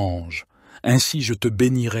tes louanges. Ainsi je te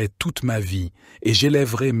bénirai toute ma vie, et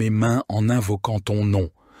j'élèverai mes mains en invoquant ton nom.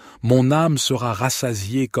 Mon âme sera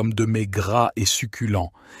rassasiée comme de mets gras et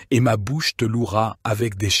succulents, et ma bouche te louera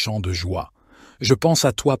avec des chants de joie. Je pense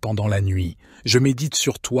à toi pendant la nuit, je médite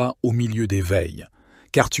sur toi au milieu des veilles,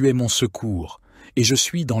 car tu es mon secours, et je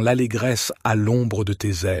suis dans l'allégresse à l'ombre de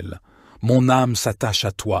tes ailes. Mon âme s'attache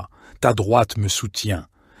à toi, ta droite me soutient.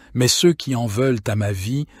 Mais ceux qui en veulent à ma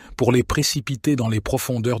vie, pour les précipiter dans les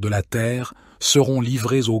profondeurs de la terre, seront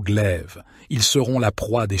livrés au glaive, ils seront la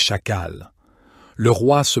proie des chacals. Le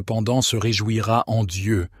roi cependant se réjouira en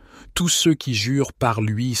Dieu, tous ceux qui jurent par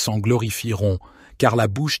lui s'en glorifieront, car la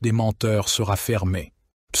bouche des menteurs sera fermée.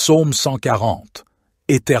 Psaume 140.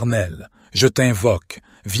 Éternel, je t'invoque,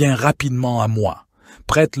 viens rapidement à moi,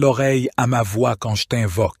 prête l'oreille à ma voix quand je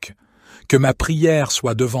t'invoque. Que ma prière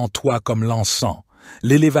soit devant toi comme l'encens,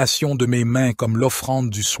 l'élévation de mes mains comme l'offrande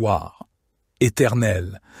du soir.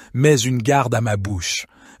 Éternel, mets une garde à ma bouche,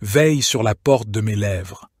 veille sur la porte de mes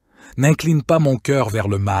lèvres. N'incline pas mon cœur vers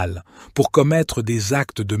le mal, pour commettre des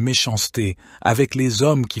actes de méchanceté avec les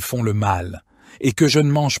hommes qui font le mal, et que je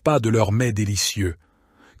ne mange pas de leurs mets délicieux.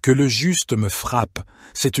 Que le juste me frappe,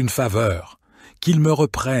 c'est une faveur. Qu'il me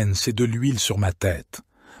reprenne, c'est de l'huile sur ma tête.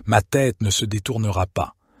 Ma tête ne se détournera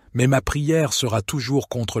pas, mais ma prière sera toujours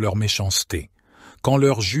contre leur méchanceté. Quand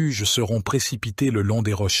leurs juges seront précipités le long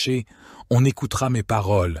des rochers, on écoutera mes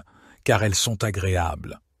paroles, car elles sont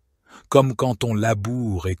agréables. Comme quand on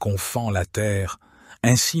laboure et qu'on fend la terre,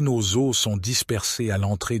 ainsi nos os sont dispersés à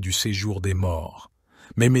l'entrée du séjour des morts.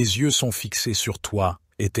 Mais mes yeux sont fixés sur toi,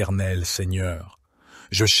 Éternel Seigneur.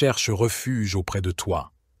 Je cherche refuge auprès de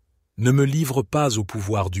toi. Ne me livre pas au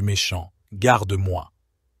pouvoir du méchant, garde-moi.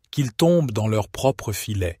 Qu'ils tombent dans leur propre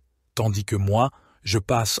filet, tandis que moi, je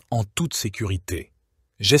passe en toute sécurité.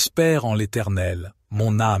 J'espère en l'Éternel,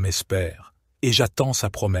 mon âme espère, et j'attends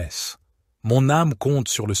sa promesse. Mon âme compte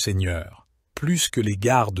sur le Seigneur, plus que les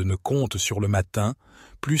gardes ne comptent sur le matin,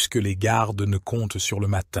 plus que les gardes ne comptent sur le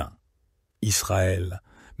matin. Israël,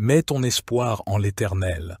 mets ton espoir en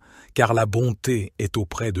l'Éternel, car la bonté est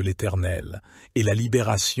auprès de l'Éternel, et la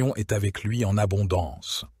libération est avec lui en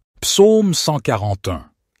abondance. Psaume 141.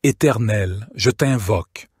 Éternel, je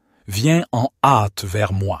t'invoque, viens en hâte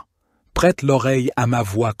vers moi. Prête l'oreille à ma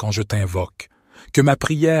voix quand je t'invoque. Que ma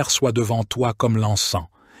prière soit devant toi comme l'encens,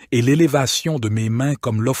 et l'élévation de mes mains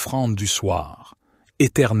comme l'offrande du soir.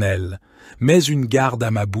 Éternel, mets une garde à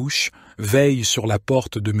ma bouche, veille sur la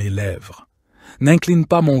porte de mes lèvres. N'incline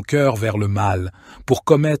pas mon cœur vers le mal, pour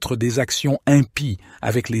commettre des actions impies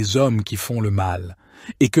avec les hommes qui font le mal,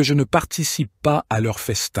 et que je ne participe pas à leur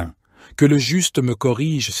festin. Que le juste me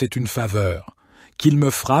corrige, c'est une faveur. Qu'il me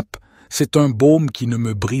frappe, c'est un baume qui ne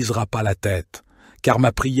me brisera pas la tête, car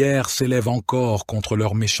ma prière s'élève encore contre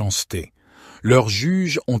leur méchanceté. Leurs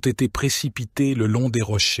juges ont été précipités le long des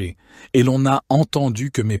rochers, et l'on a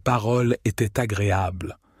entendu que mes paroles étaient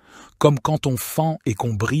agréables. Comme quand on fend et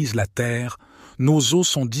qu'on brise la terre, nos os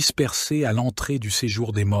sont dispersés à l'entrée du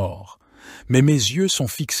séjour des morts. Mais mes yeux sont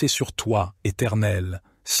fixés sur toi, Éternel,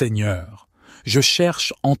 Seigneur. Je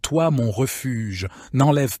cherche en toi mon refuge,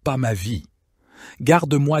 n'enlève pas ma vie.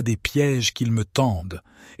 Garde-moi des pièges qu'ils me tendent,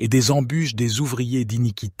 et des embûches des ouvriers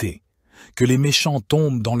d'iniquité. Que les méchants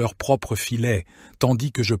tombent dans leur propre filet,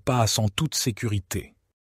 tandis que je passe en toute sécurité.